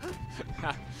Jeff.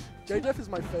 J-Jeff is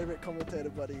my favorite commentator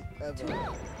buddy ever.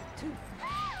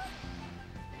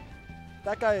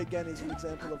 That guy, again, is an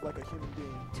example of like a human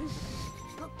being.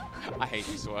 I hate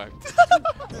you, Swag.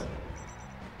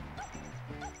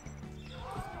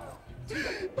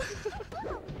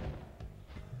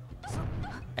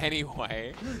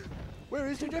 Anyway. Where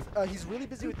is J-Jeff? He's really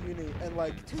busy with uni, and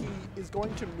like he is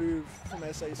going to move from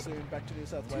SA soon back to New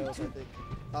South Wales, I think.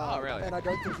 Oh, really? And I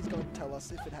don't think he's going to tell us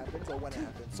if it happens or when it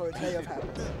happens. So it may have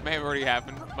happened. May have already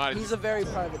happened. Might He's a very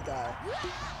private guy,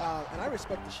 and I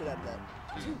respect the shit out of that.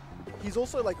 He's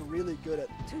also like really good at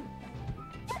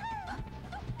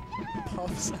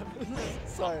puffs.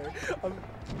 Sorry,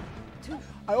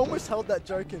 I almost held that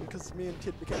joke in because me and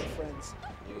Tid became friends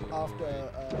after.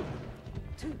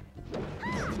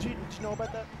 Did you know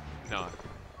about that? No.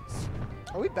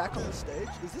 Are we back on the stage?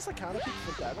 Is this a counter pick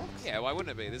for Davox? Yeah, why wouldn't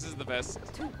it be? This is the best.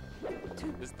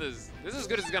 This is as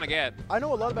good as it's gonna get. I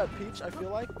know a lot about Peach, I feel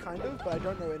like, kind of, but I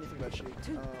don't know anything about Sheik.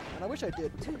 And I wish I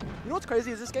did. You know what's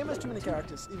crazy is this game has too many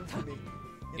characters, even for me.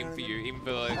 Even know for what I you, mean? even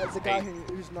for like As a guy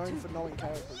who's known for knowing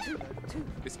characters. You know?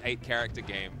 this 8-character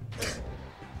game.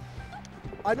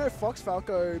 I know Fox,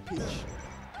 Falco, Peach,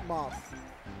 Marth.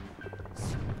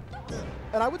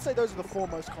 And I would say those are the 4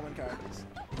 most common characters.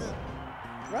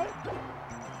 Right?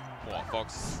 What?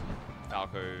 Fox,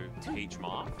 Falco, Peach,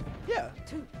 Marth? Yeah.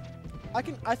 I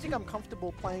think I'm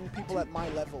comfortable playing people at my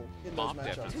level in those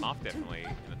matchups. Marth definitely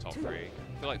in the top 3.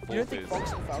 I feel like You don't 4th think is...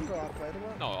 Fox and Falco aren't playable?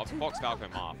 No, Fox, Falco,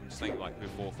 Marth. I'm just thinking like who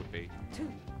 4th would be.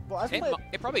 Well, I've played...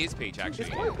 It probably is Peach actually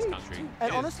It's in probably this Peach. country. And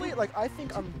It is. honestly, like, I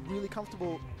think I'm really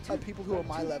comfortable at people who are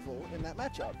my level in that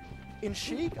matchup. In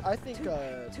Sheik, I think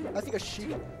a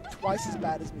Sheik twice as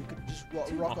bad as me could just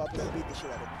rock up and beat the shit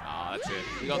out of him. Ah, that's it.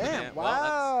 We got the Damn, net. Well, that's,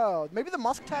 wow. Maybe the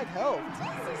Musk tag helped.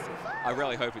 I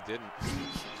really hope it didn't.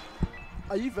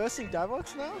 Are you versing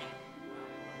Davox now?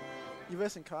 You're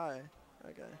versing Kai.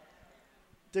 Okay.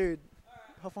 Dude,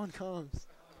 hop on comms.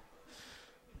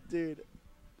 Dude.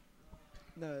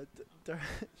 No, don't.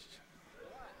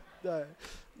 No,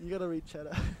 you gotta read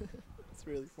Cheddar. It's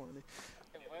really funny.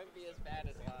 It won't be as bad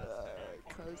as last time.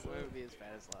 It won't be as bad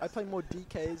as last I play more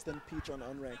DKs than Peach on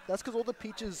unranked. That's because all the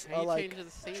Peaches time. are like Change the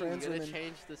scene. trans You gotta women,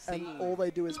 change the and scene. all they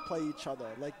do is play each other.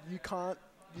 Like you can't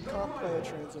play a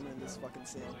trans woman in this fucking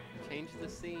scene. Change the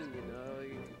scene, you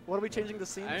know. What are we changing the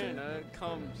scene I to? don't know.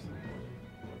 Comes.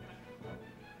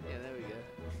 Yeah, there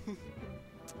we go.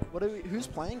 What are we? Who's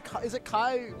playing? Is it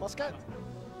Kai Muscat?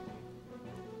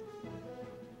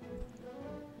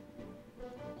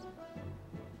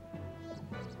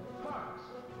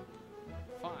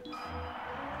 Fuck.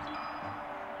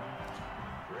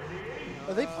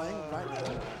 Are they playing right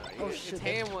now? Oh It's shit!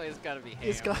 ham. It's gotta be ham.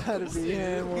 It's gotta be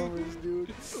ham warmers,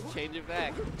 dude. Change it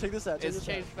back. Check this out. Check It's this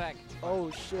out. changed back. Oh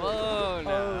shit. Oh, no,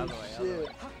 Oh other way, other shit.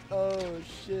 way. Oh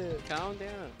shit. Calm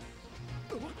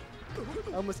down.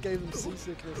 I almost gave him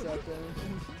seasickness out there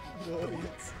in the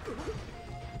audience.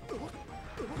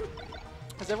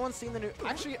 Has everyone seen the new?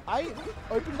 Actually, I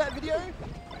opened that video,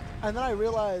 and then I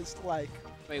realized like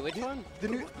Wait, which one? the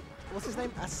new. What's his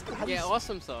name? How do you Yeah, s-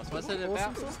 Awesome Sauce. What's it Awesome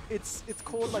about? Sauce? It's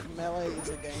called like Melee is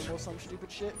a game or some stupid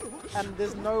shit. And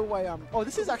there's no way I'm. Oh,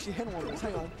 this is actually hand warmers.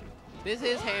 Hang on. This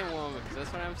is ham warmers.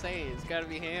 That's what I'm saying. It's gotta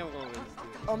be ham warmers.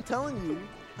 I'm telling you.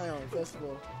 Hang on. First of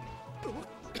all,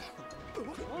 you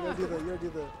gotta do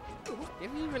the. You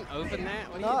haven't even opened that?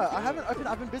 What are No, you I doing? haven't opened.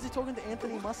 I've been busy talking to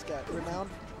Anthony Muscat, renowned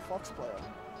Fox player.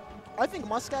 I think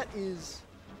Muscat is.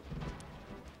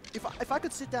 If I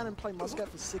could sit down and play Muscat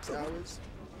for 6 hours,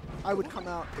 I would come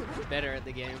out. Better at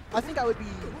the game. I think I would be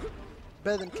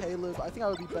better than Caleb. I think I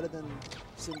would be better than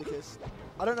Syndicus.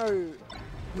 I don't know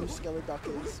who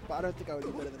Skeleduck is, but I don't think I would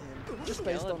be better than him. Just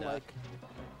based on Skeleduck? like.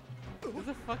 Who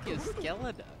the fuck is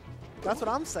Skeleduck? That's what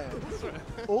I'm saying.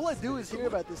 All I do is hear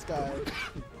about this guy.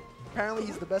 Apparently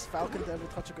he's the best Falcon to ever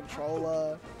touch a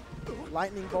controller.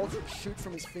 Lightning bolts would shoot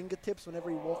from his fingertips whenever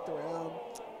he walked around.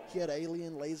 He had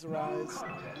alien laser eyes.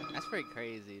 That's pretty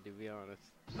crazy, to be honest.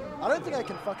 I don't think I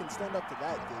can fucking stand up to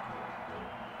that, dude.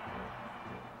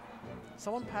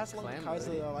 Someone pass along to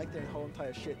Kaiser that I like their whole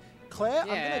entire shit. Claire,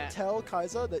 Yeah. I'm gonna tell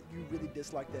Kaiser that you really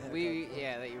dislike their haircut.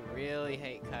 Yeah, that you really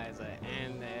hate Kaiser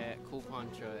and the cool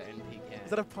poncho and pink hair. Is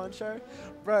that a poncho?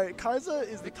 Bro, Kaiser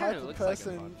is the It kinda type of looks like a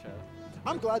person... poncho.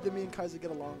 I'm glad that me and Kaiser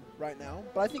get along right now,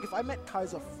 but I think if I met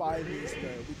Kaiser 5 years ago,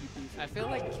 we'd be beefing. I feel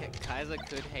like Kaiser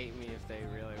could hate me if they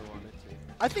really wanted to.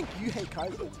 I think you hate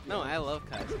Kaiser. To be No, honest. I love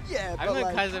Kaiser. Yeah, I've but known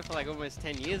like, Kaiser for like almost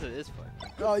 10 years at this point.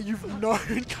 oh, you've known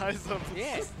Kaiser for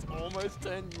Yeah. almost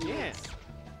 10 years. Yeah.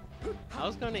 I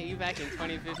was going to EVAC in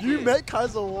 2015. You met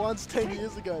Kaiser once 10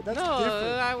 years ago. That's No,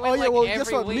 different. I went oh yeah, like well every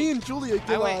guess what? Me week. and Julia I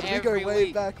Gillard, went we go every way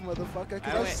week. back, motherfucker.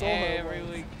 Because I I, went saw her every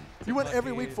once. week. You went every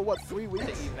Fuck week you. for what? 3 To weeks?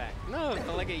 EVAC. No,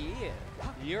 for like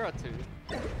a year or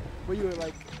two. Where you were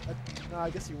like, no, I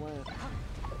guess you weren't.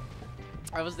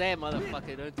 I was there,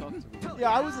 motherfucker. Don't talk to me. Yeah,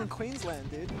 I was in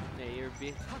Queensland, dude. Yeah, you're a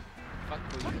bitch. Fuck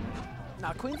Queen.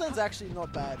 Nah, Queensland's actually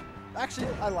not bad. Actually,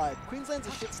 I lied. Queensland's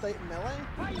a shit state in Melee,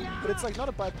 but it's like not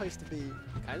a bad place to be.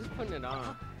 Kaiser's putting it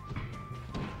on.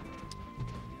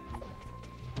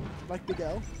 Like Big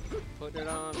L. Put it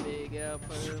on, Big L.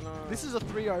 Put it on. This is a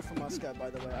 3-0 for Muscat, by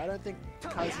the way. I don't think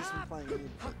Kaiser's been playing any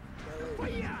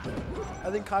Melee.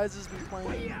 I think Kaiser's been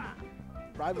playing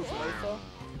Rivals of Aether,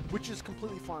 which is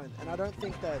completely fine. And I don't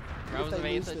think that Rivals if of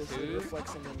they lose Aether this, it 2?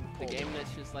 reflects on them. The poorly. game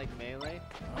that's just like Melee.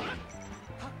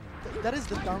 That is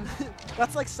the dumb.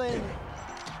 That's like saying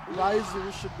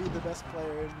Raizu should be the best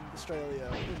player in Australia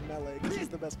in Melee because he's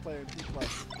the best player in P+.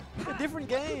 They're different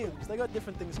games. They got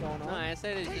different things going on. No, I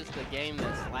said it's just a game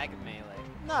that's like Melee.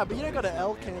 Nah, but you don't got to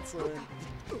L cancel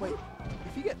and wait.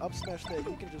 If you get up smash there,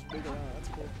 you can just wiggle around. That's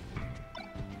cool.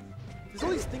 There's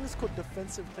all these things called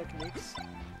defensive techniques.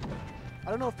 I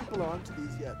don't know if people are onto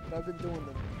these yet, but I've been doing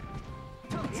them.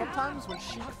 Sometimes when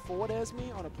Sheik forward airs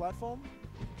me on a platform,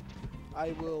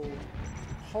 I will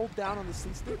hold down on the C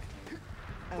stick,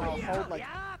 and I'll hold like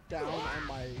down on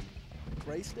my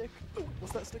gray stick.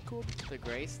 What's that stick called? The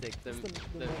gray stick, the It's the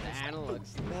the normal analog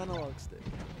stick. The analog stick.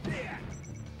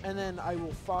 And then I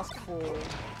will fast forward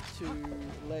to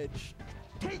ledge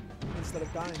instead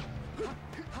of dying.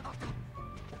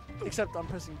 Except I'm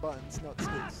pressing buttons, not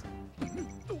sticks.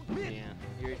 Yeah,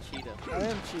 you're a cheater. I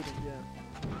am cheating,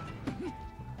 yeah.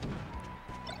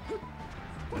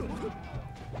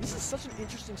 This is such an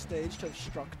interesting stage to have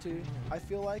struck to, I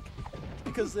feel like.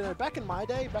 Because back in my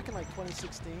day, back in like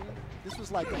 2016, this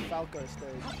was like a Falco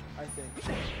stage, I think. This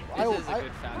is a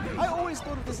good Falco. I always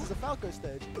thought of this as a Falco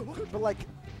stage. But like,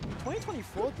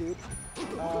 2024, dude,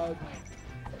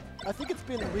 I think it's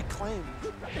been reclaimed.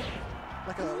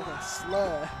 Like a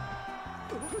slur.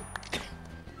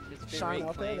 It's been Shine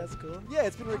out there, reclaimed. that's cool. Yeah,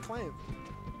 it's been reclaimed.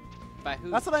 By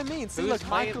who? That's what I mean. See, Who's like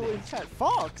Michael claimed in chat.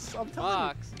 Fox, I'm telling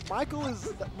Fox. you.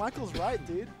 Michael's right,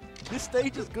 dude. This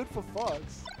stage is good for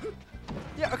Fox.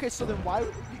 Yeah, okay, so then why,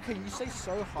 okay, you say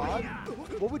so hard,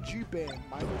 what would you ban,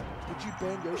 Michael? Would you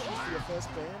ban Yoshi for your first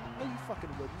ban? No, you fucking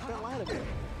wouldn't. Don't lie to me.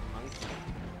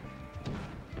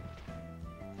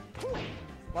 Monkey.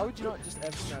 Why would you not just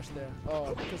F smash there?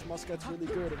 Oh, because Muscat's really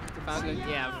good at Falco,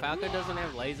 yeah, Falco doesn't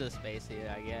have laser space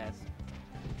here, I guess.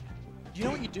 Do you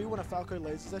know what you do when a Falco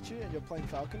lasers at you and you're playing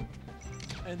Falcon?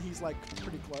 And he's like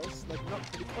pretty close, like not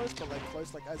pretty close, but like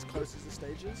close, like as close as the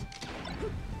stage is. You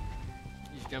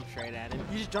just jump straight at him.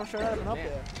 You just jump straight at him and up Yeah.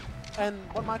 there. And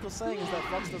what Michael's saying is that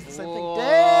Fox does the same Whoa. thing.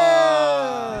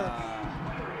 Damn!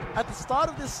 At the start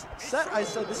of this set, I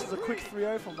said this was a quick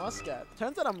 3-0 for Muscat.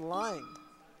 Turns out I'm lying.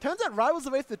 Turns out Rivals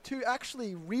of Aether 2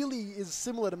 actually really is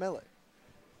similar to Melee.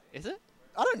 Is it?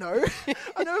 I don't know.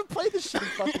 I never played this shitty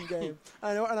fucking game.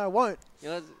 I know, and I won't. You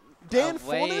know, Dan a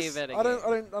way Fornes? better I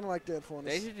game. don't like Dan Fornes.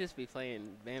 They should just be playing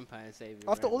Vampire Savior.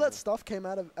 After right all now. that stuff came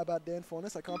out about Dan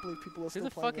Fornes, I can't believe people are Who still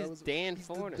the playing fuck is Rivals of- Dan He's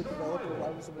Fornes? the developer of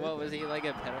Rivals of What, Aether. was he like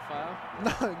a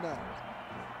pedophile? No.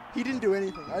 He didn't do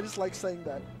anything. I just like saying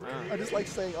that. Wow. I just like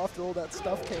saying after all that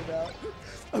stuff came out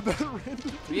about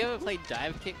random Have you ever played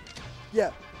Dive Kick?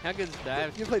 Yeah. How good's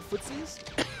Dive You played footsies?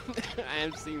 I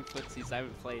haven't seen footsies, I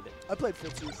haven't played it. I played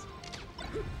footsies.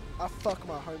 I fuck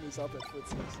my homies up at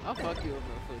footsies. I'll fuck you over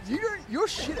footsies. You're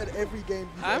shit at every game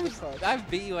you've ever touched. I've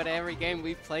beat you at every game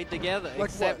we've played together, Like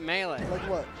except what? Melee. Like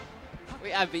what?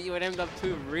 I beat you at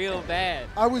MW2 real bad.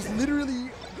 I was literally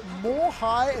more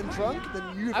high and drunk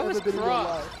than you've I ever was been in your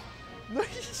cross. life. No,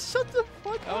 shut the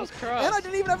fuck up. That was cross. And I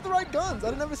didn't even have the right guns. I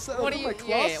didn't have a What do you? my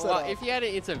class Yeah, well, set up. if you had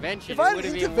an intervention, If it I would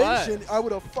had have an been worse. intervention, I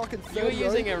would have fucking You were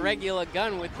using a over. regular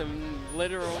gun with the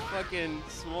literal fucking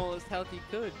smallest health you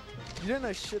could. You don't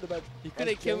know shit about. You could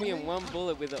have killed me in one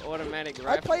bullet with an automatic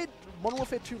rifle. I played Modern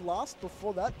Warfare 2 last.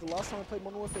 Before that, the last time I played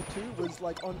Modern Warfare 2 was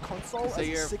like on console So as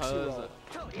you're a a 6-year-old.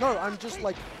 No, I'm just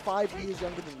like 5 years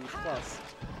younger than you plus.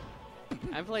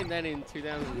 I played that in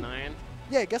 2009,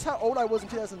 Yeah, guess how old I was in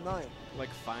 2009? like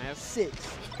 5. 6.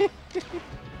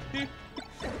 I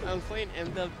was playing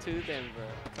MW2 then, bro.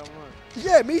 Come on.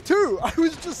 Yeah, me too. I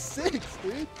was just 6,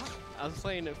 dude. I was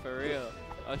playing it for real.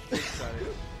 I was Street Fighter.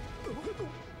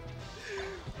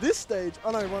 This stage,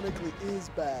 unironically, is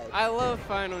bad. I love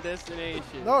Final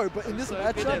Destination. No, but in I'm this so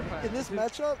good matchup, at in this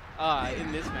matchup,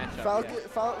 in this matchup. Falcon,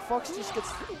 yeah. Fox just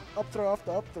gets up throw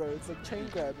after up throw. It's like chain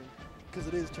grabbing, because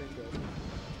it is chain grabbing.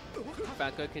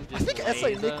 Falco can I just think SA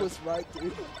laser. Nick was right,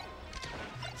 dude.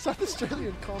 South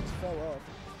Australian comms fell off.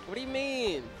 What do you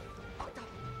mean?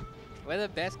 We're the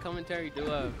best commentary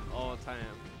duo of all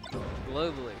time,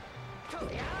 globally.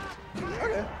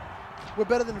 Okay. We're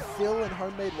better than Phil and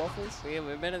Homemade Waffles. Yeah,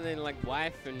 we're better than like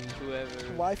Wife and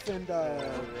whoever. Wife and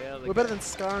yeah, we're better than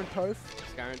Scar and Toph.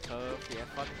 Scar and Toph. Yeah,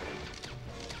 fuck.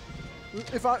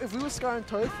 If we were Scar and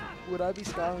Toph, would I be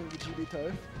Scar and would you be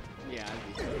Toph? Yeah,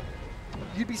 I'd be Toph.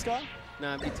 You'd be Scar?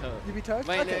 No, I'd be Toph. You'd be Toph?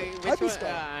 Wait, okay, no, I'd be which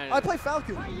Scar. one? I play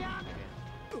Falcon.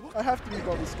 I have to be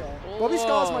Bobby Scar. Bobby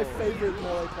Scar is my Whoa. favorite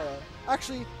melee player.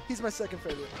 Actually, he's my second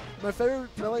favorite. My favorite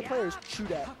melee player is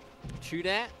Chudat. Chew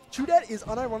that? Chudat is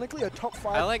unironically a top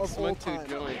 5 I like of all Smoke 2 time.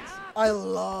 joints. I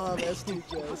love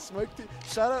S2J. Smoke 2.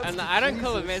 Shout out And to I don't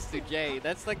call him Jesus. S2J.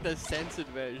 That's like the censored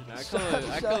version. I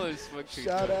call him Smoke 2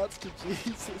 Shout joint. outs to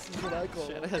Jesus is what I call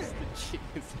Shout him. outs to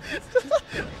Jesus.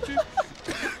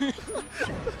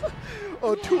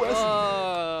 Oh, 2 S.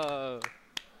 Oh,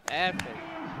 epic.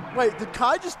 Wait, did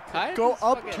Kai just Kai go just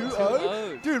up fucking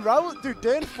 2-0? 2-0. Dude,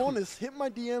 Dan Faunus, hit my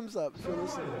DMs up if you're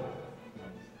listening.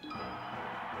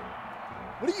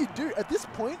 What do you do? At this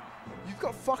point, you've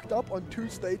got fucked up on 2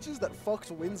 stages that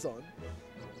Fox wins on.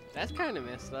 That's kind of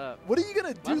messed up. What are you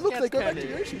gonna do? Look, they go back to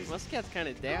kinda, Yoshi's. Muscat's kind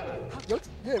of down.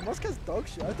 Yeah, Muscat's dog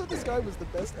shit. I thought this guy was the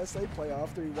best SA player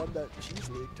after he won that cheese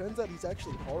league. Turns out he's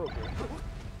actually horrible.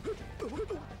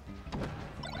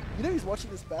 You know he's watching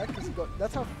this back because he got.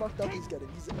 That's how fucked up he's getting.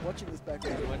 He's watching this back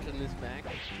now. Watching this back.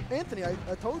 Anthony, I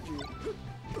told you.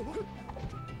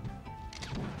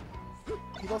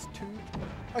 He lost 2.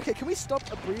 Okay, can we stop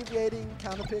abbreviating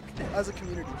counterpick as a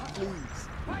community, please?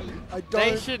 I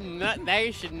don't.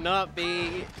 They should not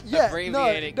be Yeah,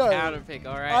 abbreviating no. counterpick.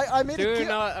 All right. I made Do a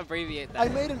not abbreviate that. I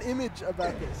made an image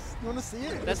about this. You want to see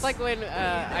it? That's like when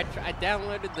I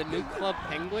downloaded the new Club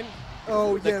Penguin.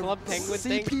 Oh The yeah, Club Penguin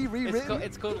CP thing. rewritten.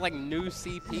 It's called like new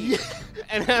CP. Yeah.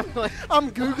 And I'm like, I'm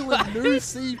googling new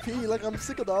CP. Like I'm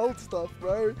sick of the old stuff,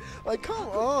 bro. Like come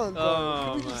on, bro. Oh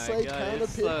Can we just my say God, counterpick?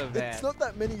 it's so It's bad. not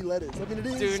that many letters. I mean, it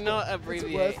is. do but not it's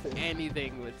abbreviate worth it.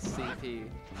 anything with CP.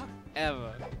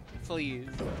 Ever. Please.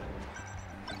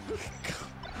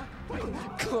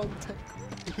 Contact.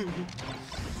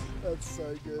 That's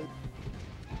so good.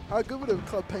 How good would a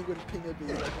Club Penguin pinger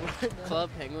be like, right now? Club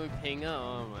Penguin Pinger.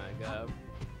 Oh my god.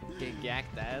 Get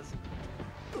gacked ass.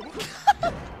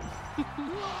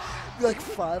 Be like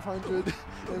 500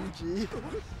 MG.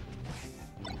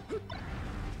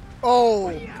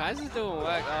 Oh! Kaiser's doing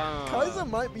work. Oh. Kaiser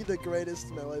might be the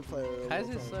greatest melee player of all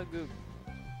Kaiser's time. so good.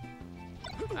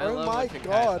 I Oh love my watching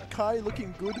god, Kaiser. Kai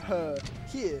looking good her.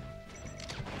 Here.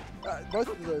 Both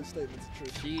of those statements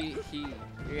are true.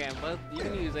 Yeah, both, you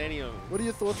can use any of them. What are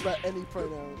your thoughts about any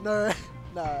pronoun? No,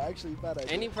 no, actually, bad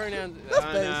idea. Any pronouns. That's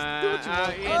oh, based. nah, Do what you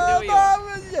want. yeah, do what you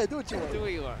want. Yeah, do what you want. Do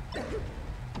what you want.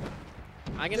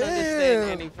 I can Damn. understand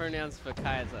any pronouns for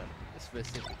Kaiser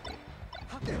specifically.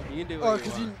 You can do Oh, what you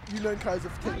because want. you known Kaiser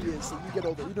for 10 years, so you get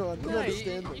all the, you know, you No,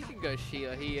 understand them. you can go she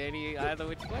or he either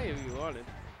which way if you wanted.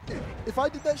 If I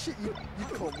did that shit, you'd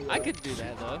call me I out. could do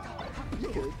that though. You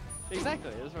could.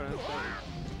 Exactly, that's what I'm saying.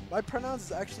 My pronouns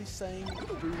is actually saying do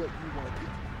what you want.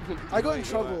 Do I got what in you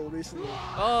trouble want. recently.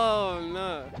 Oh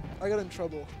no. I got in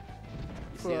trouble You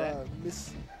for see that?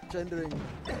 misgendering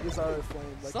Rizarro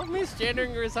Flame. Like, Stop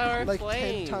misgendering Rizarro like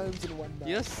Flame. 10 times in one night.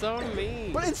 You're so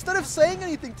mean. But instead of saying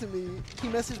anything to me, she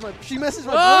messaged my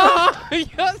Oh,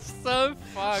 you're so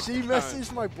fucked. She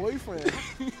messaged my boyfriend.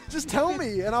 Just tell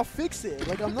me and I'll fix it.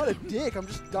 Like I'm not a dick. I'm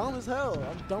just dumb as hell.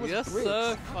 I'm dumb You're as bricks.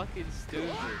 so fucking stupid.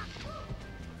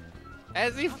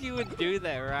 As if you would do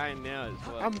that right now as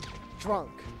well. I'm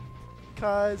drunk.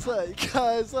 Kaiser,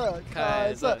 Kaiser,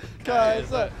 Kaiser,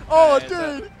 Kaiser. Oh,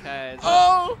 dude. Kaiser.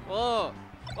 Oh. Whoa.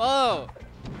 Whoa.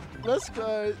 Let's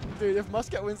go. Dude, if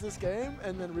Muscat wins this game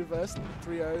and then reverse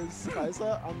 3-0's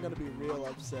Kaiser, I'm going to be real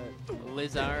upset.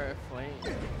 Lizarro Flame.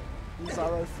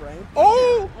 Lizarro frame.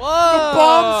 Oh! Whoa! The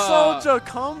bomb soldier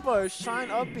combo. Shine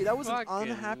upbeat. That was an Fucking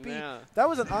unhappy. yeah. That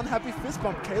was an unhappy fist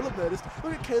bump Caleb noticed.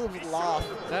 Look at Caleb's laugh.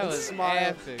 That and was smile.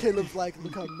 epic. Caleb's like,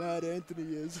 look how mad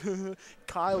Anthony is.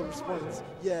 Kyle responds,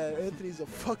 yeah, Anthony's a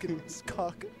fucking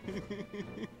cock.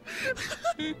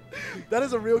 That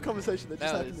is a real conversation that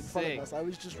just That happened in was front sick. of us. I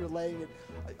was just relaying it.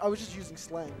 I was just using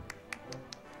slang.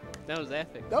 That was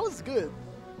epic. That was good.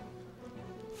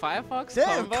 Firefox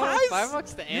Damn, combo? Kai's-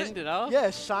 Firefox to end it off?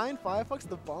 Yeah, Shine, Firefox,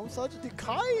 the bomb sergeant. Dude,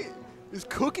 Kai is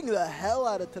cooking the hell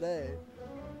out of today.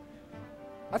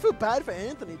 I feel bad for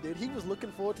Anthony, dude. He was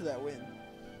looking forward to that win.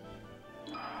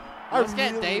 Let's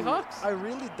get Davox? I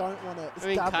really don't want to. I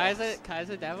mean, Davox.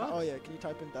 Kaiser Davox? Oh yeah, can you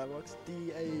type in Davox?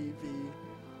 D-A-V.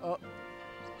 Oh,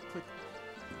 click.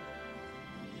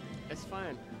 It's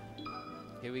fine.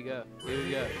 Here we go. Here we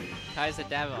go. Kaiser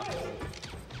Davox.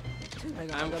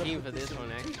 Hang on, I I'm gotta keen put for this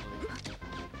one, actually.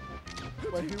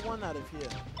 Wait, who won out of here?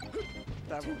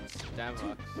 Davox.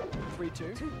 Davox.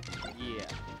 3-2. Yeah.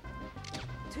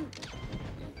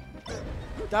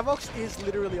 Davox is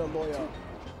literally a lawyer.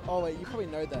 Oh wait, you probably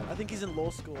know that. I think he's in law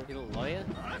school. He's a lawyer?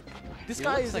 This He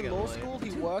guy looks is like in a law lawyer. school.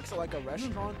 He works at like a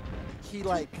restaurant. He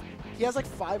has like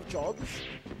 5 jobs,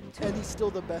 and he's still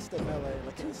the best at melee,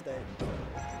 like in the state.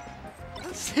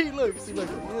 see, look, he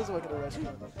does work at a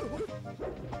restaurant.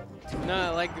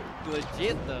 No, like,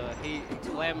 legit, though. He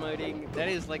glamoting. That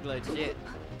is, like, legit.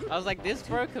 I was like, this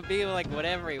bro could be, like,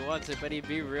 whatever he wants it, but he'd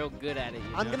be real good at it,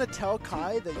 you I'm know? gonna tell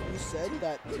Kai that you said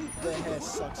that the hair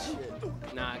sucks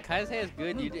shit. Nah, Kai's hair is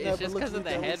good. No, It's but just look, because of the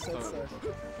you always said headphones.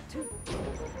 so.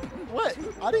 What?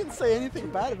 I didn't say anything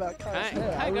bad about Kai's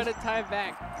hair. I I got was- it tied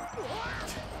back.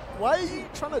 Why are you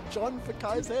trying to John for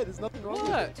Kai's hair? There's nothing wrong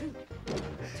What? with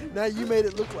it. Now you made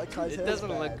it look like Kai's hair. It doesn't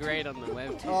look great on the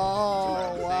webcam.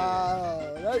 Oh, You know what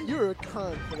I'm wow. You're a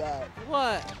cunt for that.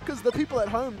 What? Because the people at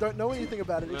home don't know anything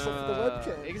about it except for the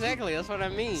webcam. Exactly, that's what I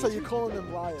mean. So you're calling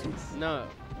them liars. No.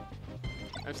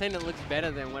 I'm saying it looks better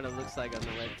than what it looks like on the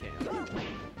webcam.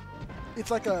 It's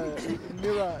like a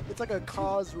mirror. It's like a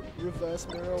car's reverse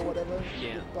mirror or whatever.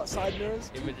 Yeah. But side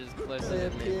mirrors. Images closer They than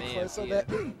appear they closer.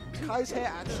 appear. Kai's hair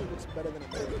actually looks better than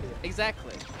it may appear.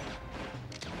 Exactly.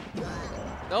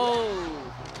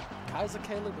 Oh! Kaiser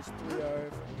Caleb was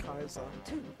 3-0 from Kaiser.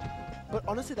 But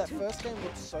honestly, that first game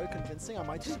looked so convincing, I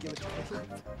might just give it to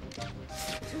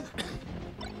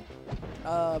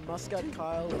Caleb. Muscat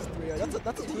Kyle was 3-0.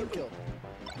 That's a team kill.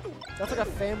 That's like a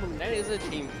family. That is a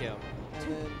team kill.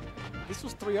 And then this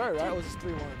was 3-0, right? Or was this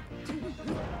 3-1?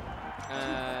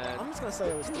 I'm just gonna say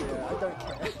it was 3-0. I don't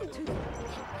care.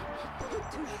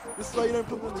 This is why you don't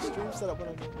put me on the stream setup when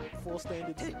I'm 4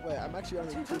 standards. Wait, I'm actually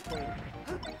only 2 point.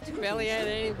 You barely had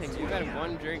anything. You had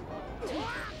 1 drink.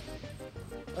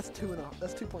 That's 2.5.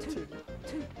 That's 2.2.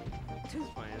 It's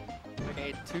fine.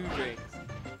 Okay, 2 drinks.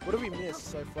 What have we missed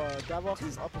so far? Davox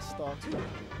is upper stock.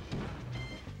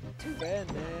 Fair,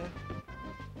 nah.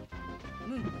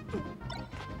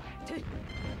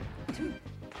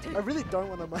 I really don't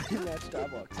want to money match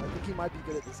Davox. I think he might be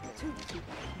good at this game.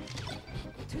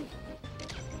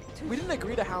 We didn't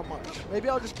agree to how much. Maybe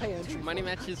I'll just pay entry. Money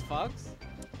matches Fox?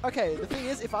 Okay, the thing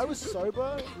is, if I was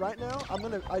sober right now,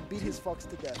 I'd beat his Fox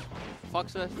to death.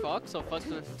 Fox vs Fox or Fox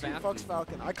vs Falcon? Fox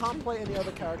Falcon. I can't play any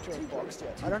other character in box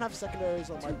yet. I don't have secondaries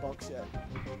on my box yet.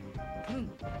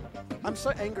 I'm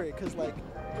so angry because like,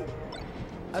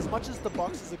 as much as the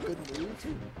box is a good move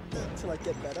to like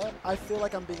get better, I feel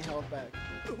like I'm being held back.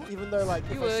 Even though like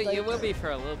if I stay- You will be for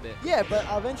a little bit. Yeah, but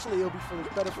eventually it'll be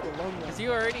better for the long run. Because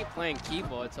you're already playing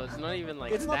keyboard, so it's not even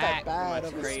like It's not that bad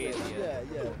much of a crazy. switch.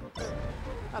 Yeah.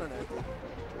 I don't know.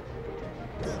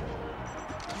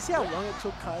 You see how long it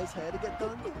took Kai's hair to get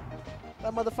done?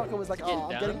 That motherfucker was like, Get oh, I'm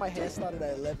getting done? my hair started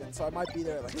at 11, so I might be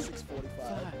there at like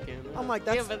 6:45. Fucking I'm like,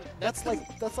 yeah, that's but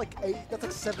that's like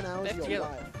 7 hours That's of your your-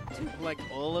 life. like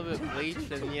all of it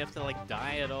bleached, and you have to like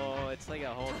dye it all. It's like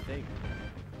a whole thing.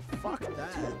 Fuck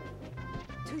that.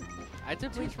 I had to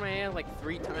bleach my hair like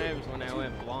 3 times when I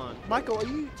went blonde. Michael, are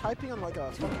you typing on like a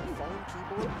fucking phone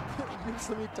keyboard? Use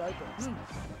some typos.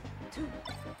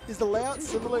 Is the layout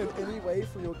similar in any way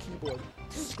from your keyboard?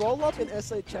 Scroll up in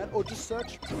SA Chat or just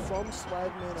search from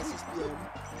Swagman SSBM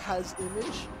has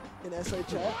image in SA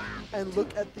Chat and look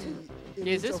at the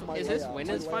image of my Is this layout.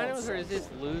 winners My layout finals or is sucks.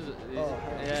 this losers? Oh,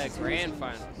 this is Grand losers.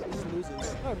 finals. This is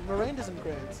losers. No, Miranda's in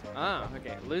grands. Ah,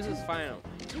 okay. Losers final.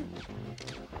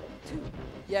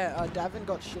 Yeah, Davin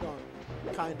got shit on,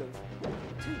 kind of.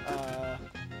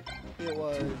 It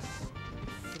was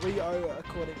 3-0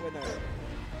 according. Wait, no.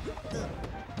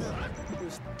 It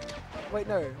was, wait,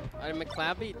 no.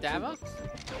 McLeod beat Davox?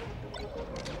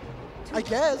 I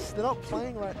guess they're not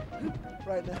playing right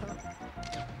now.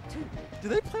 Do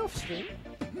they play off stream?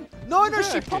 No, no,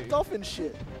 she popped off and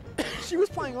shit. She was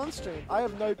playing on stream. I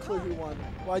have no clue who won.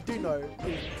 Well, I do know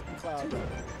who Cloud.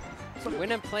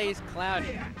 Winner plays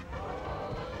Cloudy.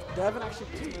 They haven't actually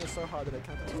beaten me so hard that I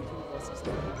can't do 2 versus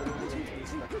them.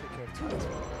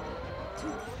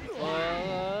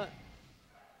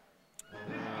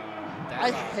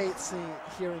 I hate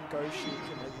hearing Go Sheik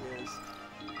in my ears.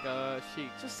 Go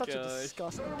Sheik. Just such a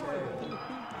disgusting character.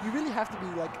 You really have to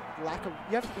be like you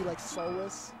have to be like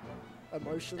soulless,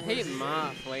 emotionless. I hate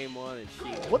Marth way more than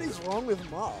Sheik. What is wrong with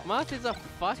Marth? Marth is a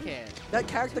fuckhead. That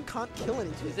character can't kill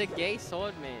anything. He's a gay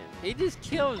sword man. He just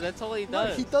kills, that's all he does.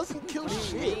 No, he doesn't kill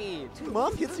shit.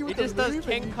 Marth hits you with he the just does move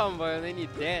Ken combo and then you're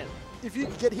dead. If you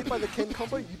get hit by the Ken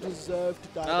combo, you deserve to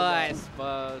die. Oh, I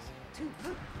suppose.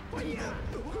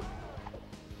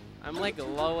 I'm like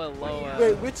lower.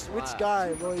 Wait, which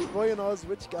guy? Roy and Oz,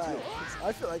 which guy?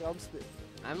 I feel like I'm spit.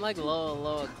 I'm like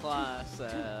lower class.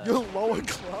 You're lower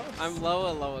class? I'm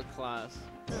lower class.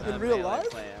 In real life?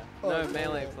 Player. Oh, no,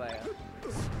 melee player.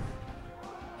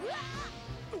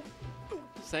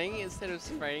 Saying it instead of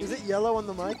spraying. Is it yellow on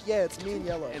the mic? Yeah, it's me and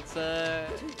yellow. It's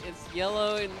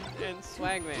yellow and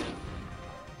Swagman.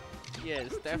 Yeah,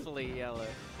 it's definitely yellow.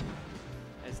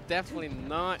 It's definitely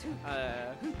not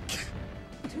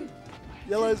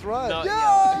Yellow's right. Not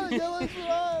Yeah, yellow's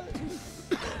right.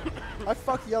 I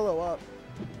fucked yellow up.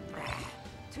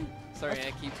 Sorry,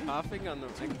 I keep coughing on the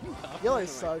mic. Yellow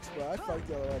sucks, bro. I fucked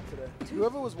yellow up today.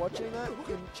 Whoever was watching that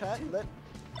in chat,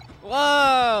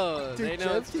 Whoa! Dude, They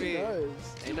know it's me. knows.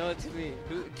 They know it's me.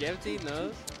 Who? Jevty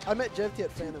knows? I met Jevty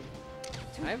at Phantom.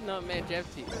 I have not met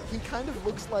Jevty. He kind of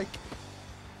looks like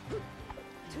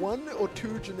 1 or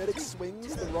 2 genetic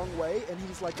swings the wrong way, and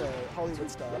he's like a Hollywood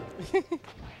star.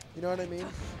 You know what I mean?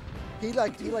 He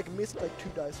missed like 2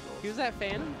 dice rolls. He was at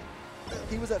Phantom?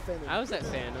 He was at Phantom. I was at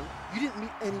Phantom. You didn't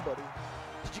meet anybody.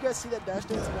 Did you guys see that dash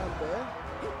dance around there?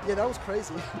 Yeah, that was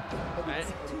crazy.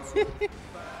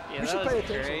 Yeah, we should that pay was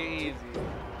attention. crazy.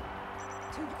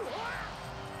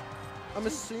 I'm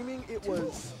assuming it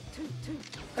was...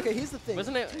 Okay, here's the thing.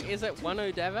 Wasn't it? Is it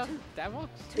 1-0 Davox?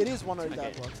 It is 1-0 Okay.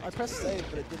 Davox. I pressed save,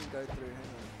 but it didn't go through.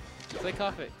 Hang on. Click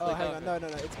off it. Oh, Click hang off on. it. No,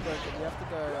 it's broken. You have to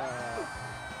go...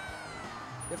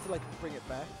 you have to, like, bring it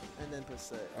back and then press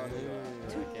save. Oh, there you are.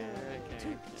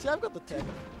 Okay. See, I've got the tech.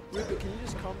 Ruben, can you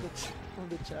just calm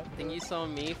the chat? I think you saw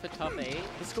me for top 8.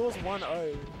 The score's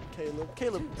 1-0, Caleb.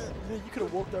 Caleb, you could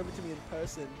have walked over to me in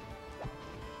person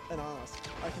and asked.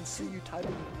 I can see you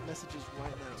typing messages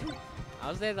right now. I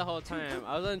was there the whole time.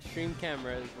 I was on stream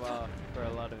camera as well for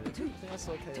a lot of it. I think I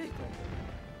saw Caleb.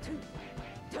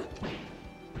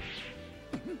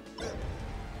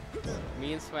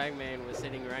 Me and Swagman were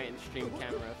sitting right in stream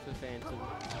camera for Phantom.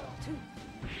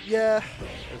 Yeah.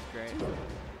 It was great.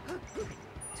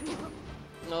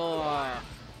 Oh, I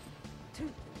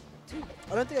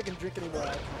don't think I can drink any more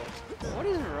alcohol. what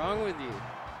is wrong with you?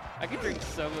 I could drink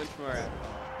so much more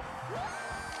alcohol.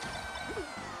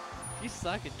 You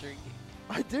suck at drinking.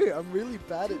 I do. I'm really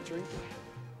bad at drinking.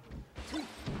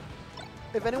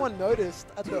 If anyone noticed,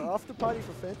 at the after party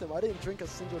for Phantom, I didn't drink a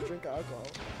single drink of alcohol.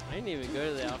 I didn't even go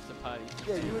to the after party.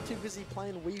 Yeah, you were too busy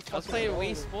playing Wii. I was playing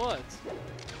Wii Sports,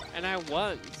 and I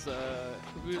won, so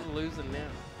who's losing now?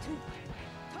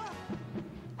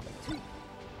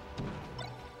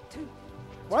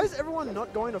 Why is everyone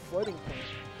not going to floating point?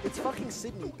 It's fucking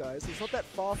Sydney, guys. It's not that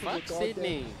far from Fuck the goddamn...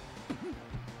 Sydney.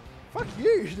 Fuck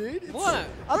you, dude. It's, What?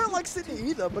 I don't like Sydney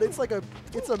either, but it's like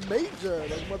it's a major,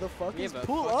 like motherfuckers. Yeah, but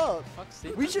Pull fuck, up. Fuck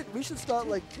Sydney. We should start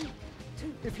like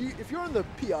if you're on the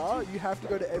PR, you have to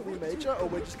go to every major, or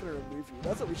we're just gonna remove you.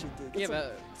 That's what we should do. Get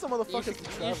some motherfuckers to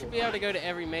travel. you should be able to go to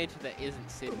every major that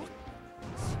isn't Sydney.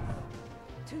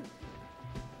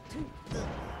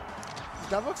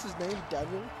 Davox is named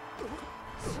Daniel.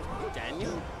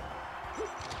 Daniel?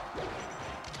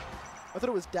 I thought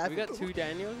it was David. We got 2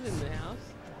 Daniels in the house.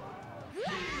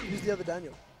 Who's the other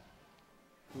Daniel?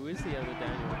 Who is the other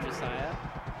Daniel? Josiah?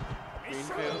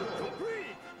 Greenfield?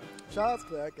 Shout out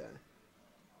to that guy.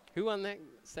 Who won that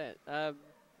set?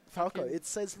 Falco. It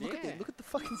says look at the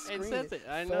fucking screen. It says it.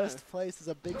 I know. First place is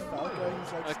a big Falco.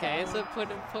 He's like Okay, so put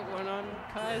one on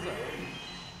Kaiser.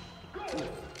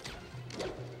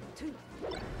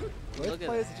 Both Look at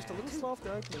players are just a little soft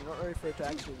opening, not ready for it to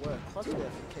actually work. Clutch there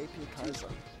from KP Kaiser.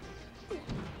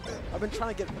 I've been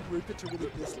trying to get Rupert to really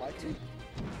dislike me.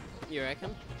 You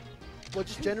reckon? Well,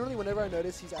 just generally, whenever I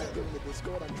notice he's active in the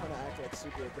Discord, I'm trying to act like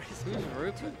super abrasive. Who's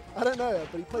Rupert? I don't know,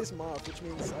 but he plays Marth, which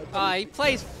means I Oh, he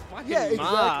plays fucking yeah, exactly.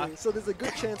 Marth. So there's a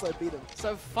good chance I beat him.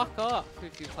 So fuck off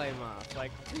if you play Marth.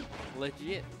 Like,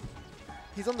 legit.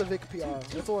 He's on the Vic PR.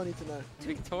 That's all I need to know.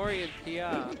 Victorian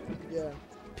PR. Yeah.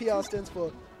 PR stands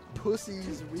for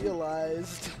Pussies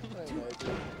Realized. I don't know,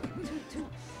 dude.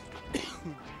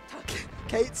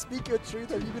 Kate, speak your truth.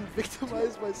 Have you been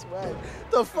victimized by swag?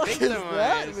 The fuck is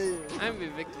that mean? I've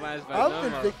been victimized by I've no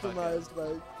been motherfucker. victimized by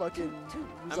fucking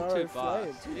I'm too Rosario boss.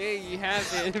 Flame. Yeah, you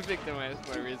have been victimized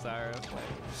by Rosario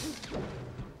Flame.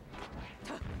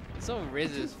 It's all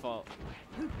Riz's fault.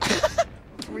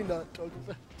 Can we not talk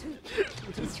about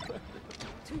this?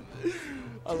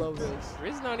 I love this.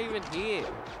 Riz not even here.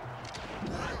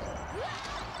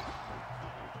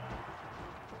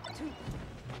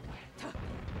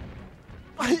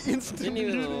 I Didn't instantly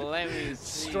even let me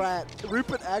see. strat.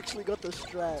 Rupert actually got the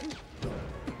strat.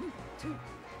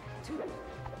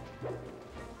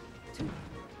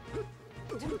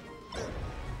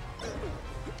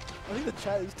 I think the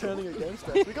chat is turning against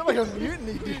us. We got like a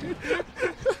mutiny, dude.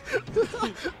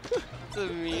 It's a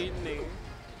mutiny.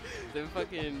 They're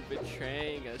fucking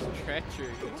betraying us. Treachery.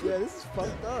 Yeah, this is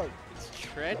fucked up. It's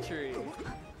treachery.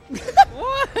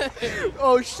 What?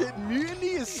 Oh shit,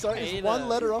 mutiny is Hate one us.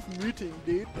 letter off muting,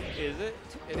 dude. Is it?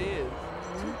 It is.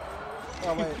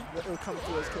 Oh wait, it'll come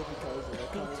to us, Kobe Kaiser.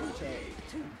 I can't even chat.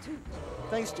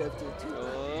 Thanks, Jeff, dude.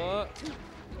 Go.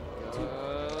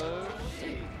 Go.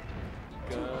 Sheep.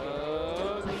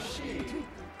 Go. Sheep.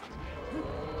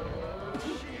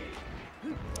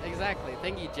 Exactly.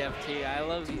 Thank you, Jeff T. I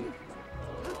love you.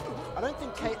 I don't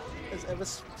think Kate has ever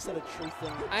said a true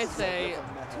thing. I say Like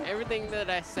a meta. everything that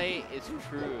I say is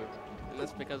true. And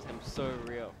that's because I'm so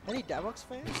real. Any Davox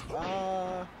fans?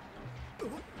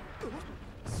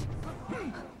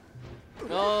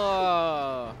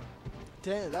 Oh!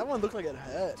 Damn, that one looked like it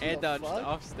hurt. Air What the dodged fuck?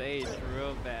 off stage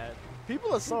real bad.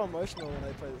 People are so emotional when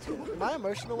they play this game. Am I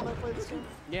emotional when I play this game?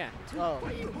 Yeah. Oh,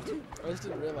 I just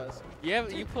didn't realize.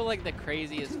 You pull like the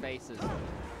craziest faces.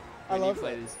 I when you love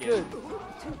play that. this game. Good.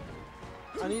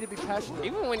 I need to be passionate.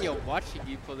 Even when you're watching,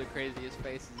 you pull the craziest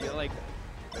faces. You're like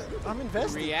I'm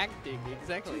invested. reacting,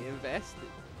 exactly, invested.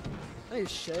 I need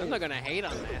shade. I'm not gonna hate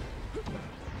on that.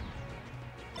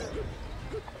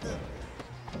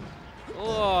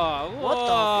 Whoa! What the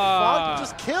fuck?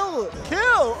 Just kill!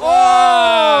 Kill!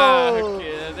 Oh! Oh!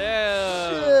 Shit!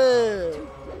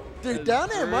 Dude, That's down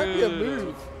there might be a brutal.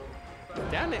 move.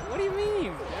 Down there? What do you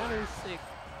mean? Down there is sick.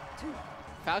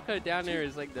 Falco down there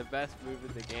is like the best move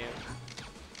in the game.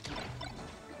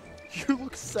 You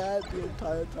look sad the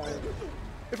entire time.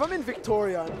 If I'm in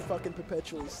Victoria, I'm fucking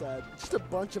perpetually sad. Just a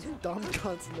bunch of dumb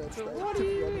cunts in that state. What to do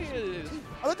be you honest with you. mean?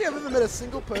 I don't think I've ever met a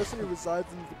single person who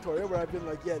resides in Victoria where I've been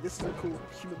like, yeah, this is a cool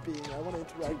human being. I want to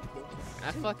interact with them.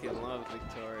 I fucking love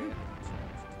Victoria.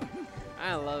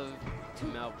 I love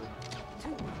Melbourne.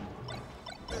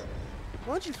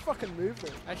 Why don't you fucking move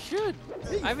them? I should.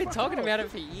 Yeah, you I've been fuck talking off. about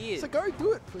it for years. So go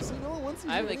do it, pussy. No one wants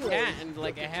you I have to a do cat it. and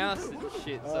like a house and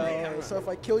shit. So, So if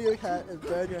I kill your cat and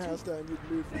burn your house down,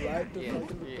 you'd move right to Yeah,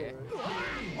 fucking yeah. Victoria.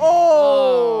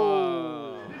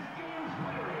 Oh! Oh!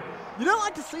 You don't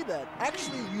like to see that.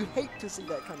 Actually, you hate to see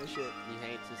that kind of shit. You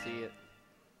hate to see it.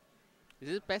 Is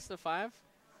it best of 5?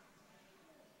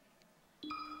 It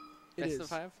Best is. of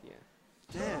 5? Yeah.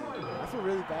 Damn, I feel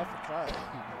really bad for Kai.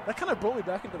 That kind of brought me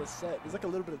back into the set. There's like a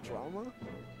little bit of drama.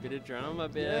 Bit of drama,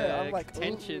 bit Yeah, of I'm like,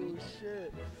 tension. oh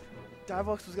shit.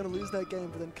 Davox was gonna lose that game,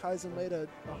 but then Kaiser made a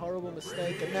horrible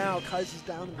mistake, and now Kaiser's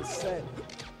down in the set.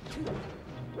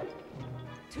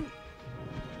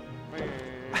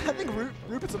 I think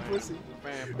Rupert's a pussy.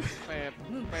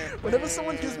 Whenever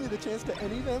someone gives me the chance to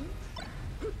any them,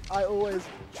 I always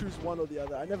choose one or the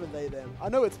other. I never they them. I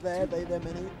know it's they them,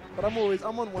 any, but I'm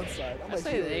on one side. I'm I like,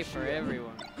 say hero, they for shit.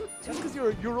 everyone. That's because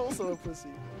you're also a pussy.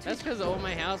 That's because all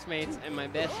my housemates and my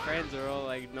best friends are all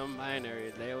like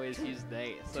non-binary. They always use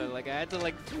they. So like I had to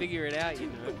like figure it out, you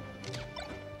know.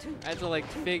 I had to like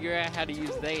figure out how to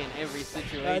use they in every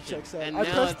situation. That checks out. And I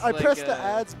now pressed, it's I like pressed the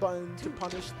ads button to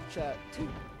punish the chat.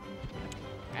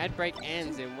 ad break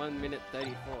ends in 1 minute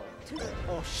 34.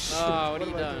 Oh shit. Oh, what are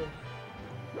you am I doing?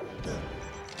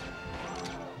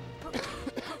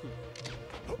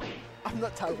 I'm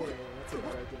not tagging anyone. That's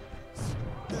what I do.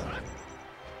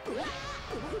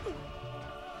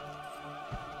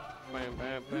 Bam,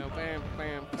 bam, bam, bam,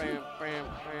 bam, bam, bam,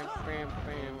 bam, bam,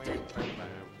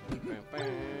 bam,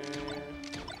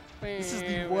 bam, This is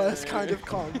the worst kind of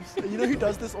comms. You know who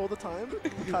does this all the time?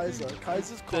 Kaiser.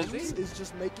 Kaiser's Does comms he? is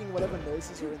just making whatever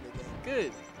noises are in the game.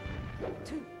 Good.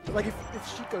 Like if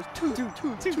she goes two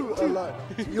a lot,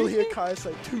 you'll hear Kai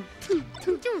say two,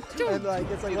 and like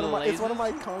it's like one of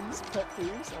my comms pet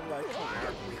peeves. I'm like,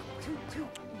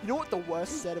 you know what the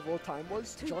worst set of all time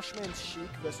was? Joshman's Sheik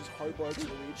versus Hobo's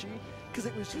Luigi, because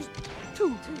it was just two,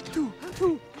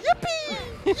 yippee,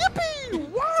 yippee,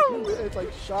 wow! It's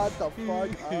like shut the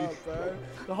fuck up, bro.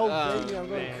 The whole thing, I'm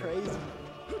going crazy.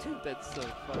 That's so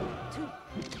funny.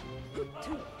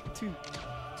 Two.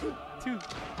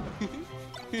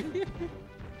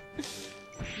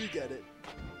 You get it.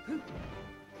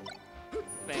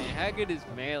 Man, how good is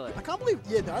Melee? I can't believe,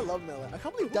 I love Melee. I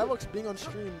can't believe Davox being on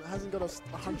stream hasn't got us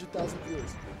 100,000 viewers.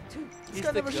 This He's guy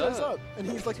the never shows goat. up, and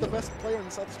he's like the best player in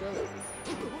South Australia.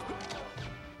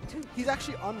 He's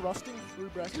actually unrusting through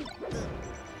bracket.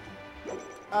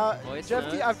 Voice Jeffy,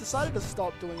 notes? I've decided to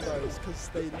stop doing those because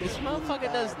they look This really motherfucker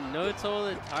bad. does notes all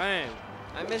the time.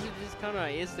 I message this cunt on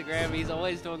Instagram, he's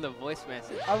always doing the voice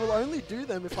message. I will only do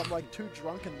them if I'm like too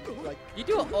drunk and like. You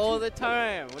do it all the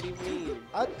time. What do you mean?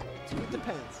 It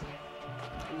depends.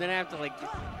 And then I have to like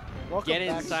Welcome get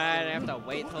back. inside. I have to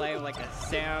wait till I have like a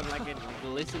sound, like I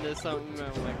can listen to something.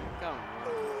 I'm like, come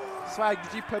on. Swag,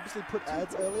 did you purposely put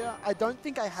ads earlier? I don't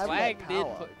think I have Swag that did.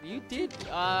 power. You did.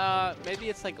 Maybe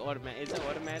it's like automatic. Is it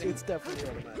automatic? It's definitely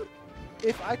automatic.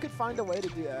 If I could find a way to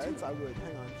do ads, I would.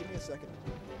 Hang on, give me a second.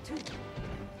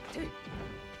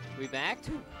 We back?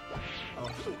 Oh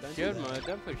shit, don't do Shield that. mode.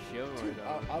 Don't put shield mode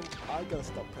on. I gotta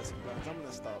stop pressing buttons. I'm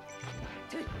gonna stop.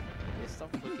 Yeah,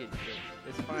 stop looking shit.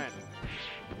 It's fine.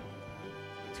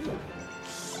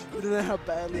 You don't know how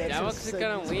badly I Davox just is said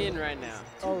gonna this win word. right now.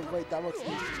 Oh wait, Davox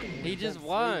He just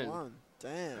went won. 3-1.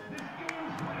 Damn.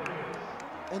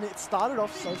 And it started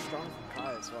off so strong from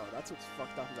Kai as well. That's what's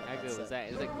fucked up about How that good set. was that?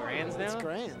 Is it Grands now? It's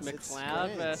Grands. It's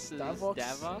McLeod Grands. versus Davox.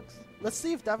 Davox? Let's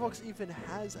see if Davox even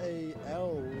has a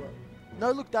L.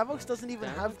 No, look, Davox doesn't even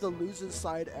Davox? have the loser's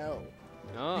side L.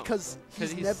 No. Because he's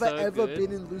 'Cause he's never so ever good.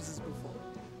 been in losers before.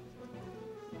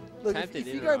 Look, Typed if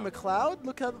it you in go wrong. McLeod,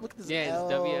 look at this Yeah, L.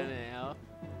 it's W and an L.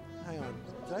 Hang on,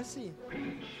 did I see?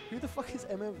 Who the fuck is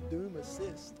MF Doom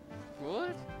assist?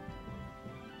 What?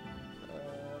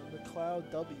 McLeod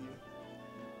W.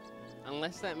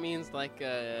 Unless that means like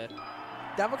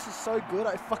Davox is so good,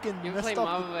 I fucking you ever messed play up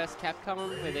Marvel vs. Capcom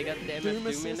where they got the MF Doom Doom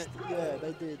in assist. it? Yeah,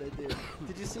 they did.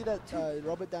 Did you see that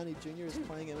Robert Downey Jr. is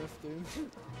playing MF Doom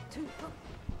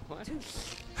What?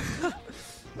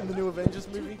 in the new Avengers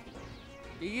movie?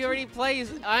 He already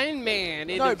plays Iron Man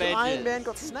in No, but Avengers. Iron Man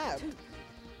got snapped.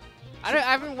 I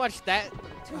haven't watched that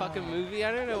fucking movie.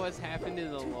 I don't know what's happened in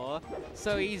the lore.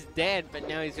 So he's dead, but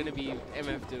now he's gonna be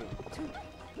MF Doom.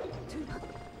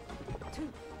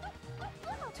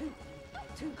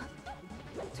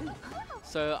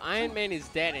 So Iron Man is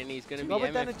dead, and he's gonna be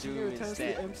Robert Downey MF Jr. Doom returns to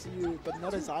the instead. MCU, but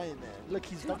not as Iron Man. Look,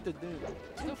 he's Doctor Doom.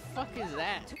 What the fuck is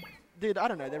that? Dude, I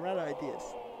don't know. They ran out of ideas.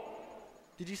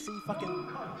 Did you see fucking...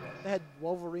 They had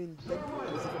Wolverine Deadpool.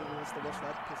 As if anyone wants to watch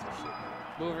that piece of shit.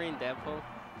 Wolverine, Deadpool.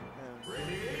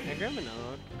 Yeah. I grab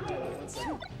another. One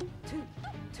second.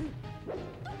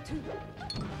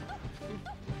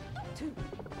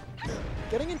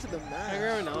 Getting into the I match.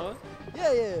 grab another.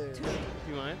 Yeah.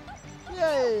 You mind?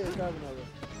 Yeah. Grab another.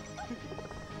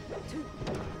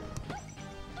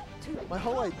 My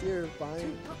whole idea of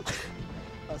buying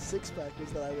a six-pack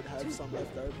was that I would have some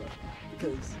left over,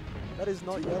 because that is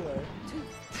not yellow.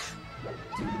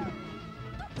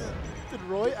 Did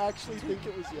Roy actually think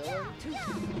it was yellow?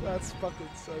 That's fucking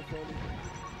so funny.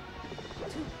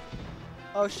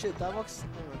 Oh shit, Davox.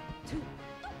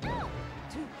 Hang on.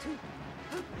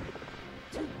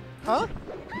 Huh?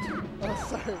 Oh,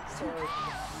 sorry.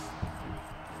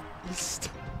 You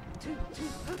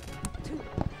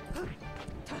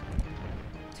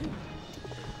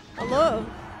Hello.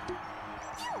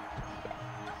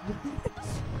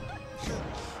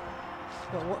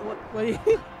 What do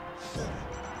you...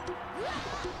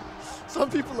 Some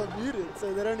people are muted,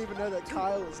 so they don't even know that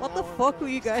Kyle is What now the on fuck there. were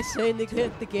you guys saying to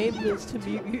get the game is to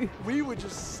mute you? We were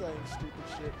just saying stupid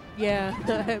shit. Yeah,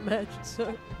 I imagine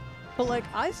so. But like,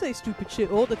 I say stupid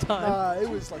shit all the time. Nah, it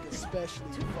was like especially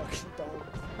fucking dumb.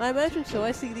 I imagine so.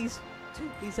 I see these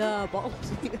bottles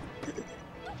here.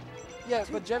 Yeah,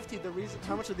 but Jeff T, the reason,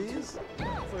 how much are these?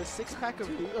 For a six-pack of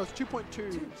these, oh, it's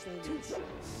 2.2 standards.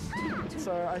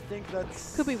 So I think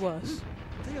that's... Could be worse.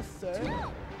 I think a third?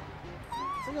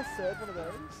 Is that your third one of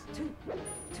those?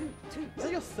 Is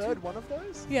that your third one of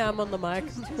those? Yeah, I'm on the mic.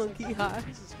 Monkey high.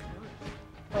 Jesus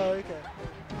Christ. Oh, okay.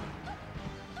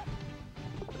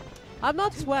 I'm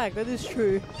not swag, that is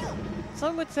true.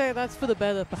 Some would say that's for the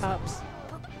better, perhaps.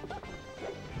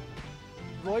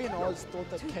 Roy and Oz thought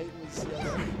that Kate was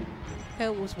yellow.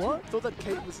 Hell was what? Thought that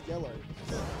Kate was yellow.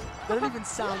 They don't even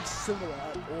sound similar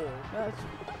at all.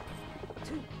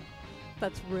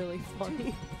 That's really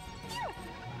funny.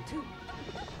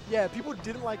 Yeah, people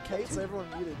didn't like Kate, so everyone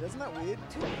muted. Isn't that weird?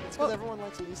 It's because everyone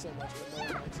likes Elise so much, but no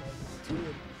one likes her. It's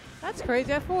weird. That's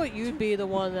crazy. I thought you'd be the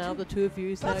one out of the two of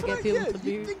you to That's get what people I to did.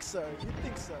 You'd mute. think so. You'd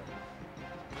think so.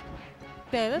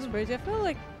 Damn, that's crazy. I feel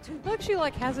like he actually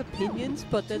like has opinions,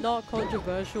 but they're not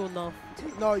controversial enough.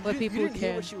 No, you But didn't, people you didn't hear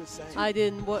care. what she was saying. I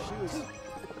didn't. What? She was going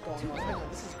on. Hang on,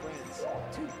 this is Grants.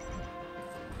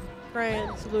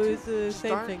 Friends, losers,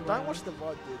 same don't, thing. Don't man. watch the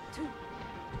VOD, dude.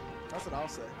 That's what I'll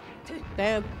say.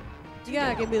 Damn. You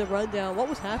gotta give me the rundown. What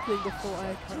was happening before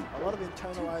I come? A lot of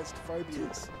internalized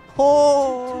phobias.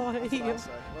 Oh, That's what you're I'll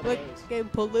say. One of like those. getting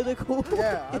political.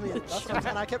 Yeah, I mean, that's what I'm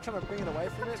saying. I kept trying to bring it away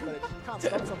from it, but you can't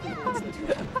stop something once they do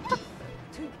it.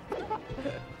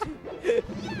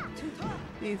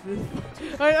 Jesus.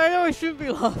 I know I shouldn't be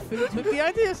laughing, but the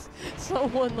idea is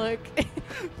someone like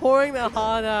pouring their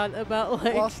heart out about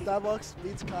like. While Starbucks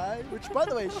beats Kai, which by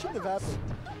the way shouldn't have happened.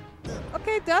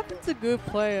 Okay, Davin's a good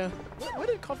player. Where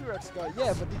did Coffee Rex go?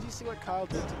 Yeah, but did you see what Kyle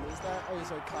did to lose that? Oh, yeah,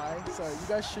 sorry, Kai. So you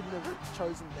guys shouldn't have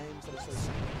chosen names that are so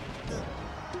similar.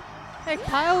 Hey,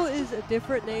 Kyle is a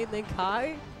different name than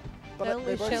Kai. But Only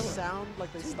they both Shell- sound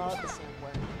like they start the same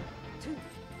way.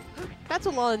 That's a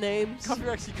lot of names. Coffee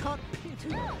Rex, you can't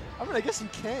beat. I mean, I guess you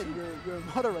can. You're a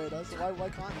moderator, so why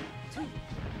can't you?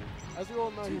 As we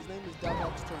all know, his name is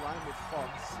Davox to rhyme with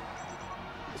Fox.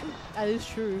 That is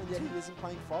true. And yet he isn't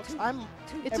playing Fox.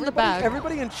 It's in the bag.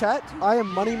 Everybody in chat, I am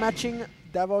money matching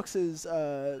Davox's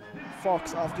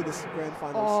Fox after this grand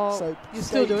finals. Oh, so you're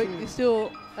stay still doing? tuned. You're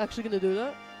still actually gonna do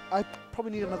that? I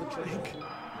probably need another drink.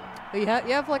 But you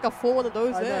have like a full one of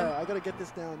those I there. know. I gotta get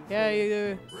this down. Yeah, before-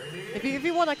 you do. If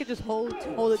you want, I could just hold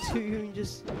it to you and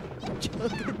just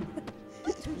chug it.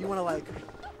 You wanna like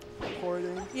pour it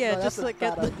in? Yeah, No, just that's a like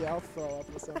bad get the- idea. I'll throw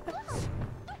up or something.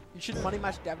 You should money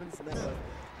match Davin's though.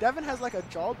 Davin has like a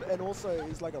job and also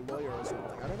is like a lawyer or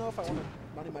something. I don't know if I want to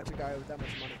money match a guy with that much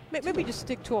money. Maybe just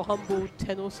stick to a humble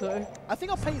 10 or so. I think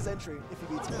I'll pay his entry if he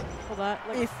beats me. For that.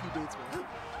 Like, If he beats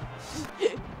me.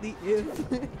 the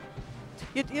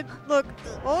if. Look,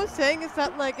 all I'm saying is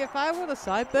that like if I were to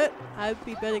side bet, I'd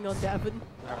be betting on Davin.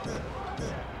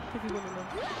 If you want to know.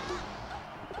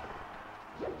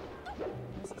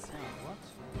 What's the sound? What?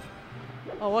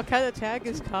 Oh, what kind of tag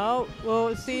is Carl?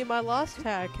 Well, see, my last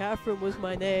tag, Catherine, was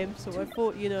my name, so I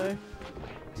thought, you know,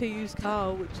 to use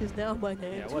Carl, which is now my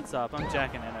name. Yeah, what's up? I'm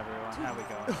jacking in, everyone. How we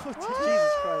going?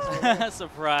 Jesus Christ. man.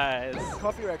 Surprise.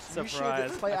 Coffee Rex, Surprise. you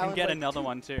should play I can Alan get Wake another 2.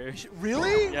 one too.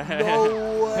 Really? Yeah.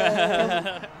 No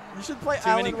way. You should play Too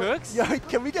Alan many Wake- cooks? Yo,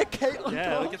 can we get Kate on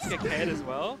Yeah, cards? let's get Kate as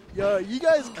well. Yo, you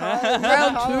guys can't.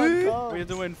 Round Carl two? on cards. We're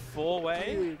doing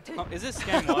 4-way. Dude. Oh, is this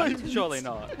game 1? Surely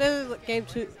not. This is like game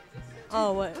 2.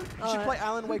 Oh, wait. You should play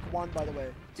Alan Wake 1, by the way.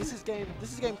 This is game 2.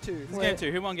 This is Wait. game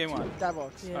 2. Who won game 1?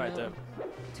 Davox. Yeah. Alright, dope.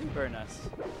 Very nice.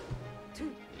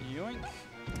 Yoink.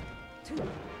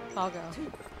 I'll go.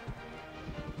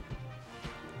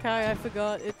 Kai, I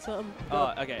forgot. It's Oh,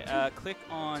 okay. Click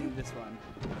on this one.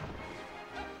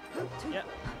 Yep.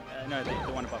 No, the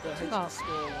one above it. Oh.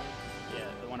 Yeah,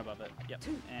 the one above it. Yep.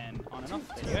 And on and off.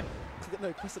 There you go.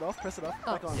 No, press it off.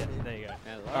 Oh. Back on. Yeah, there you go.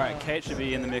 Hello. Alright, Kate should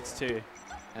be in the mix too.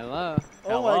 Hello.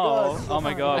 Oh my Hello. god. Oh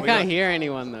my I god. we can't got- hear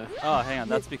anyone though. Oh, hang on.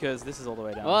 That's because this is all the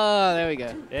way down. Whoa, there we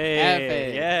go.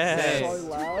 Hey, yes. So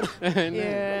loud. I know.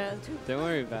 Yeah. Don't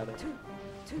worry about it.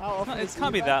 How often It is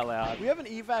can't be EVAC? that loud. We have an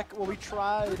EVAC. Well, we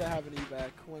try to have an EVAC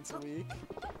once a week.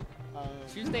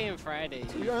 Tuesday and Friday.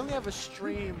 We only have a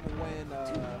stream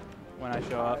When I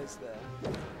show up. Kai's there.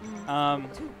 All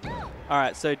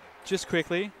right, so just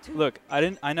quickly, look,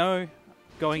 I know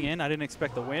going in, I didn't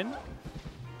expect the win,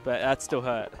 but that still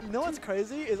hurt. You know what's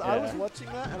crazy is I was Yeah. watching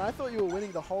that and I thought you were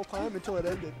winning the whole time until it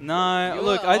ended. No, You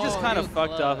look, were- I just oh, kind you of were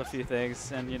fucked up a close. few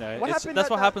things, and you know, What it's, happened that's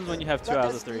at what that- happens when you have 2 That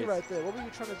hours of SD threes. right there. What were you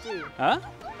trying to do? Huh?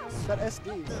 That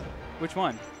SD, Which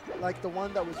one? like the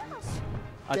one that was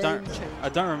I don't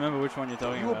game-changing. remember which one you're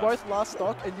talking You were about. both last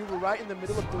stock and you were right in the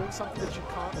middle of doing something that you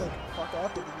can't like fuck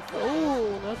up. And then you fucked up.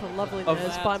 Oh, that's a lovely Of-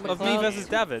 nez by Of me McLeod. versus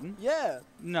Davin? Yeah,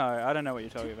 No, I don't know what you're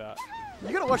talking about.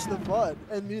 you gotta watch the VOD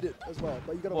and mute it as well.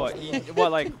 But you gotta What? watch the VOD.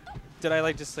 What? Like, did I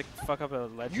like just like fuck up a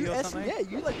legend You or something? yeah,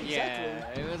 you like Yeah,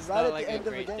 exactly. it was right not at like the a end of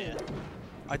the great game. day.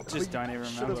 I just don't even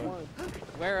Should have remember. won.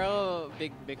 We're all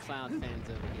big Cloud fans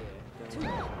over here.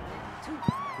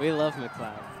 We love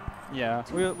McLeod. Yeah,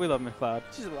 we love McLeod.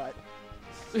 She's alright.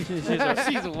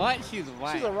 She's what? She's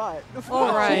white. She's alright.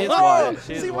 Alright. She's Oh, white.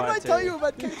 She's see, what did I white tell too. you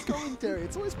about Kate's commentary?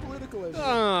 It's always political. And shit.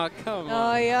 Oh, come Oh,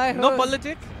 on. yeah, I No heard.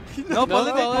 politic? No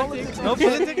politics. No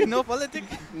politics. No politics.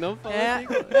 No Yeah,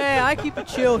 politics. yeah, I keep it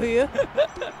chill here.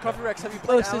 Coffee Rex, have you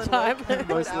played Most of the Alan time. Wake? Have you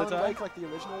played Most of the Alan time. Wake, like the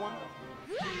original one?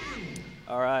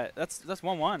 All right, that's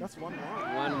 1-1. That's 1-1.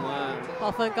 1-1.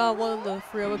 Oh, thank God one of the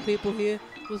 3 other people here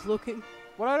was looking.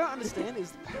 What I don't understand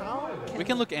is how We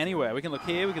can look anywhere. We can look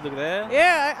here. We can look there.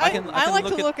 Yeah, I can like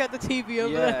look to at- look at the TV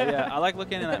over Yeah, there. yeah. I like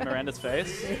looking at Miranda's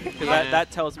face because Yeah. that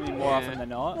tells me more Yeah. often than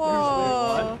not.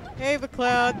 Whoa! Hey, the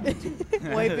cloud.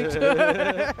 Waving to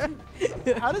her.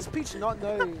 How does Peach not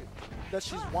know that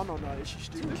she's won or not? Is she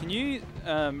stupid? Can you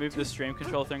move the stream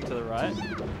control thing to the right?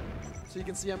 So you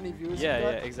can see how many viewers Yeah, you've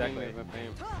yeah, got? exactly.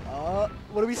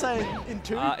 What are we saying? In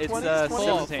 2? It's 20s, 20s?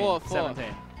 17. Four. 17.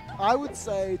 I would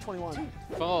say 21.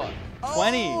 4.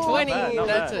 20. Oh, 20, Not bad.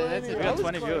 that's it, that's We it. got That was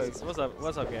 20 close. viewers.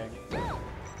 What's up, gang?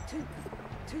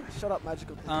 Shut up,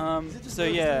 magical. Is it just So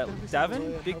those yeah, things that we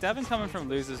Davin, say Big Davin coming from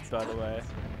losers, by the way.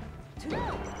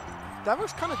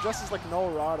 Davos kind of dresses like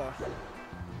Noel Rada.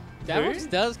 Davos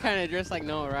does kind of dress like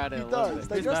Noah Ryder He a little does. bit.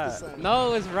 They Who's dress the that? same.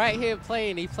 Noah was right here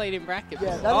playing. He played in bracket.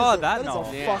 Yeah, before. that Oh, is a, that that is Noel.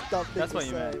 a Yeah. fucked up thing That's what to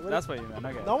you say. meant. That's what you meant.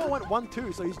 Okay. No one went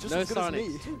 1-2, so he's just No as good Sonic. as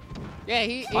me. Yeah,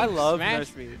 he I love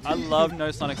smashed me. I love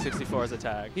No Sonic 64 as a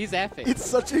tag. He's epic. It's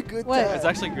such a good Wait. tag. It's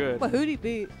actually good. But who'd he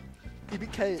beat? He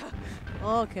beat Kate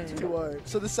Okay. 2-0.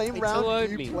 So the same He round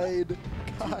 2-0'd you me. played,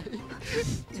 Kai,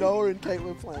 Noah and Kate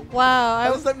were playing. Wow.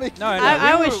 How does that make No, you no,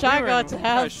 I we wish were I in- got to No,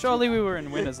 have- surely we were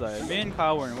in winners though. Me and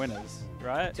Kyle were in winners,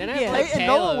 right? Then I Yeah. played Kate and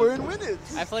Noah Caleb. were in winners.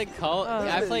 I played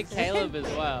I played Caleb as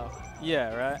well.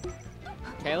 Yeah, right.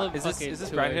 Caleb Is fucking this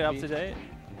 2-0'd bracket up me. to date?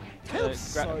 Caleb's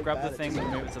so Grab bad the at thing this.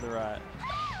 and move it to the right.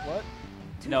 What?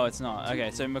 No, it's not. Okay,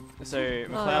 so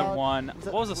McLeod won. Was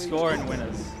that What was the 3-2? score in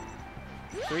winners?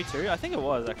 3-2? I think it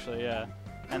was actually. Yeah.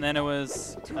 And then it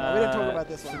was we didn't talk about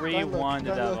this one. 3-1 to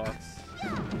Don't look.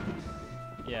 Davox.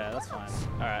 Yeah, that's fine.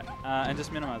 All right, and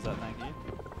just minimize that. Thank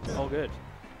you. All good.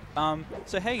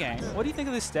 So hey gang, what do you think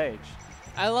of this stage?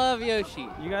 I love Yoshi.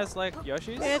 You guys like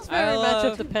Yoshi's? It's I very matchup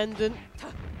love- dependent.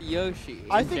 Yoshi.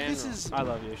 I in think this general. is I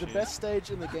love Yoshi. the best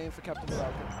stage in the game for Captain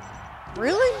Falcon.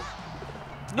 Really?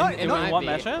 Not, It in might one be.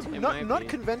 matchup? It not, might not be.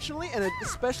 conventionally, and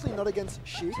especially not against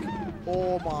Sheik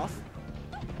or Marth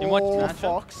In what or matchup?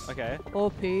 Fox. Okay. Or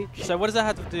Peach. So what does that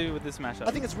have to do with this matchup?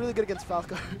 I think it's really good against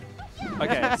Falco.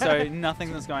 Okay, so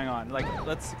nothing that's going on. Like,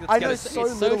 let's I get know it. so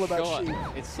it's little so about short. Sheik.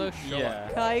 It's so short.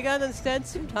 Yeah. You gotta understand,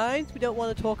 sometimes we don't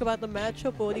want to talk about the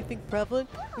matchup or anything prevalent.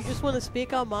 We just want to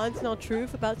speak our minds and our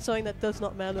truth about something that does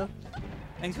not matter.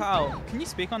 And Kyle, can you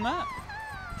speak on that?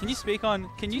 Can you speak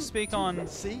on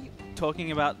See?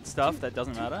 talking about stuff that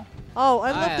doesn't matter? Oh,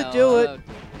 I'd love to do it.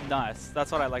 Nice.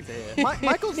 That's what I like to hear.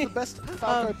 Michael's the best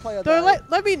Falco player. So that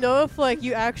let me know if like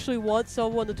you actually want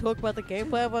someone to talk about the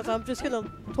gameplay, but I'm just gonna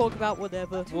talk about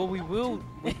whatever. Well, we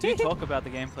do talk about the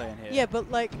gameplay in here. Yeah, but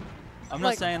like, I'm not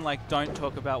like- saying like don't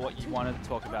talk about what you want to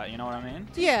talk about. You know what I mean?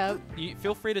 yeah, You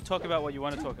feel free to talk about what you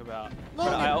want to talk about.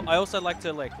 Well, But I also like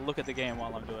to like look at the game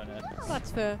while I'm doing it.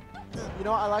 that's fair. You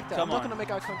know what? I like that. Come I'm not on. going to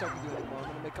make eye contact with you anymore. I'm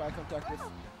going to make eye contact with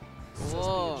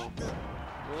Whoa.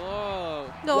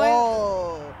 Whoa. No,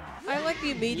 Whoa. I like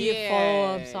the immediate Yeah.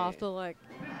 follow-ups after like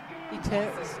the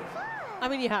text. I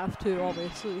mean, you have to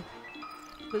obviously,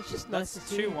 but it's just nice That's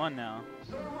to see. 2-1 now.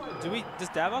 Does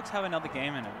Davox have another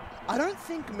game in it? I don't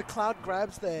think McLeod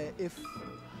grabs there if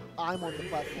I'm on the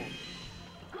platform.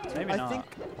 Maybe I not. think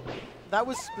that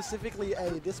was specifically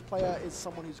this player is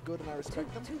someone who's good and I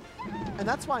respect them. And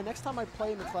that's why next time I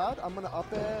play McLeod, I'm going to up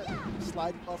air,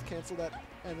 slide off, cancel that,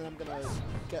 and then I'm going to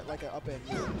get like an up air.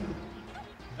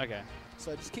 Okay.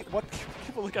 So just keep a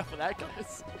lookout for that,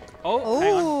 guys. Oh,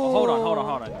 hang on. Oh, hold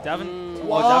on. Davin. Mm.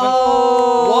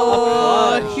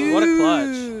 Oh, Davin. Whoa, What a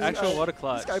clutch. huge. Actual what a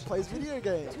clutch. This guy plays video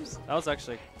games. That was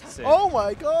actually sick. Oh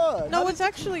my god! No, it's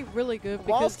actually really good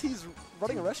because Whilst he's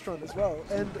running a restaurant as well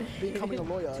and becoming a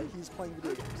lawyer, he's playing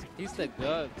video games. He's the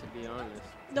goat, to be honest.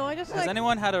 no, I just Has like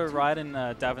anyone had a ride in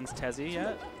Davin's Tessie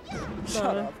yet?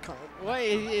 Shut up, cunt. What,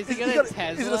 is he Is gonna it a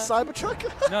Tesla? Cybertruck?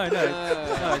 No,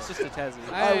 no, it's just a Tessie.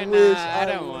 I Nah, wish, I I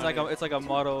don't wish. want It's like it. it's like a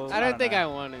model. I don't think know. I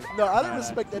want it. No, I don't No.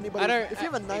 respect anybody. I don't- If you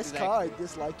have a nice exactly. car, I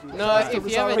dislike you. No, Mr. if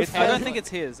you have a Rosario I Tesla- don't think it's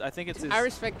his. I think it's his. I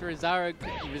respect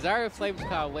Rosario Flame's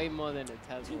car way more than a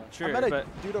Tesla. I True, met a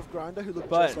but dude off Grindr who looked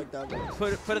but- just like that.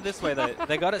 put it this way though,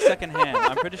 they got it second hand.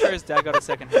 I'm pretty sure his dad got it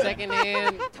second hand. Second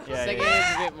hand, Yeah, second yeah.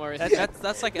 hand's a bit more That, respect.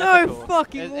 that's like no ethical.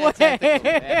 fucking It's way.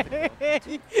 ethical,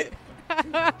 ethical.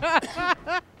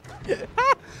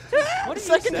 What do you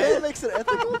Second say? hand makes it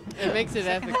ethical? It makes it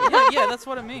ethical. Yeah, that's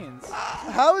what it means.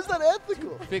 How is that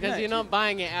ethical? Because you're not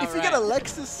buying it outright. If you get a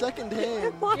Lexus second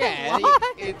hand, Yeah,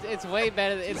 it's way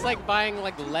better. It's like buying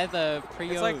like leather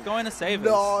pre-owned. It's like going to Savers.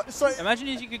 no. So Imagine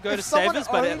if you could go if to someone Savers,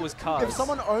 but it owned- was cars. If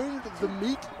someone owned the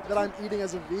meat that I'm eating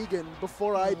as a vegan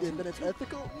before I did, then it's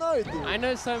ethical? No, dude. I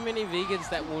know so many vegans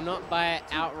that will not buy it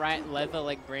outright leather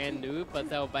like brand new, but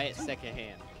they'll buy it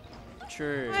secondhand.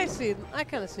 True. I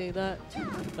kind of see that.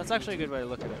 That's actually a good way to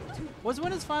look at it. Was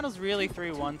winners finals really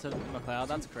 3-1 to McLeod?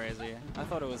 That's crazy. I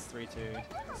thought it was 3-2.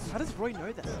 How does Roy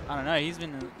know that? I don't know. He's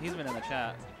been in the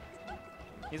chat.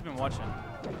 He's been watching.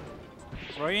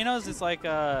 Roy knows it's like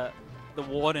the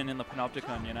warden in the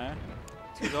Panopticon, you know?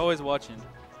 He's always watching.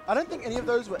 I don't think any of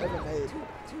those were ever made.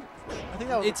 I think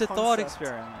that was It's a thought concept.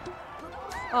 experiment.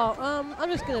 Oh, I'm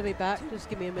just gonna be back. Just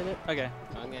give me a minute. Okay.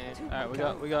 Okay. All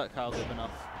right, we got Carl dipping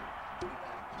off.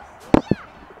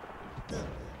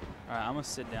 All right, I'm gonna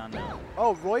sit down now.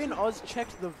 Oh, Roy and Oz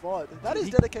checked the VOD. That is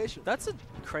dedication. That's a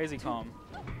crazy comm.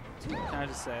 Can I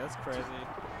just say that's crazy?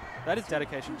 That is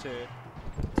dedication too.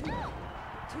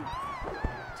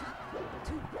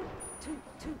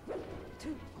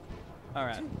 All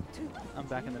right, I'm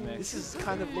back in the mix. This is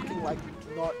kind of looking like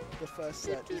not the first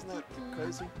set. Isn't that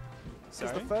crazy? Because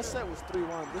Sorry? the first set was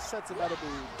 3-1. This set's about to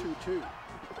be 2-2.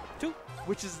 Two.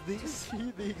 Which is the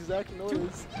exact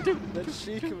noise that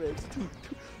Sheik makes.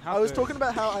 How I was good. talking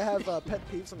about how I have pet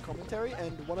peeves on commentary,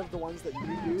 and one of the ones that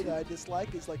you do that I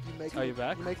dislike is like you make. Oh, you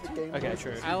back? You make the game. Okay, noises.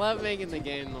 true. I love making the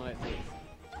game noises.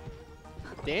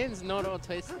 Dan's not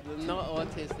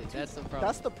autistic. That's the problem.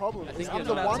 That's the problem. I is think I'm you're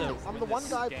the not one. allowed to I'm the win one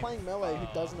this guy game. playing melee who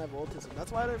doesn't have autism.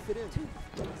 That's why I don't fit in.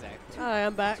 exactly. Hi,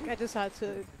 I'm back. I just had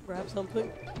to grab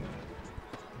something.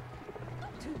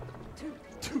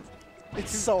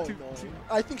 It's so annoying.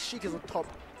 I think Sheik is a top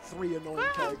 3 annoying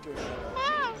character. in Melee.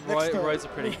 Next to-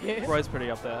 Roy's pretty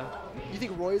up there. You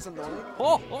think Roy is annoying?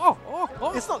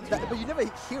 Oh. It's not that, but you never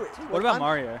hear it. What about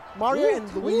Mario? Mario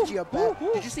and Luigi are bad.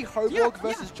 Did you see Hoborg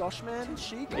versus Joshman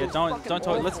Sheik? Yeah, don't talk.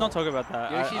 Let's not talk about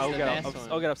that. Yoshi's I'll the get best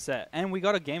one. I'll get upset. And we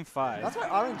got a game 5. That's why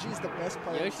RNG is the best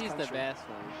player. in this Yoshi's the country. best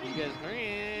one. He goes.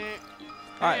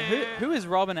 All right, who is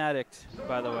Robin Addict,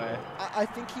 by the way? I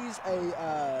think he's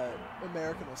a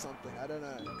American or something. I don't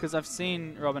know. Because I've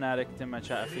seen Robin Addict in my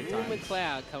chat a few Who times.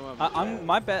 McLeod come up?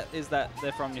 My bet is that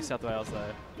they're from New South Wales,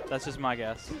 though. That's just my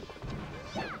guess.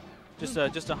 Just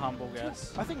a humble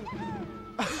guess. I think.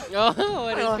 Oh,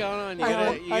 what is Hang on, going on? You hang gonna,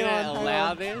 on, you hang gonna on, hang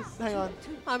allow on. this? Hang on.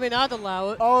 I mean, I'd allow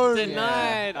it. Oh,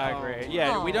 Denied. I Oh. agree.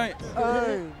 Yeah, we don't.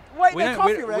 Oh. Wait, We no, don't,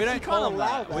 Coffee we, Rex, we you don't can't call him allow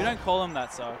that. that. We don't call him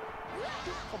that, so.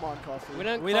 Come on, Coffee. We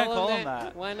don't We call, don't call him him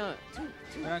that. Why not?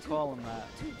 We don't call him that.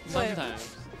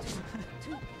 Sometimes.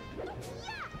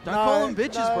 Don't call him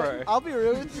bitches, no, bro. I'll be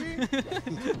real with you.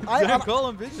 Don't call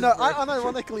him bitches, No, bro. I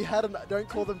unironically had a don't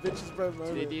call them bitches, bro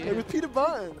moment. Did you? It was Peter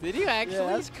Bone. Did you actually?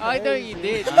 that's I know you crazy.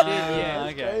 did. You Ah, did, yeah.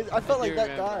 okay. Crazy. I felt I like do that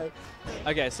remember.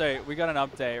 guy. Okay, so we got an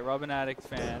update. Robin Addict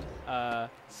fan. They're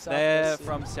Southwest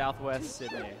from Southwest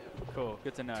Sydney. Cool.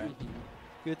 Good to know.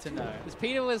 Good to know. Because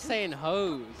Peter was saying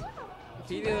hose.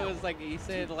 Peter was like, he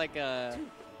said like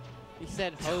he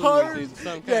said hose Hose? in some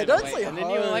kind Yeah, of don't way. say And then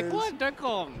you were like, hose. what? Don't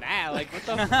call him that. Like, what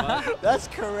the fuck? That's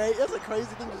crazy. That's a crazy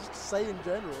thing to just say in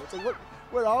general. It's like,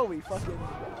 where are we? Fucking.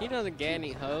 He doesn't get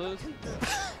any hose.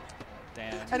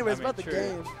 Damn. Anyways, I mean, about the true.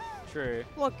 game. True.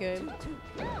 What game?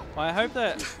 Well, I hope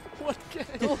that. What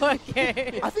game? What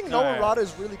game? I think No. Noah Rada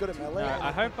is really good at melee. No,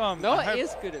 I hope No, I hope it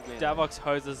is good at me. Davox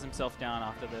hoses himself down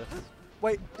after this.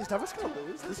 Wait, is Davos gonna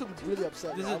lose? This would really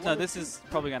upset me. I No, wonder- this is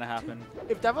probably gonna happen.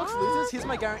 If Davox loses, here's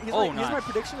my guarantee. Oh, Here's my nice.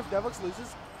 prediction. If Davox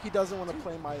loses, he doesn't want to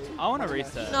play my. I want my to match.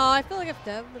 reset. No, I feel like if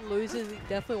Devin loses, he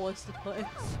definitely wants to play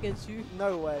against you.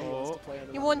 No way he wants Oh. to play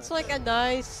another He wants match. like a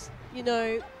nice, you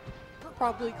know,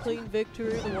 probably clean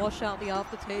victory to wash out the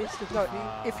aftertaste of No, defeat.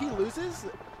 if he loses,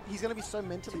 he's gonna be so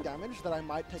mentally damaged that I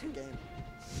might take a game.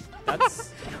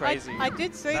 That's crazy. I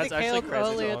did say That's to actually Caleb crazy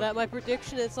earlier talk. that my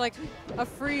prediction is like a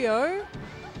 3-0,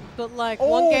 but like Oh.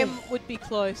 one game would be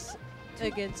close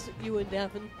against you and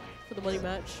Devin for the money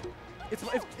match.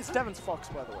 It's Devon's Fox,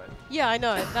 by the way. Yeah, I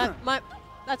know.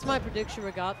 That's my prediction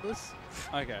regardless.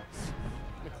 Okay.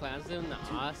 McLeod's doing the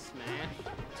ass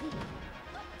smash.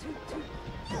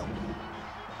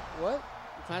 What?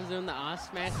 McLeod's doing the ass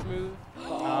smash move.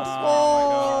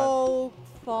 Oh,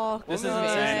 fuck. This is man.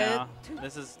 insane now.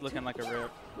 This is looking like a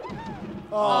rip.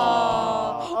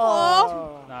 Oh.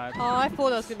 No. Oh, I thought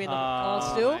that was gonna be another.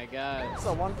 Oh Still? Oh my god. It's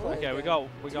a one play. Okay, we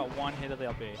got one hit of the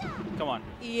LB. Come on.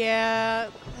 Yeah.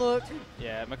 Look,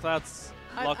 Yeah, McLeod's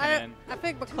I locking in.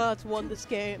 think McLeod's won this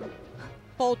game.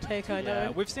 Bold take, I Yeah,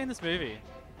 know. we've seen this movie.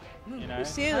 You know, We've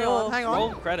seen it Hang all. on, hang on.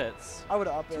 roll credits. I would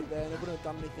have up aired there and it wouldn't have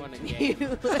done What a anything.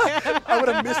 game. I would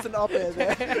have missed an up air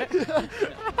there.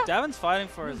 Davin's fighting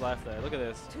for his life there. Look at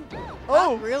this.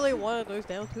 Oh, Really one of those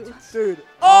down tilts. dude.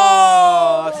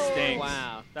 Oh, stinks.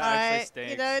 Wow. That actually Alright,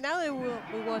 stinks. you know, now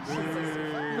that we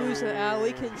watch Loser Out,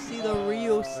 we can see the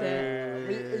real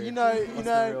set. You know, What's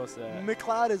the real set?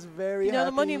 McLeod is very You know, the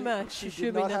happy money match, She did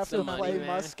assuming not that's have to the play money match.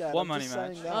 Muscat. What I'm money just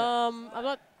match? saying that. I'm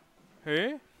not.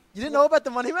 Who? You didn't know about the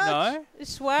money match? No?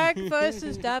 Swag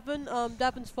versus Davin.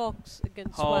 Davin's Fox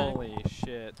against Swag. Holy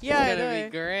shit. Yeah, I It's gonna know. be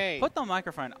great. Put the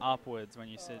microphone upwards when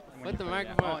you sit. When Put you the it down.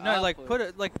 microphone Oh, no, like upwards. put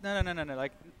it like no,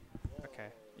 like. Okay.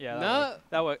 Yeah. That No. worked.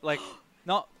 That worked. Like,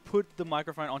 not put the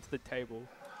microphone onto the table.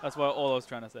 That's what all I was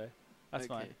trying to say. That's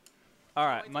Okay. fine. All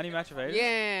right. Money match of ages.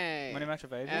 Yay! Money match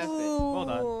of ages. Epic. Well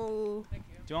done. Ooh. Do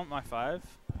you want my 5?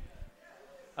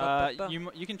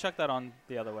 You can chuck that on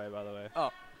the other way, by the way.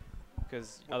 Oh.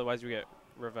 Because otherwise you get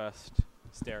reversed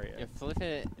stereo. You flip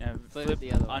it. Yeah, flip flip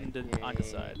the other way. under Yeah, yeah,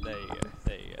 underside. yeah. There you go.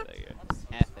 There you go. There you go.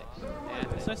 Epic.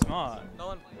 You're so Epic. smart. No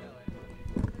one.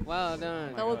 Well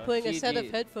done. Someone God. putting a set of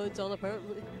GG. headphones on,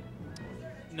 apparently.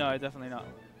 No, definitely not.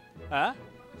 Huh?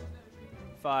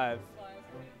 5.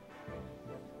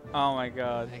 Oh my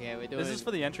god. Okay, we're doing This is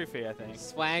for the entry fee, I think.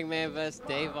 Swagman vs.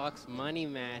 Davox money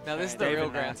match. Now this is right the real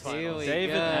David grand Nance. final. Here we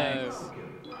David go. Nangs.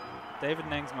 David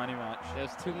Nang's money match.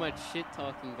 There's too much shit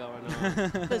talking going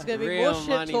on. There's gonna be Real more shit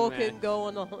money talking match.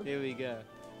 going on. Here we go.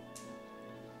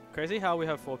 Crazy how we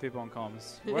have 4 people on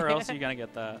comms. Where else are you gonna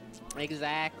get that?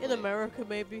 Exactly. In America,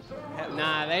 maybe.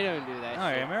 Nah, they don't do that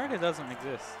No, shit. America doesn't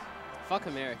exist. Fuck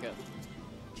America.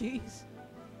 Jeez.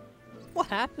 What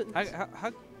happened?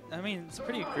 I mean, it's a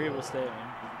pretty agreeable statement.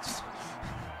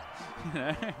 You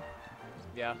know?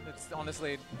 Yeah, it's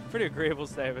honestly. Pretty agreeable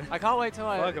statement. I can't wait till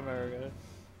I. Fuck America.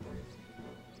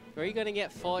 Where are you gonna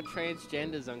get 4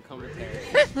 transgenders on commentary?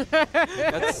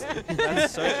 That's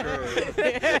so true.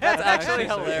 That's actually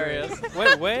so hilarious. true.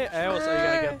 Wait, where else are you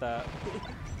gonna get that?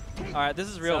 All right, this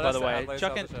is real, So by that's the way. how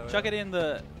Chuck they it, sell the show, chuck yeah. it in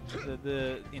the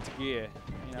into gear.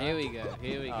 You know? Here we go.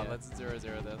 Here we go. Let's 0-0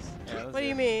 this. Yeah, let's What do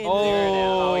you it. mean? Oh,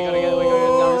 Oh, we gotta get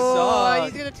Oh, down.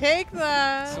 he's gonna take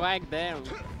that. Swag down.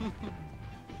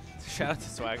 Shout out to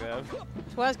Swag Up.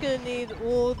 Swag's gonna need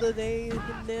all the names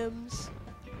and names.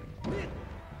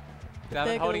 Davin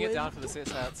They're holding gonna it down win. for the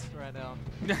cis hats right now.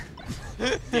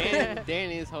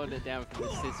 Dan is holding it down for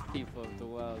the cis people of the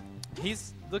world.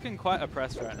 He's looking quite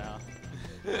oppressed right now.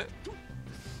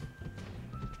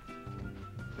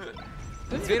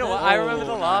 It's been a while. I remember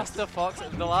the last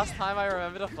time I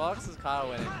remember the Fox was Kyle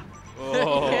winning.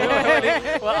 Oh.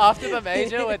 Well, after the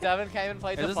major where Davin came and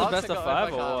played Is the this Fox, the best it of got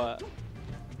 5 won by or Kyle. what?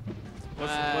 What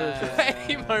is this?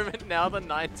 Any moment now, the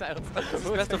Ninetales. Is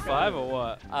this best of 5 or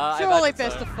what? I Surely imagine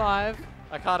best so. of 5.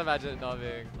 I can't imagine it not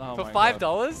being. Oh For my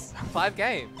 $5, 5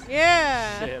 games.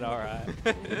 Yeah. Shit, alright.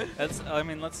 I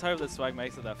mean, let's hope that Swag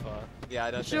makes it that far. Yeah,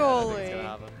 I don't think it's Surely. gonna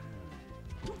happen.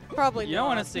 Probably You don't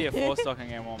want not. to see a 4-stock in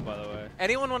game 1, by the way.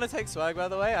 Anyone want to take Swag, by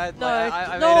the way? I No,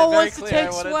 I no made one it very wants to clear take I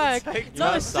wanted Swag. To take You Not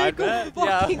want a a side single bet?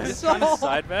 fucking Trying to soul.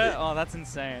 side bet? Oh, that's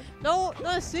insane. No,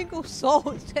 not a single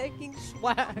soul is taking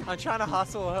Swag. I'm trying to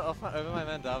hustle over my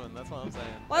man Davin. That's what I'm saying.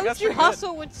 Why Like, would that's you pretty good.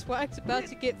 hustle when Swag's about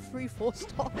to get free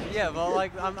 4-stock? Yeah, well,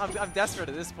 like I'm desperate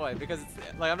at this point because it's,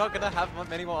 like I'm not gonna have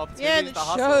many more Yeah, opportunities and it to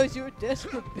hustle. shows you're a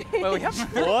desperate bitch. Well, we have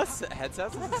 4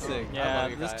 headsets. This is sick. I Yeah,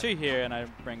 love you there's guys. 2 here, and I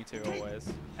bring 2 always.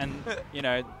 And, you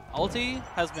know, Ulti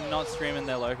has been not streaming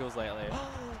their locals lately.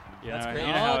 You That's know, great.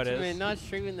 you know how it Ultimate is. not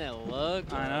streaming their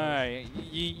look. I know.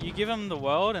 You give them the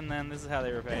world, and then this is how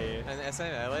they repay you. And SA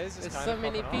Melee is just There's kind so of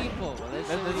many popping off. people. There's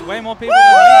so There's many way more people than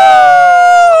me.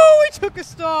 Oh, we took a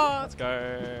start. Let's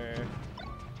go.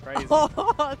 Crazy.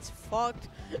 Oh, it's fucked.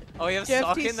 Oh, you have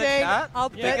stock Jeffy in the saying, chat?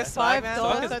 I'll Yeah. bet Swag man?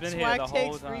 Stock $5 has that been here Swag the takes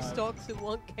whole 3 time. stocks in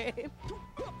 1 game.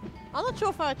 I'm not sure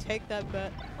if I'd take that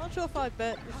bet. I'm not sure if I'd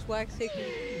bet if Swag's taking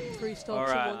 3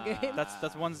 stocks in 1 game.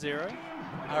 That's 1-0.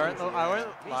 I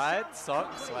won't lie,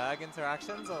 stock swag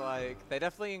interactions are like, they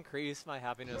definitely increase my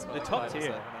happiness by They're like top 5% tier.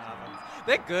 when it happens.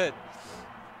 They're good.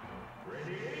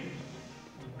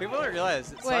 People don't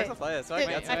realize, swag's a player, swag Did-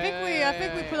 gets I it.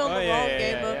 think we put on Oh, the yeah, wrong yeah,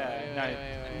 gamer. yeah. No,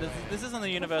 Wait, wait, this isn't the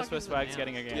universe where Swag's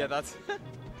getting a game. Yeah, that's...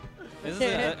 This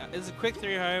is a quick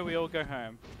 3-0, we all go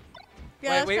home.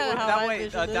 Yeah, wait, that's kind of how I wait,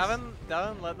 envision this.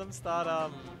 Davin let them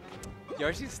start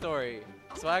Yoshi's story,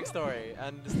 Swag story,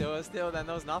 and still then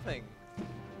there was nothing.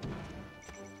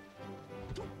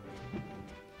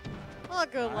 I'm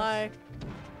not gonna lie.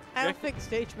 I don't Reckon- think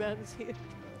stage man is here.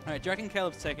 Alright, do you reckon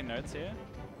Caleb's taking notes here?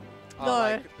 Oh, No.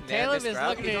 like, Caleb this is route,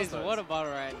 looking he at does his those. water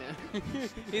bottle right now.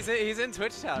 He's in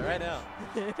Twitch chat right now.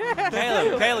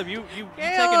 Caleb, you taking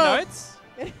Caleb! notes?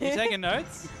 You taking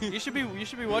notes? You should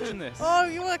be watching this. Oh,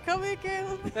 you want to come here,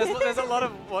 Caleb? There's a lot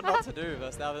of what not to do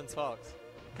versus Davin's Fox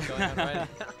going on right now.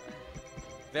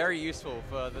 Very useful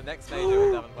for the next major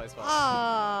when Davin plays Fox.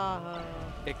 Ah.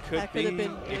 It could That be. could've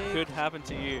been It big. could happen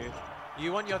to you.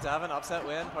 You want your Davin upset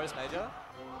win post major?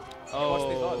 Oh. Watch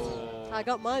these odds. I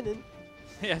got mine in.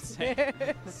 Yes.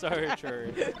 So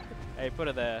true. Hey, put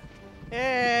it there.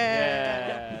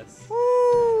 Yeah. Yes.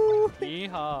 Woo.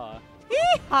 Yeehaw.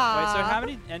 Yeehaw. Wait, so how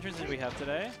many entrants did we have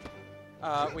today?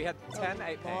 We had 10,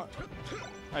 8 pink.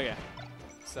 Okay.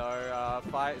 So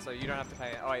 5. So you don't have to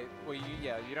pay. Oh wait, well you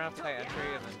don't have to pay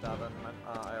entry, and then Davin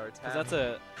I owe 10. Because that's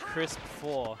a crisp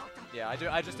 4. Yeah,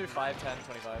 I just do 5, 10,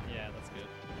 25. Yeah, that's good.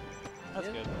 That's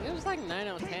good. It was like 9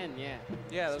 out of 10, yeah.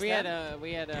 Yeah, So that's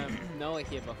we had Noah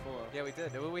here before. Yeah, we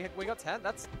did. We got 10.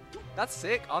 That's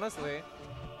sick, honestly.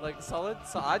 Like solid.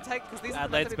 So I'd take because these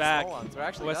Adelaide's are the back. small ones. We're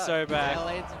actually We're back. so back.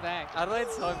 Adelaide's back.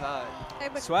 Adelaide's so back. Hey,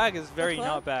 but Swag is very Club?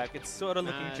 not back. It's sort of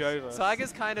looking Nah, Jova. Swag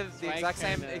is kind of the Swag's exact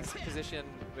same kinda- position.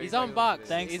 He's on box.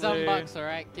 Thanks, He's on Lou. box,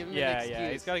 alright? Give him an Yeah, excuse.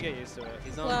 yeah. He's got to get used to it.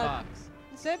 He's on Club. box.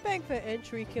 instead of paying for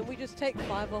entry, can we just take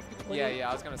 5 off the 20? Yeah,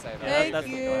 I was gonna say that. Yeah, Thank that's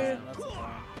the you. plan. That's the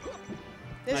plan.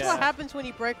 This is Yeah. what happens when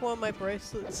you break one of my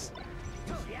bracelets.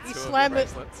 You Two of your slam it.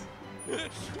 bracelets.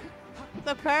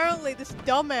 Apparently, this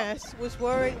dumbass was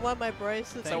wearing one of my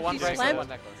bracelets. So Thank one you. bracelet, slammed one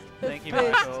necklace. the Thank you,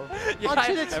 fist Michael.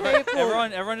 onto the table.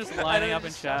 Everyone just lining up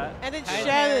in chat. and it High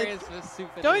shattered. Harriers was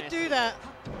super Don't nasty. do that.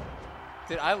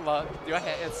 Dude, I love your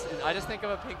hair. I just think of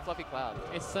a pink fluffy cloud.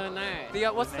 It's so nice. The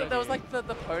what's the, Thank there was you. like the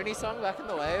pony song back in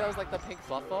the day. That was like the pink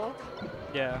fluff ball.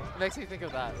 Yeah. Makes me think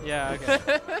of that. Yeah, okay.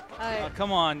 Alright. Oh,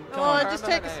 come on. Come Come on. on, just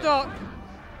Remember take her a stock.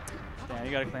 Yeah,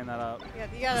 you got to clean that up. Yeah,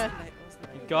 you gotta.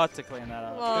 You got to clean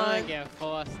that Come up. Gonna on. get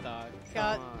 4 stock.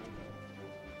 God. Come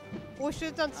on. We should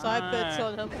have done side bets Ah.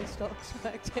 on how many stocks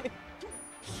back then.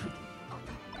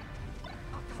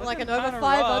 Like an Looking over kinda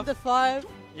 5, rough. under 5.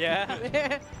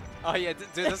 Yeah. Oh yeah,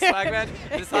 do the swagman.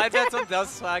 The side bets on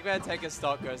does swagman take a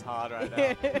stock goes hard right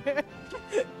now.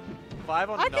 5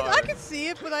 on I no. can see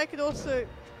it, but I could also.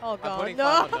 Oh I'm god, putting no.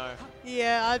 5 on no.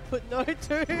 Yeah, I'd put no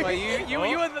too. Well, you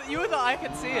were the I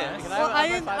can see it. Nice. Can Well, I I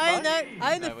have didn't, my I $5? didn't,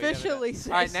 I didn't No, we get it. officially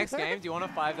say. All right, next so. game. Do you want a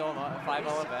 $5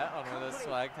 bet on whether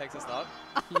swag takes a stock?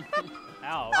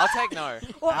 Ow. I'll take no.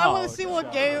 Well, I want to Ouch. see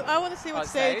what game. I want to see what Oh,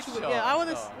 stage. stage? Yeah, I Sure, want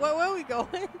to. sure. Where are we going?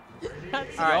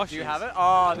 That's All right, do you Yoshi's. have it?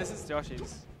 Oh, this is.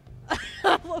 Yoshi's.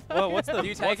 well, Well, what's the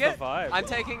You take what's it? the vibe? I'm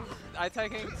taking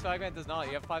swagman does not.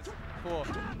 You have 5, 4.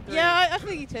 3. Yeah, I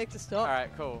think he takes the All stock. right,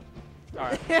 cool. All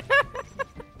right.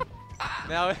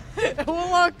 Now,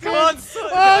 Well, look, come on, oh,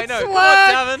 I know. Come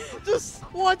on, Davin. Just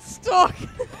one stock.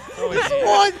 Oh, Just yeah.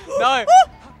 one. No.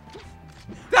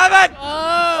 Davin.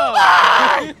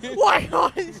 Why? Why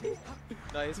not?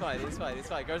 No, he's fine. He's fine. He's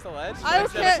fine. Goes to the ledge. I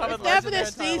don't Never care. summoned If ledge Davin in their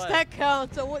entire SDs, life. that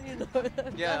counts. I want you to know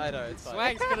that. Yeah, I know. It's fine.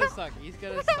 Swag's gonna suck. He's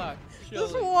gonna suck.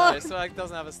 Just Surely. one. No, swag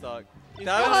doesn't have a stock. He's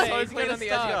That gonna- was so he's clean gonna on the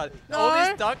edge suck. guard. No, All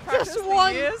this duck practice just for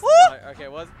one. years. Woo! No, okay,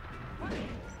 was. No,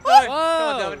 Whoa. come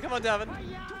on, Davin. Come on, Davin.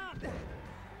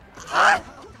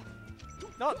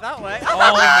 Not that way. Oh my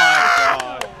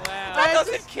god. Wow. That I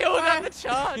doesn't just- kill without the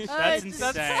charge. That's just-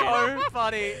 That's insane. so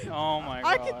funny. Oh my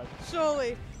I could god.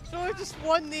 surely just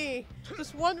one knee,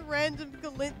 just one random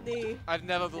glint knee. I've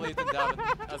never believed in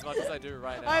Davin as much as I do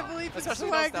right now. I believe in Especially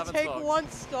swag those to Davin take stocks. one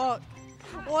stock.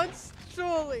 Once,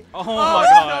 surely. Oh my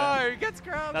god. no, gets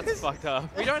grabbed. That's fucked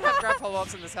up. We don't have grab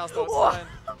follow-ups in this house, though. It's What?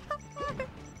 fine.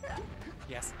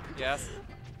 Yes. Yes.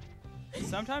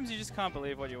 Sometimes you just can't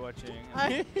believe what you're watching.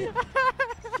 I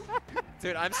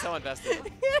Dude, I'm so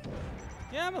invested.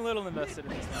 Yeah, I'm a little invested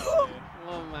in this match, dude.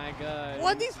 Oh my god.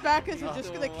 One of these backers are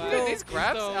just gonna Wow. kill. Dude, these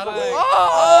grabs So out of wide.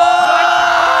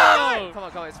 Oh! Come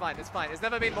on, it's fine, it's fine. It's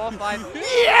never been more fine.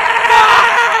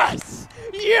 Yes!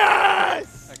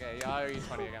 Yes! Okay, yeah, I owe you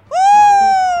 20 again.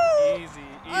 Woo! Easy,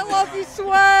 I easy love money. you,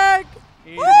 swag.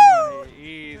 Easy Woo! money,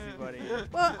 easy buddy.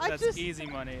 Well, I That's just easy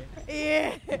money.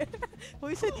 yeah.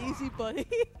 We said easy, buddy.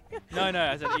 No,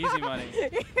 I said easy money.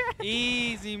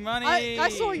 Easy money. I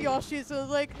saw Yoshi's and I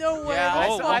was like, no way. Yeah,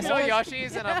 Oh, I one saw more?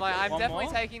 Yoshi's and I'm like, I'm One definitely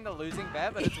more? taking the losing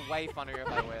bet, but it's way funnier if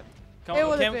I win. Come It on,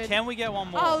 would've been- can we get one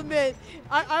more? I'll admit,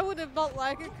 I would have not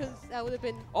liked it because that would have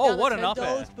been Oh, down to what an up $10,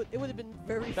 air. but it would have been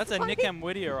very That's a funny. Nick M.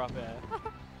 Whittier up there.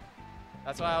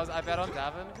 That's why I bet on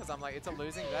Davin, because I'm like, it's a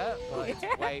losing bet, but it's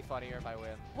way funnier if I win.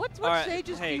 What Alright,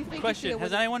 stages do hey, you think question. you Has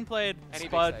should have anyone played Any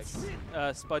big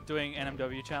Spud doing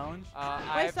NMW challenge?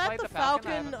 I is that played the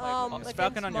Falcon? I Falcon, haven't played It's against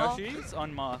Falcon on Marth? Yoshi's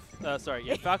on Marth. Sorry,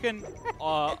 yeah, Falcon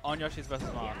on Yoshi's versus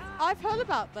Marth. I've heard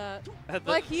about that. The-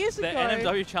 Like years the ago.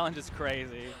 NMW challenge is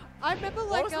crazy. I remember What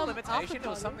like was the limitation? It Alpha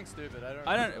was something stupid. I don't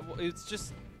I remember. don't. It's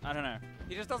just. I don't know.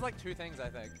 He just does like 2 things, I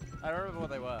think. I don't remember what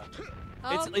they were.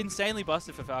 It's insanely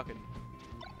busted for Falcon.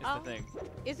 Is the thing.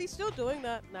 Is he still doing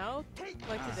that now?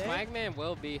 Like today? Swagman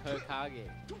will be Hokage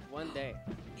one day.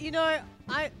 You know,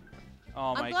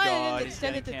 Oh I'm my glad I god, didn't he's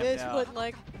extend getting it to camped this, out. but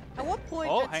like, at what point,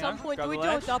 Oh, at hang some on, point, grab do we the do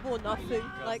a ledge. double or nothing?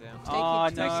 Like, Goddamn. take Oh,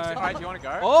 it. no. Alright, do you want to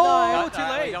go? Oh, No, too no,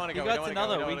 late. we don't wanna go, We we got don't wanna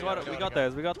another. go, We we got don't wanna got go.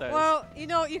 those. We got those. Well, you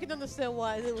know, you can understand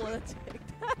why I didn't want to take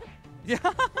that. Yeah.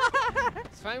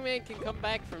 Swagman can come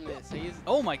back from this. He's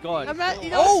Oh my god.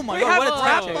 You know, Oh my god, what a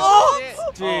tap chase.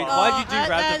 Oh! Dude, Oh. why'd you do and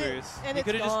grab the boost? and You it's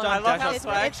could have just gone. done I love how dash It's-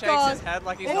 up. Swag it's shakes gone. his head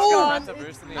like he's It's not gone. going to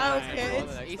boost in the I don't end. care. Roll the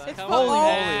It's- next it's time. fine. Holy Oh, moly.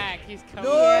 back. He's coming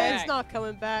No, back. it's not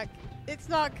coming back. It's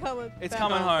not coming It's back.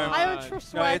 coming home. I don't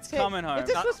trust No, Swag. it's coming home. If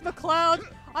this was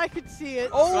McLeod, I could see it.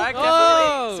 Swag,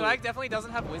 Oh! definitely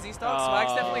doesn't have Wizzy stock.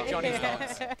 Swag's definitely Johnny Yeah.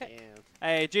 stocks. Damn.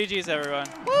 Hey, GG's everyone.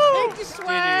 Thank you,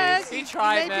 Swag. GGs. He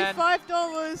tried, Maybe man.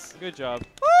 $5. Good job.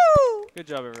 Woo! Good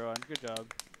job, everyone. Good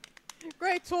job.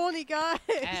 Great tourney, guys.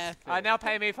 Now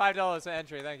pay me $5 for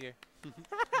entry. Thank you.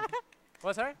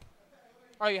 What, sorry?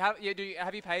 Oh, have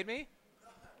you paid me?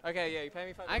 Okay, yeah, you pay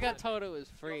me $5. I got told it was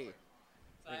free.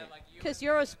 So, like, you Because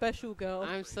you're a special girl.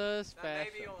 I'm so that may be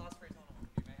special. your last free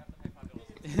tournament. You may have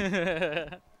to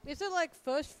pay $5. Is it like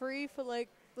first free for like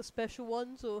the special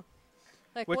ones or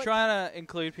like We're what? trying to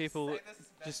include people. Say the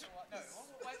special Just one. No,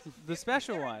 what? the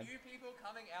special There are one. new people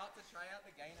coming out to try out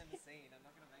the game and the scene. I'm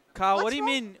not going to make them. Carl, what What's do you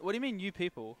wrong? mean? What do you mean, you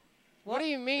people? What do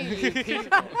you mean, you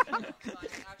people?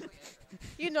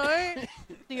 You know,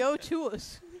 the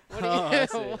O2ers. What do Oh, I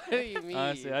see. what do you mean?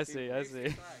 I see. you I see. I people?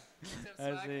 see. I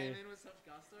Swag see. came in with such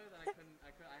gusto that I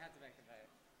had to make him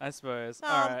pay. I suppose. All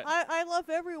right. I love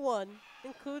everyone,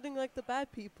 including like the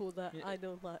bad people that Yeah. I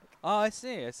don't like. Oh, I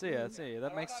see. I see. I see.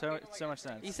 That makes so much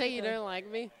sense. You say you don't like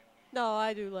me? No,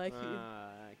 I do like you.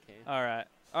 Okay. All right.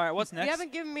 All right. What's next? You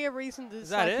haven't given me a reason to Is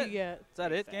that dislike it? you yet. Is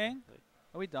that it, gang?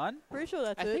 Are we done? Pretty sure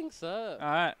that's I it. think so. All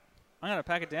right. I'm gonna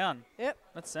pack it down. Yep.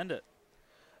 Let's send it.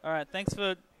 All right. Thanks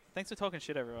for talking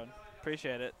shit, everyone.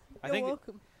 Appreciate it. I You're think.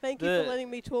 welcome. Thank you the- for letting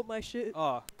me talk my shit.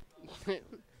 Oh.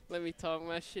 Let me talk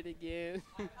my shit again.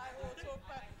 I will talk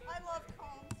back. I love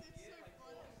comms. It's so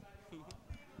funny.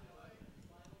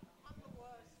 I'm the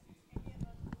worst.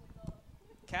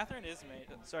 Catherine is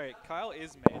major. Sorry, Kyle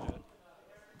is major.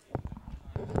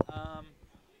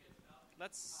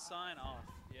 Let's sign off.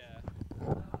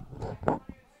 Yeah.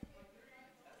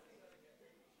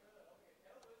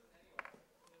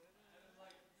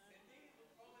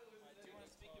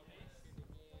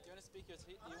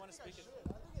 You want to speak your?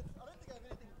 I don't think I have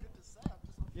anything good to say. I'm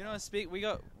just You want to speak? We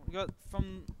got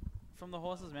from the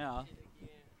horse's mouth. Do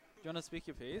you want to speak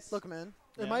your piece? Look, man.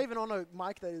 Am Yeah. I even on a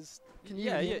mic that is? Can you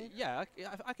yeah, even yeah, hear me?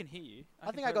 yeah. I can hear you. I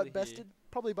can think I totally got hear you. bested,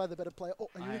 probably by the better player. Oh,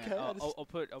 are you okay? I just- I'll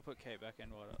put Kate back in.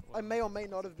 What I may or may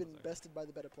not have been bested by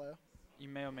the better player. You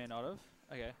may or may not have.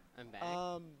 Okay, I'm back.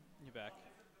 you're back.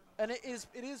 And it is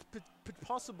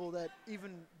possible that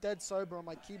even dead sober on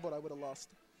my keyboard I would have lost.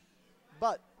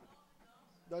 But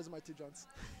those are my 2 Johns.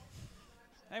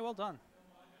 Hey, well done.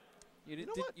 You know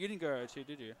didn't. what? You didn't go 0-2,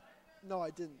 did you? No, I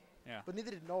didn't. Yeah. But neither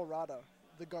did Noah Rada,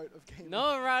 the goat of gaming.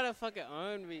 No Rada fucking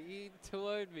owned me. He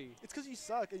two-owned me. It's because you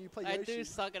suck and you play I Yoshi. do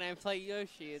suck and I play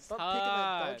Yoshi. It's Stop picking that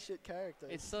dog hard. shit character.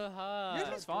 It's so hard.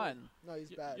 Yoshi's fine. No,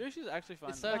 he's bad. Yoshi's actually fine.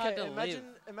 It's so hard to live.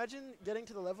 Imagine getting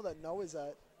to the level that Noah's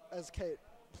at as Kate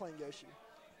playing Yoshi.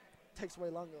 Takes way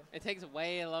longer. It takes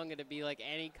way longer to be like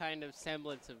any kind of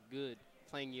semblance of good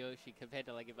playing Yoshi compared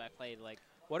to like if I played like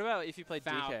What about if you played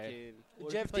Falcon. DK? What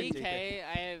if Jeff you played DK,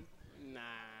 I have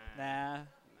Nah.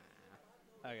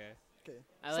 Okay. Okay.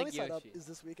 I like Sunny Side Up Yoshi. is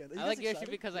this weekend. Are you I guys like Yoshi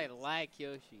excited? because I like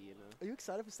Yoshi, you know. Are you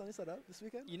excited for Sunny Side Up this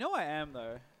weekend? You know I am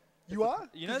though. You are?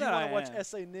 You know 'Cause that wanna I watch am.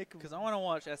 S.A. Nick. Because I want to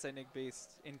watch SA Nick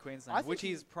Beast in I Queensland, think which he-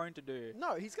 he's prone to do.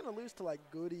 No, he's going to lose to like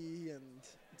Goody and...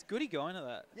 It's Goody going to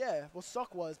that. Yeah, well,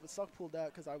 Sock was, but Sock pulled out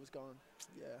because I was gone.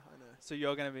 Yeah, I know. So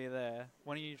you're going to be there.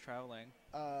 When are you traveling?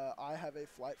 I have a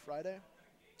flight Friday.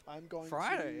 I'm going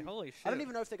Friday? to... Holy shit. I don't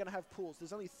even know if they're going to have pools.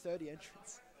 There's only 30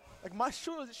 entrants. Like,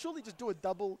 surely just do a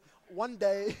double, one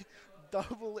day,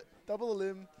 double a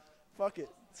limb. Fuck it.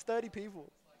 It's 30 people.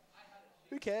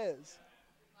 Who cares?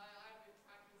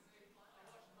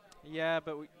 Yeah,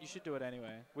 but you should do it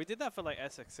anyway. We did that for like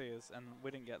SXCs, and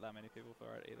we didn't get that many people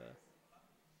for it either.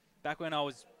 Back when I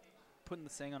was putting the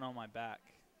thing on my back.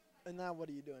 And now what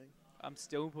are you doing? I'm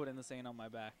still putting the thing on my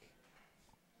back.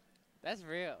 That's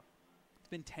real. It's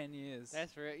been 10 years.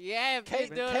 That's real. Yeah, I've Kate-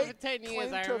 been doing Kate it for 10 years.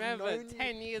 claimed I to have remember known you-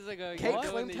 10 years ago. Kate you were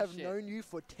doing claimed to this have shit. known you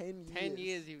for 10 years. 10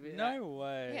 years you've been. No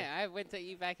way. Yeah, I went to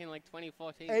EVAC in like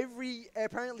 2014.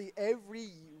 Apparently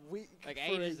every week Like for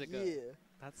ages a ago. year.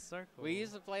 That's so cool. We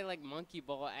used to play like Monkey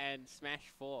Ball and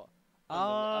Smash 4.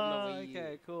 on the Wii U.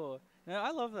 okay, cool. No,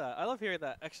 I love that. I love hearing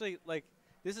that. Actually, like,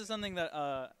 this is something that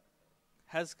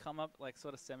has come up like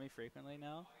sort of semi-frequently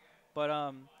now,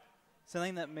 but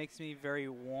something that makes me very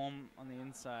warm on the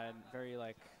inside, very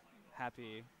like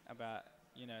happy about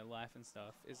life and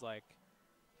stuff is like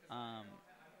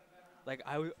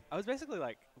I was basically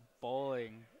like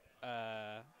bowling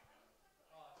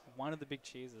one of the big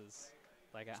cheeses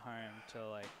like at home to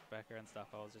like Becca and stuff.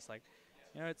 I was just like,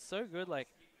 it's so good like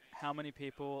how many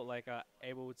people like are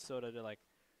able sort of to like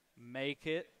make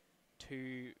it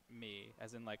to me,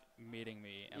 as in like meeting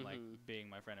me and like being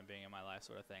my friend and being in my life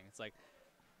sort of thing. It's like,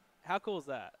 how cool is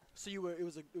that? So it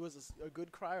was a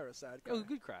good cry or a sad cry? It was a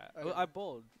good cry. Okay. I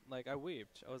bawled, like I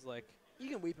weeped. I was like, You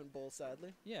can weep and bawl, sadly.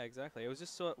 yeah, exactly. It was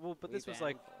just so but this Weep was and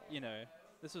like,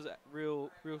 this was real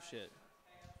shit.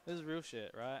 This is real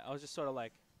shit, right? I was just sort of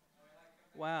like,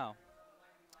 wow,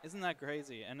 isn't that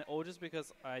crazy? And all just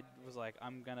because I was like,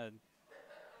 I'm gonna,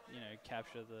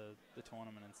 capture the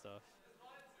tournament and stuff.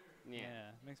 Yeah.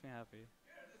 Makes me happy.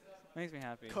 Makes me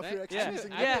happy. Coffee Rex Yeah,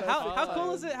 choosing yeah. the How perfect cool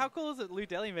time. is it? How cool is it? Lou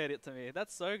Deli made it to me.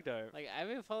 That's so dope. Like, I've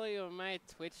been following you on my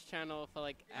Twitch channel for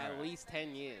like at Alright. least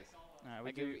 10 years. All right,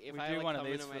 Like, we if do I, like, one of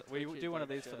come these. into my We Twitch, do it, one of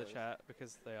like, these for the shows. chat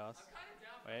because they asked.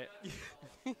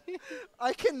 Wait.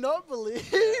 I cannot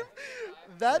believe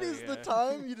that There is we the go.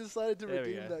 time you decided to There we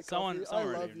redeem go. that Someone coffee. I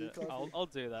love redeemed you, it. coffee. I'll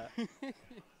do that.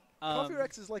 Coffee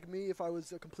Rex is like me if I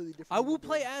was a completely different. I will human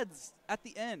play being. ads at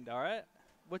the end. All right.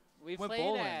 We We're played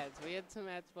bowling. ads. We had some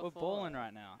ads before. We're balling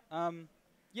right now.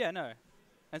 Yeah, no.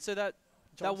 And so that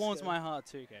Jump warms scare. my heart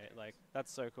too, Kate. Like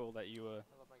that's so cool that you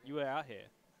were out here.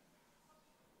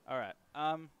 All right.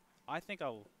 I think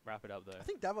I'll wrap it up though. I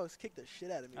think Davos kicked the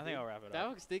shit out of me. I think dude. I'll wrap it up.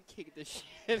 Davos did kick the shit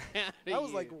out of you. That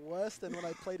was like worse than when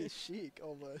I played as Sheik,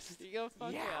 almost. You got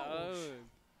fucked Ouch. out.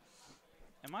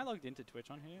 Am I logged into Twitch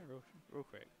on here? Real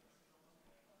quick.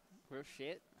 Real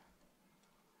shit.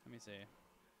 Let me see.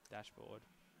 Dashboard.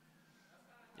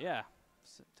 Yeah.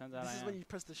 Turns out This I is am. when you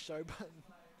press the show button.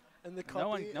 And the No copy.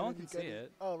 one- and no one then you can go see to-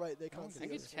 it. Oh right, they can't one see I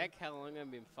can it. could check how long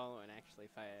I've been following actually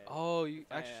if I. Oh, you if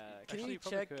I, actually, Can actually you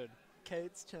probably check could.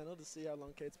 Kate's channel to see how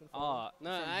long Kate's been following?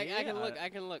 No, from I here? can look. I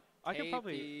can look. I could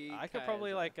probably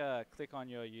KP like Kaiser. click on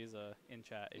your user in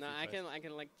chat. If No, you I post.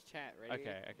 can like chat. Ready?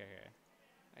 Okay. I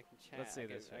can chat. Let's see I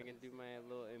can, this I shit. can do my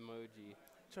little emoji.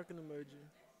 Chuck an emoji.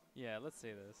 Yeah, let's see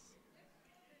this.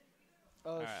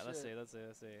 Oh All right, shit.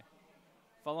 let's see.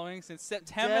 Following since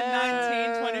September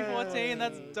Damn. 19, 2014.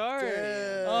 That's dope.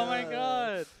 Damn. Oh my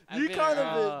god. I've You been kind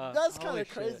around. of that's kind Holy of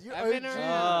crazy. shit. You I've been OG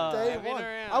around. day I've been one.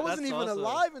 around. I wasn't That's even awesome.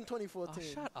 alive in Oh, 2014.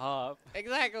 shut up.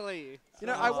 Exactly. You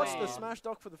know, I watched the Same. Smash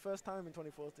doc for the first time in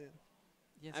 2014.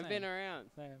 Yeah, I've been around.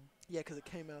 Same. Yeah, because it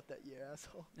came out that year,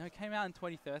 asshole. No, it came out in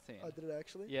 2013. Oh, did it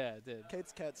actually? Yeah, it did.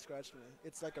 Kate's cat scratched me.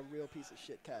 It's like a real piece of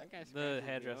shit cat. That guy The scratches me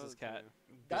hairdresser's all the cat. time.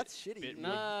 That's shitty. Bit dude. me so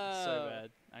No.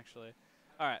 bad, actually.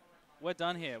 All right, we're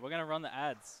done here. We're gonna run the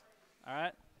ads. All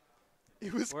right.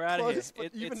 It was We're outta here. close, but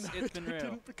It- even it's- though it's been it real.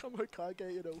 didn't become Hokage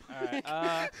in a week. All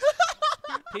right.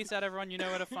 Peace out, everyone. You know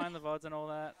where to find the VODs and all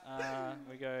that.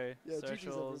 We go Yeah, GG's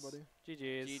socials. everybody.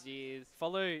 GG's. GG's.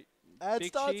 Follow. Ad Big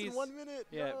starts cheese. in 1 minute.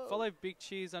 Yeah. Yo. Follow Big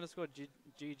Cheese _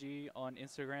 GG on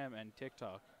Instagram and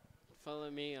TikTok.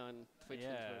 Follow me on Twitch Yeah.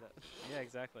 and Twitter. Yeah,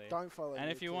 exactly. Don't follow And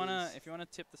me, if you please. wanna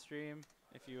tip the stream,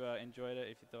 if you enjoyed it,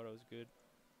 if you thought it was good,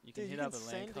 you can Dude, hit you up can the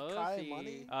link. send Kai Coffee.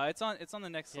 money. It's on the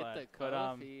next Hit slide. the But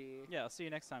coffee. yeah, I'll see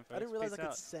you next time, folks. I didn't realize Peace I could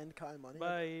out. send Kai money.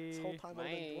 Bye. This whole time, what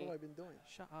have I Bye. been doing?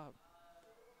 Shut up.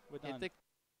 We're Hit done. the